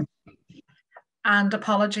hear. And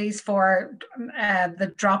apologies for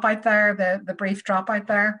the dropout there, the brief dropout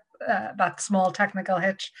there, that small technical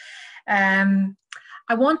hitch.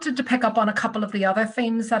 I wanted to pick up on a couple of the other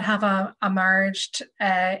themes that have emerged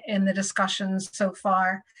in the discussions so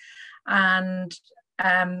far. And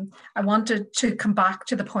I wanted to come back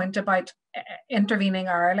to the point about intervening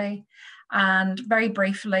early, and very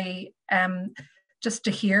briefly, just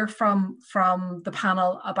to hear from the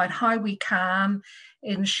panel about how we can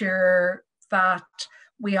ensure that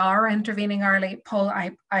we are intervening early. Paul,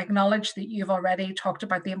 I acknowledge that you've already talked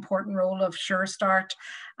about the important role of Sure Start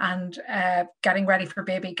and getting ready for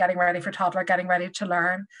baby, getting ready for toddler, getting ready to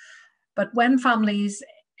learn. But when families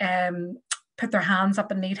put their hands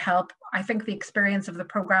up and need help, I think the experience of the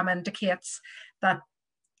programme indicates that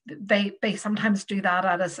they sometimes do that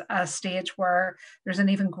at a stage where there's an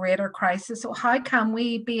even greater crisis. So how can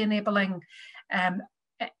we be enabling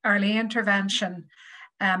early intervention?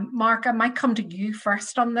 Mark, I might come to you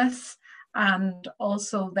first on this, and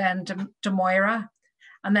also then to Moira.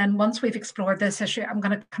 And then once we've explored this issue, I'm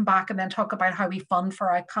going to come back and then talk about how we fund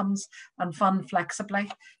for outcomes and fund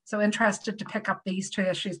flexibly. So interested to pick up these two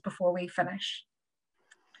issues before we finish.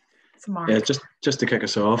 So Mark. Yeah, just to kick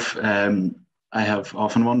us off, I have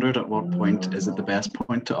often wondered at what point is it the best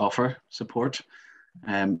point to offer support.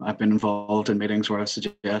 I've been involved in meetings where I've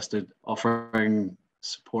suggested offering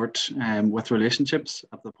support with relationships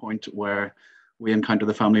at the point where we encounter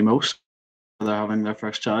the family most. They're having their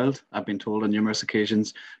first child. I've been told on numerous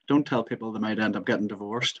occasions, don't tell people they might end up getting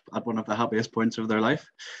divorced at one of the happiest points of their life.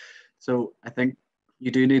 So I think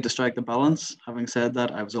you do need to strike the balance. Having said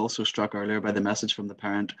that, I was also struck earlier by the message from the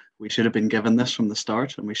parent, we should have been given this from the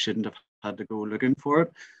start and we shouldn't have had to go looking for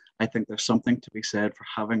it. I think there's something to be said for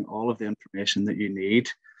having all of the information that you need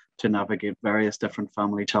to navigate various different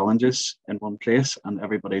family challenges in one place and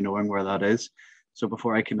everybody knowing where that is. So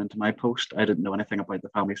before I came into my post, I didn't know anything about the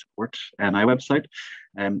family support NI website.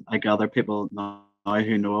 I gather people now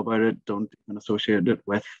who know about it don't even associate it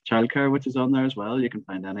with childcare, which is on there as well. You can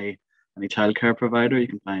find any childcare provider, you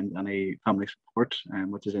can find any family support,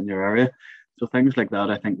 which is in your area. So things like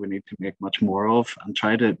that, I think we need to make much more of and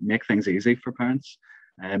try to make things easy for parents.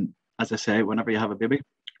 As I say, whenever you have a baby,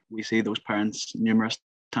 we see those parents numerous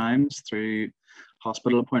times through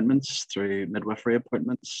hospital appointments, through midwifery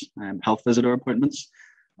appointments, health visitor appointments.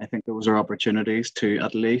 I think those are opportunities to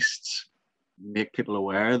at least make people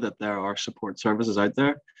aware that there are support services out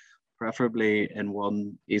there, preferably in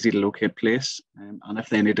one easy to locate place. And if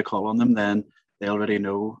they need to call on them, then they already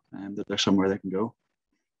know that there's somewhere they can go.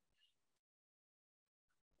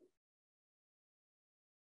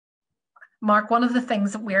 Mark, one of the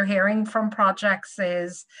things that we're hearing from projects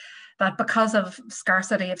is that because of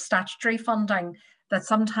scarcity of statutory funding, that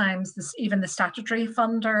sometimes even the statutory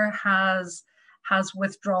funder has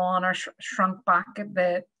withdrawn or shrunk back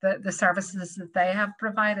the services that they have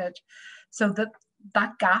provided. So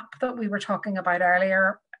that gap that we were talking about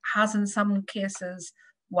earlier has in some cases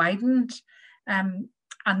widened. And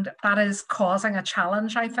that is causing a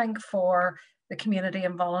challenge, I think, for the community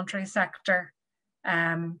and voluntary sector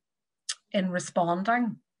in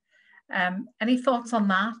responding. Any thoughts on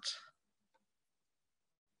that?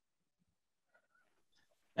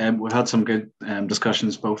 We've had some good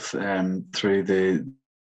discussions both through the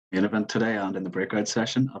main event today and in the breakout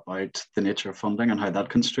session about the nature of funding and how that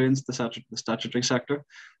constrains the statutory sector.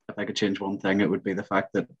 If I could change one thing, it would be the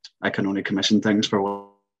fact that I can only commission things for 1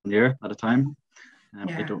 year at a time.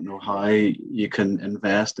 I don't know how you can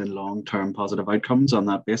invest in long-term positive outcomes on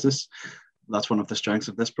that basis. That's one of the strengths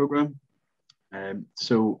of this programme.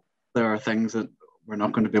 So there are things that we're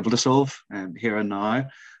not going to be able to solve here and now.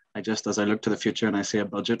 As I look to the future and I see a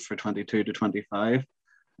budget for 22 to 25,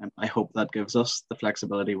 I hope that gives us the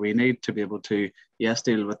flexibility we need to be able to, yes,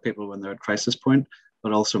 deal with people when they're at crisis point,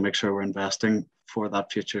 but also make sure we're investing for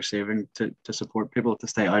that future saving to support people to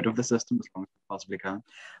stay out of the system as long as we possibly can.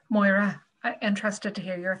 Moira, I'm interested to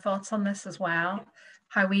hear your thoughts on this as well.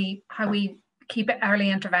 How we keep it early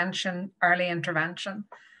intervention,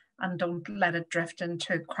 and don't let it drift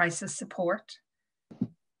into crisis support.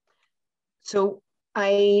 So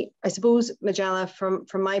I suppose, Majella, from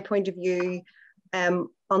my point of view,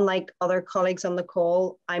 unlike other colleagues on the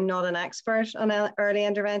call, I'm not an expert on early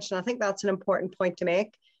intervention. I think that's an important point to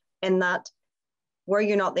make, in that where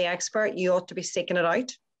you're not the expert, you ought to be seeking it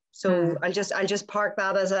out. So I'll just park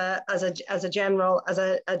that as a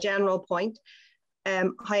general point.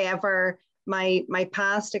 However, my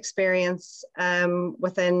past experience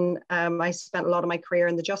within I spent a lot of my career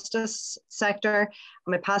in the justice sector.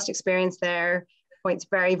 My past experience there points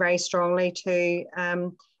very, very strongly to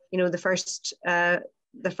the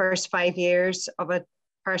first 5 years of a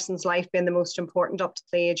person's life being the most important up to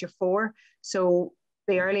the age of 4. So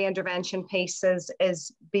the early intervention piece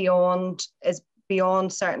is beyond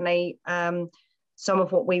certainly some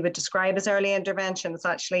of what we would describe as early intervention. It's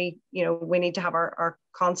actually, we need to have our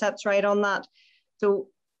concepts right on that. So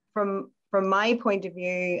from my point of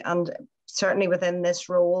view, and certainly within this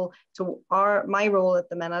role. So my role at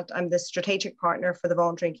the minute, I'm the strategic partner for the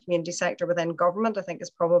voluntary and community sector within government, I think is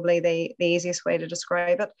probably the easiest way to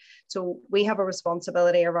describe it. So we have a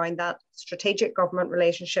responsibility around that strategic government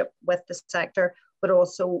relationship with the sector, but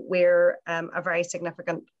also we're a very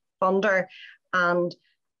significant funder. And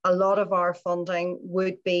a lot of our funding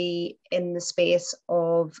would be in the space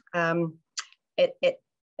of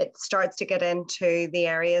it starts to get into the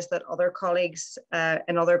areas that other colleagues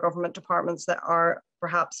in other government departments that are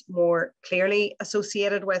perhaps more clearly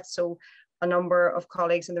associated with. So a number of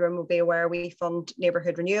colleagues in the room will be aware we fund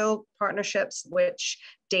neighbourhood renewal partnerships, which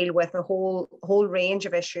deal with a whole range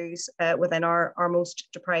of issues within our most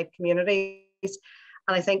deprived communities.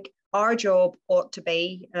 And I think our job ought to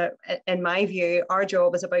be, in my view, our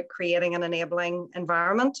job is about creating an enabling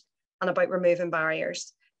environment and about removing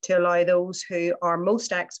barriers to allow those who are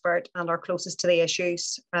most expert and are closest to the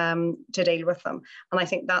issues to deal with them. And I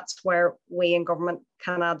think that's where we in government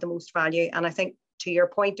can add the most value. And I think to your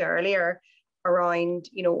point earlier around,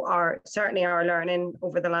 you know, certainly our learning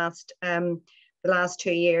over the last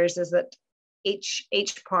 2 years is that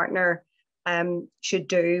each partner should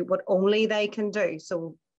do what only they can do.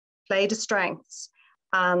 So play to strengths.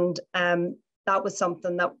 And that was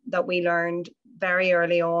something that we learned very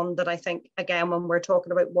early on, that I think, again, when we're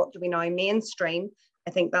talking about what do we now mainstream,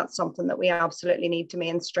 I think that's something that we absolutely need to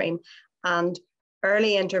mainstream. And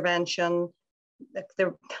early intervention,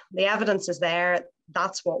 the evidence is there,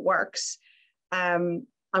 that's what works. And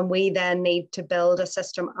we then need to build a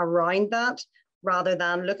system around that, rather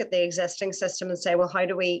than look at the existing system and say, well, how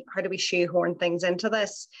do we shoehorn things into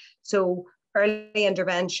this? So early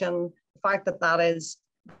intervention, the fact that is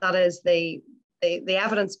the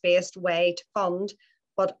evidence-based way to fund,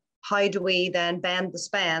 but how do we then bend the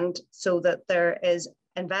spend so that there is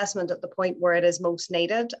investment at the point where it is most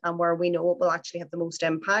needed and where we know it will actually have the most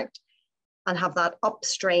impact, and have that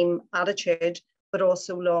upstream attitude, but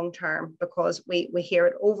also long-term, because we hear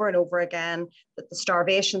it over and over again that the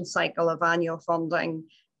starvation cycle of annual funding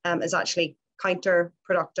is actually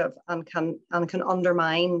counterproductive and can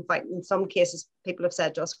undermine. In fact, in some cases, people have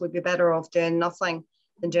said to us, we'd be better off doing nothing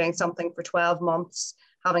than doing something for 12 months,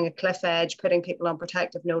 having a cliff edge, putting people on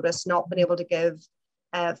protective notice, not being able to give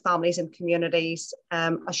families and communities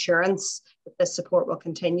assurance that this support will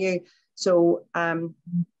continue. So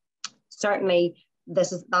certainly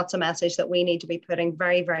that's a message that we need to be putting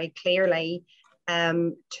very, very clearly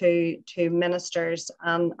to ministers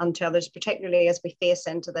and to others, particularly as we face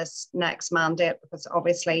into this next mandate, because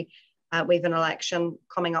obviously we have an election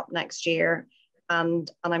coming up next year,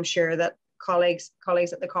 and I'm sure that colleagues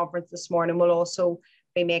at the conference this morning will also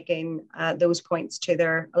be making those points to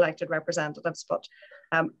their elected representatives. But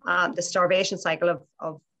the starvation cycle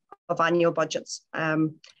of annual budgets,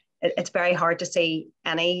 it's very hard to see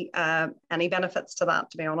any benefits to that,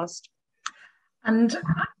 to be honest. And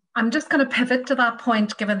I'm just going to pivot to that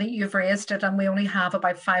point, given that you've raised it and we only have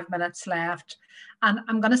about 5 minutes left. And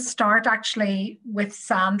I'm going to start actually with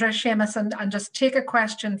Sandra, Seamus, and just take a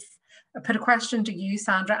question, put a question to you,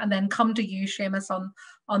 Sandra, and then come to you, Seamus,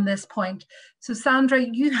 on this point. So Sandra,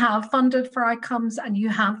 you have funded for outcomes and you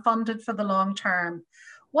have funded for the long term.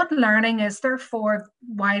 What learning is there for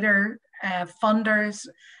wider funders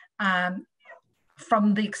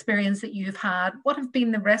from the experience that you've had? What have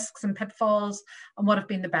been the risks and pitfalls, and what have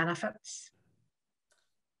been the benefits?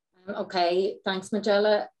 Okay, thanks,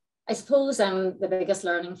 Magella. I suppose the biggest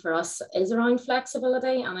learning for us is around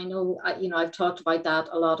flexibility, and I know I've talked about that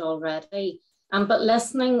a lot already. But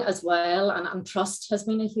listening as well, and trust has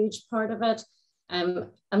been a huge part of it.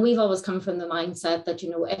 And we've always come from the mindset that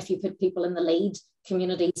if you put people in the lead,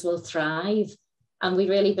 communities will thrive. And we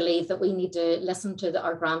really believe that we need to listen to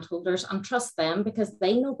our grant holders and trust them, because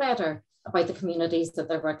they know better about the communities that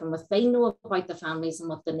they're working with. They know about the families and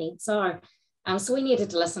what the needs are. So we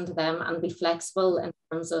needed to listen to them and be flexible in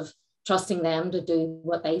terms of trusting them to do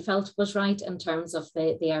what they felt was right in terms of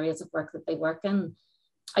the areas of work that they work in.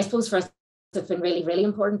 I suppose for us, it's been really, really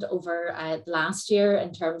important over last year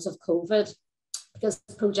in terms of COVID, because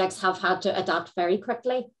projects have had to adapt very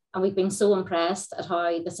quickly. And we've been so impressed at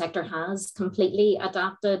how the sector has completely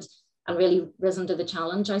adapted and really risen to the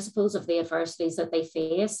challenge, I suppose, of the adversities that they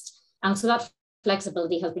faced. And so that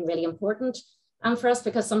flexibility has been really important. And for us,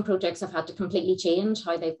 because some projects have had to completely change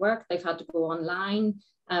how they've worked, they've had to go online.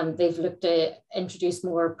 They've looked to introduce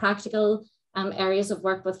more practical areas of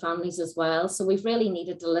work with families as well. So we've really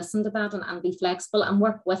needed to listen to that and be flexible and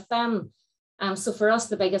work with them. So for us,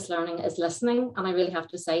 the biggest learning is listening, and I really have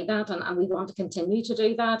to say that, and we want to continue to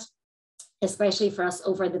do that, especially for us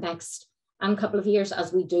over the next couple of years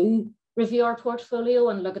as we do review our portfolio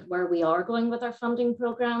and look at where we are going with our funding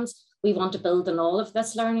programs. We want to build on all of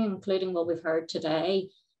this learning, including what we've heard today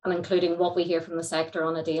and including what we hear from the sector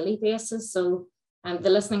on a daily basis. So the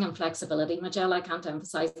listening and flexibility, Majella, I can't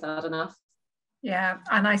emphasize that enough. Yeah,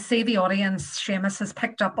 and I see the audience, Seamus, has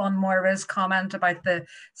picked up on Moira's comment about the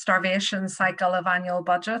starvation cycle of annual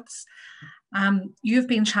budgets. You've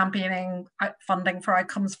been championing funding for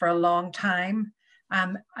outcomes for a long time.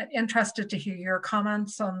 I'm interested to hear your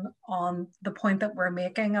comments on the point that we're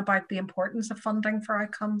making about the importance of funding for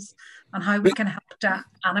outcomes and how we can help to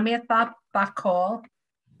animate that call.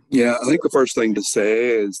 Yeah, I think the first thing to say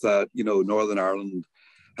is that, you know, Northern Ireland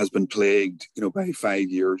has been plagued, you know, by 5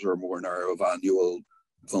 years or more now of annual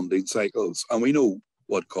funding cycles. And we know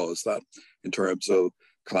what caused that in terms of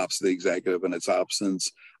collapse of the executive and its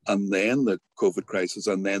absence, and then the COVID crisis,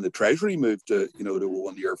 and then the Treasury moved to, you know, to a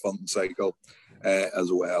 1 year funding cycle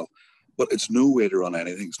as well. But it's no way to run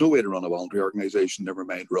anything. It's no way to run a voluntary organisation, never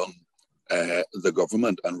mind run the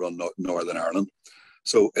government and run Northern Ireland.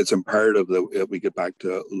 So it's imperative that we get back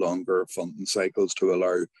to longer funding cycles to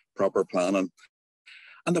allow proper planning.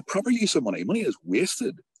 And the proper use of money. Money is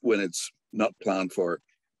wasted when it's not planned for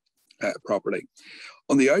properly.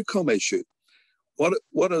 On the outcome issue,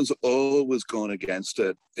 what has always gone against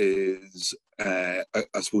it is, I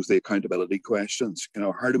suppose, the accountability questions. You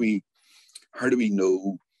know, how do we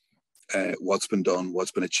know what's been done,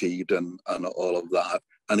 what's been achieved, and all of that?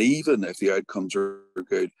 And even if the outcomes are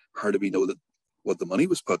good, how do we know that what the money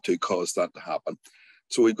was put to caused that to happen?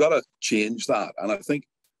 So we've got to change that. And I think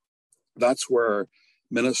that's where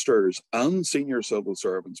ministers and senior civil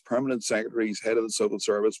servants, permanent secretaries, head of the civil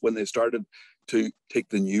service, when they started to take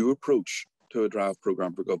the new approach to a draft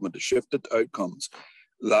programme for government to shift it to outcomes,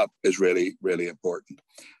 that is really, really important.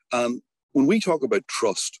 And when we talk about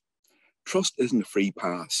trust isn't a free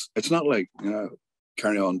pass. It's not like, you know,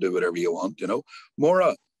 carry on, do whatever you want, you know.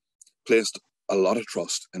 Maura placed a lot of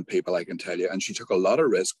trust in people, I can tell you, and she took a lot of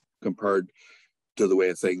risk compared to the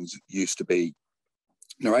way things used to be.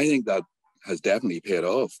 Now, I think that has definitely paid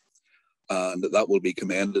off, and that will be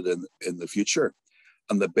commended in the future.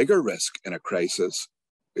 And the bigger risk in a crisis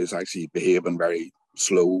is actually behaving very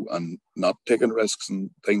slow and not taking risks and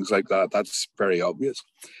things like that. That's very obvious.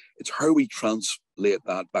 It's how we translate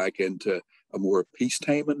that back into a more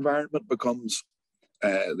peacetime environment becomes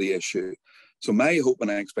the issue. So my hope and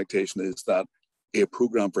expectation is that a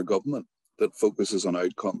programme for government that focuses on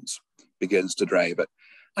outcomes begins to drive it.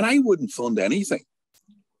 And I wouldn't fund anything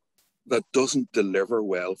that doesn't deliver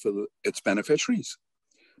well for its beneficiaries.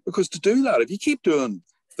 Because to do that, if you keep doing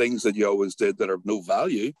things that you always did that are of no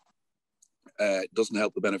value, it doesn't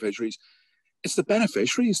help the beneficiaries. It's the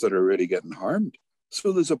beneficiaries that are really getting harmed.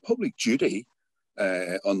 So there's a public duty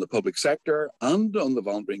on the public sector and on the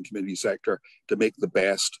voluntary and community sector to make the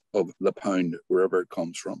best of the pound wherever it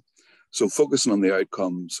comes from. So focusing on the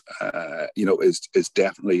outcomes, you know, is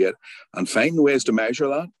definitely it, and finding ways to measure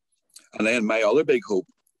that. And then my other big hope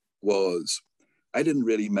was, I didn't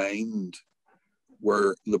really mind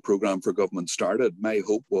where the programme for government started. My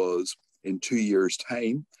hope was in 2 years'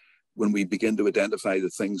 time, when we begin to identify the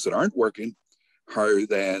things that aren't working, how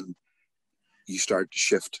then you start to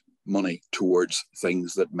shift money towards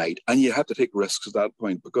things that might. And you have to take risks at that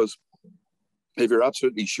point, because if you're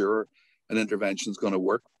absolutely sure an intervention is going to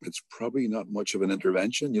work, it's probably not much of an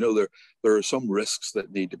intervention. You know, there are some risks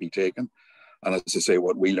that need to be taken. And as I say,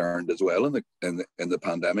 what we learned as well in the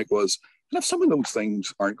pandemic was, and if some of those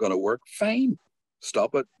things aren't going to work, fine,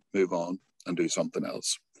 stop it, move on, and do something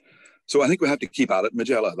else. So I think we have to keep at it,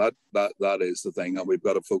 Majella. That is the thing, and we've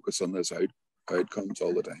got to focus on this outcomes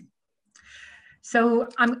all the time. So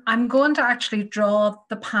I'm going to actually draw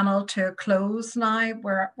the panel to a close now.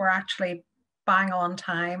 We're actually bang on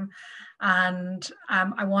time, and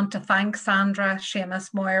I want to thank Sandra,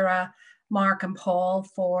 Seamus, Moira, Mark and Paul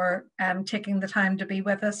for taking the time to be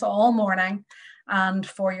with us all morning and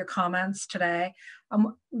for your comments today.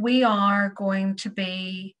 We are going to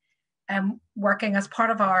be working as part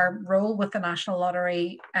of our role with the National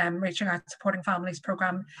Lottery Reaching Out Supporting Families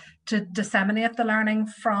programme to disseminate the learning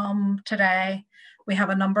from today. We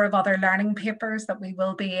have a number of other learning papers that we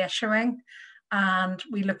will be issuing, and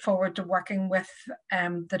we look forward to working with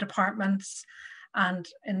the departments and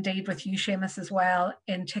indeed with you, Seamus, as well,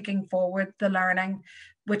 in taking forward the learning,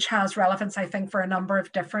 which has relevance, I think, for a number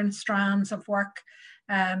of different strands of work.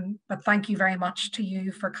 But thank you very much to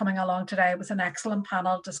you for coming along today. It was an excellent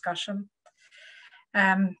panel discussion.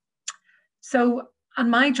 And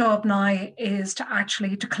my job now is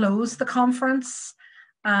to close the conference,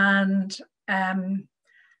 and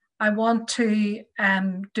I want to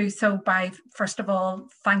do so by, first of all,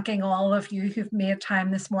 thanking all of you who've made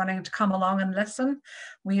time this morning to come along and listen.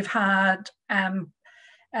 We've had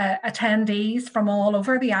attendees from all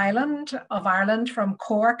over the island of Ireland, from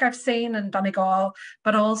Cork I've seen and Donegal,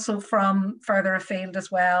 but also from further afield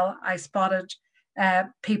as well. I spotted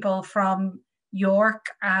people from York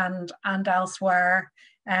and elsewhere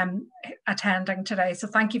attending today. So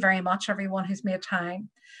thank you very much, everyone who's made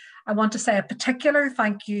time. I want to say a particular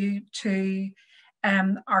thank you to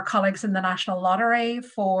our colleagues in the National Lottery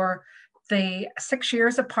for the 6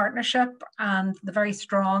 years of partnership and the very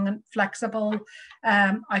strong and flexible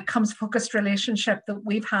outcomes-focused relationship that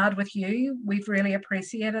we've had with you. We've really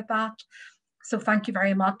appreciated that. So thank you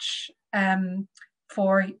very much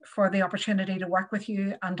for the opportunity to work with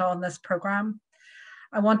you and on this programme.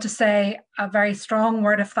 I want to say a very strong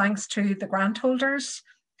word of thanks to the grant holders.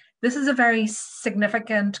 This is a very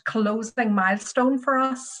significant closing milestone for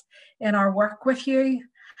us in our work with you.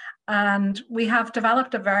 And we have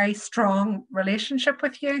developed a very strong relationship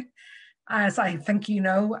with you, as I think you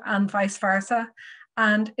know, and vice versa.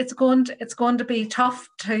 And it's going to be tough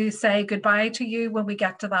to say goodbye to you when we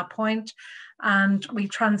get to that point, and we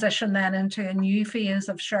transition then into a new phase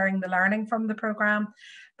of sharing the learning from the programme.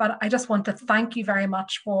 But I just want to thank you very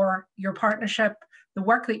much for your partnership, the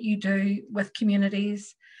work that you do with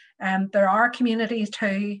communities. There are communities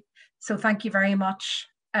too, so thank you very much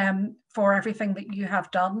for everything that you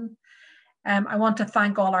have done. I want to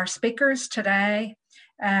thank all our speakers today,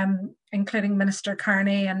 including Minister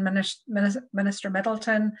Kearney and Minister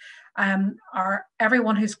Middleton,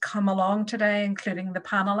 everyone who's come along today, including the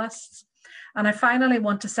panellists. And I finally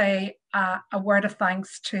want to say a word of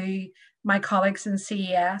thanks to my colleagues in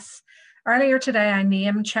CES. Earlier today, I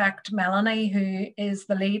name-checked Melanie, who is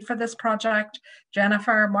the lead for this project,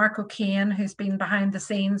 Jennifer, Mark O'Kane, who's been behind the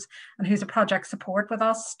scenes and who's a project support with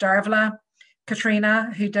us, Dervla,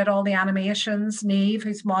 Katrina, who did all the animations, Niamh,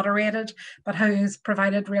 who's moderated, but who's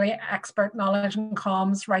provided really expert knowledge and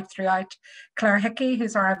comms right throughout, Claire Hickey,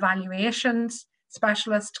 who's our evaluations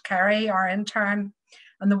specialist, Kerry, our intern,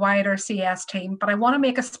 and the wider CS team. But I want to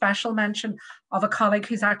make a special mention of a colleague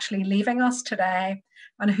who's actually leaving us today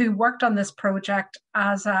and who worked on this project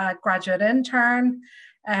as a graduate intern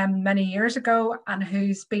many years ago and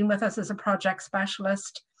who's been with us as a project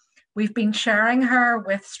specialist. We've been sharing her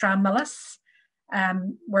with Stranmillis,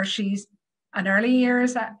 where she's an early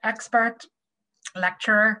years expert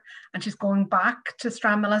lecturer, and she's going back to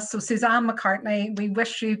Stranmillis. So Suzanne McCartney,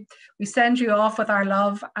 we send you off with our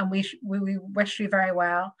love, and we wish you very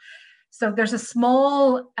well. So there's a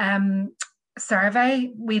small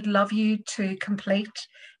survey we'd love you to complete.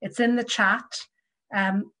 It's in the chat.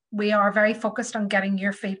 We are very focused on getting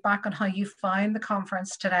your feedback on how you found the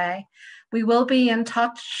conference today. We will be in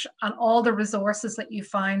touch, and all the resources that you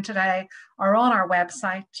find today are on our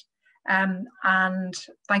website. And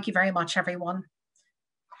thank you very much, everyone.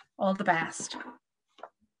 All the best.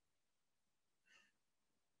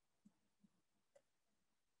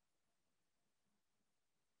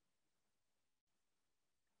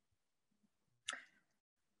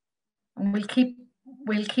 And we'll keep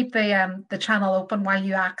the channel open while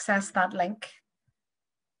you access that link.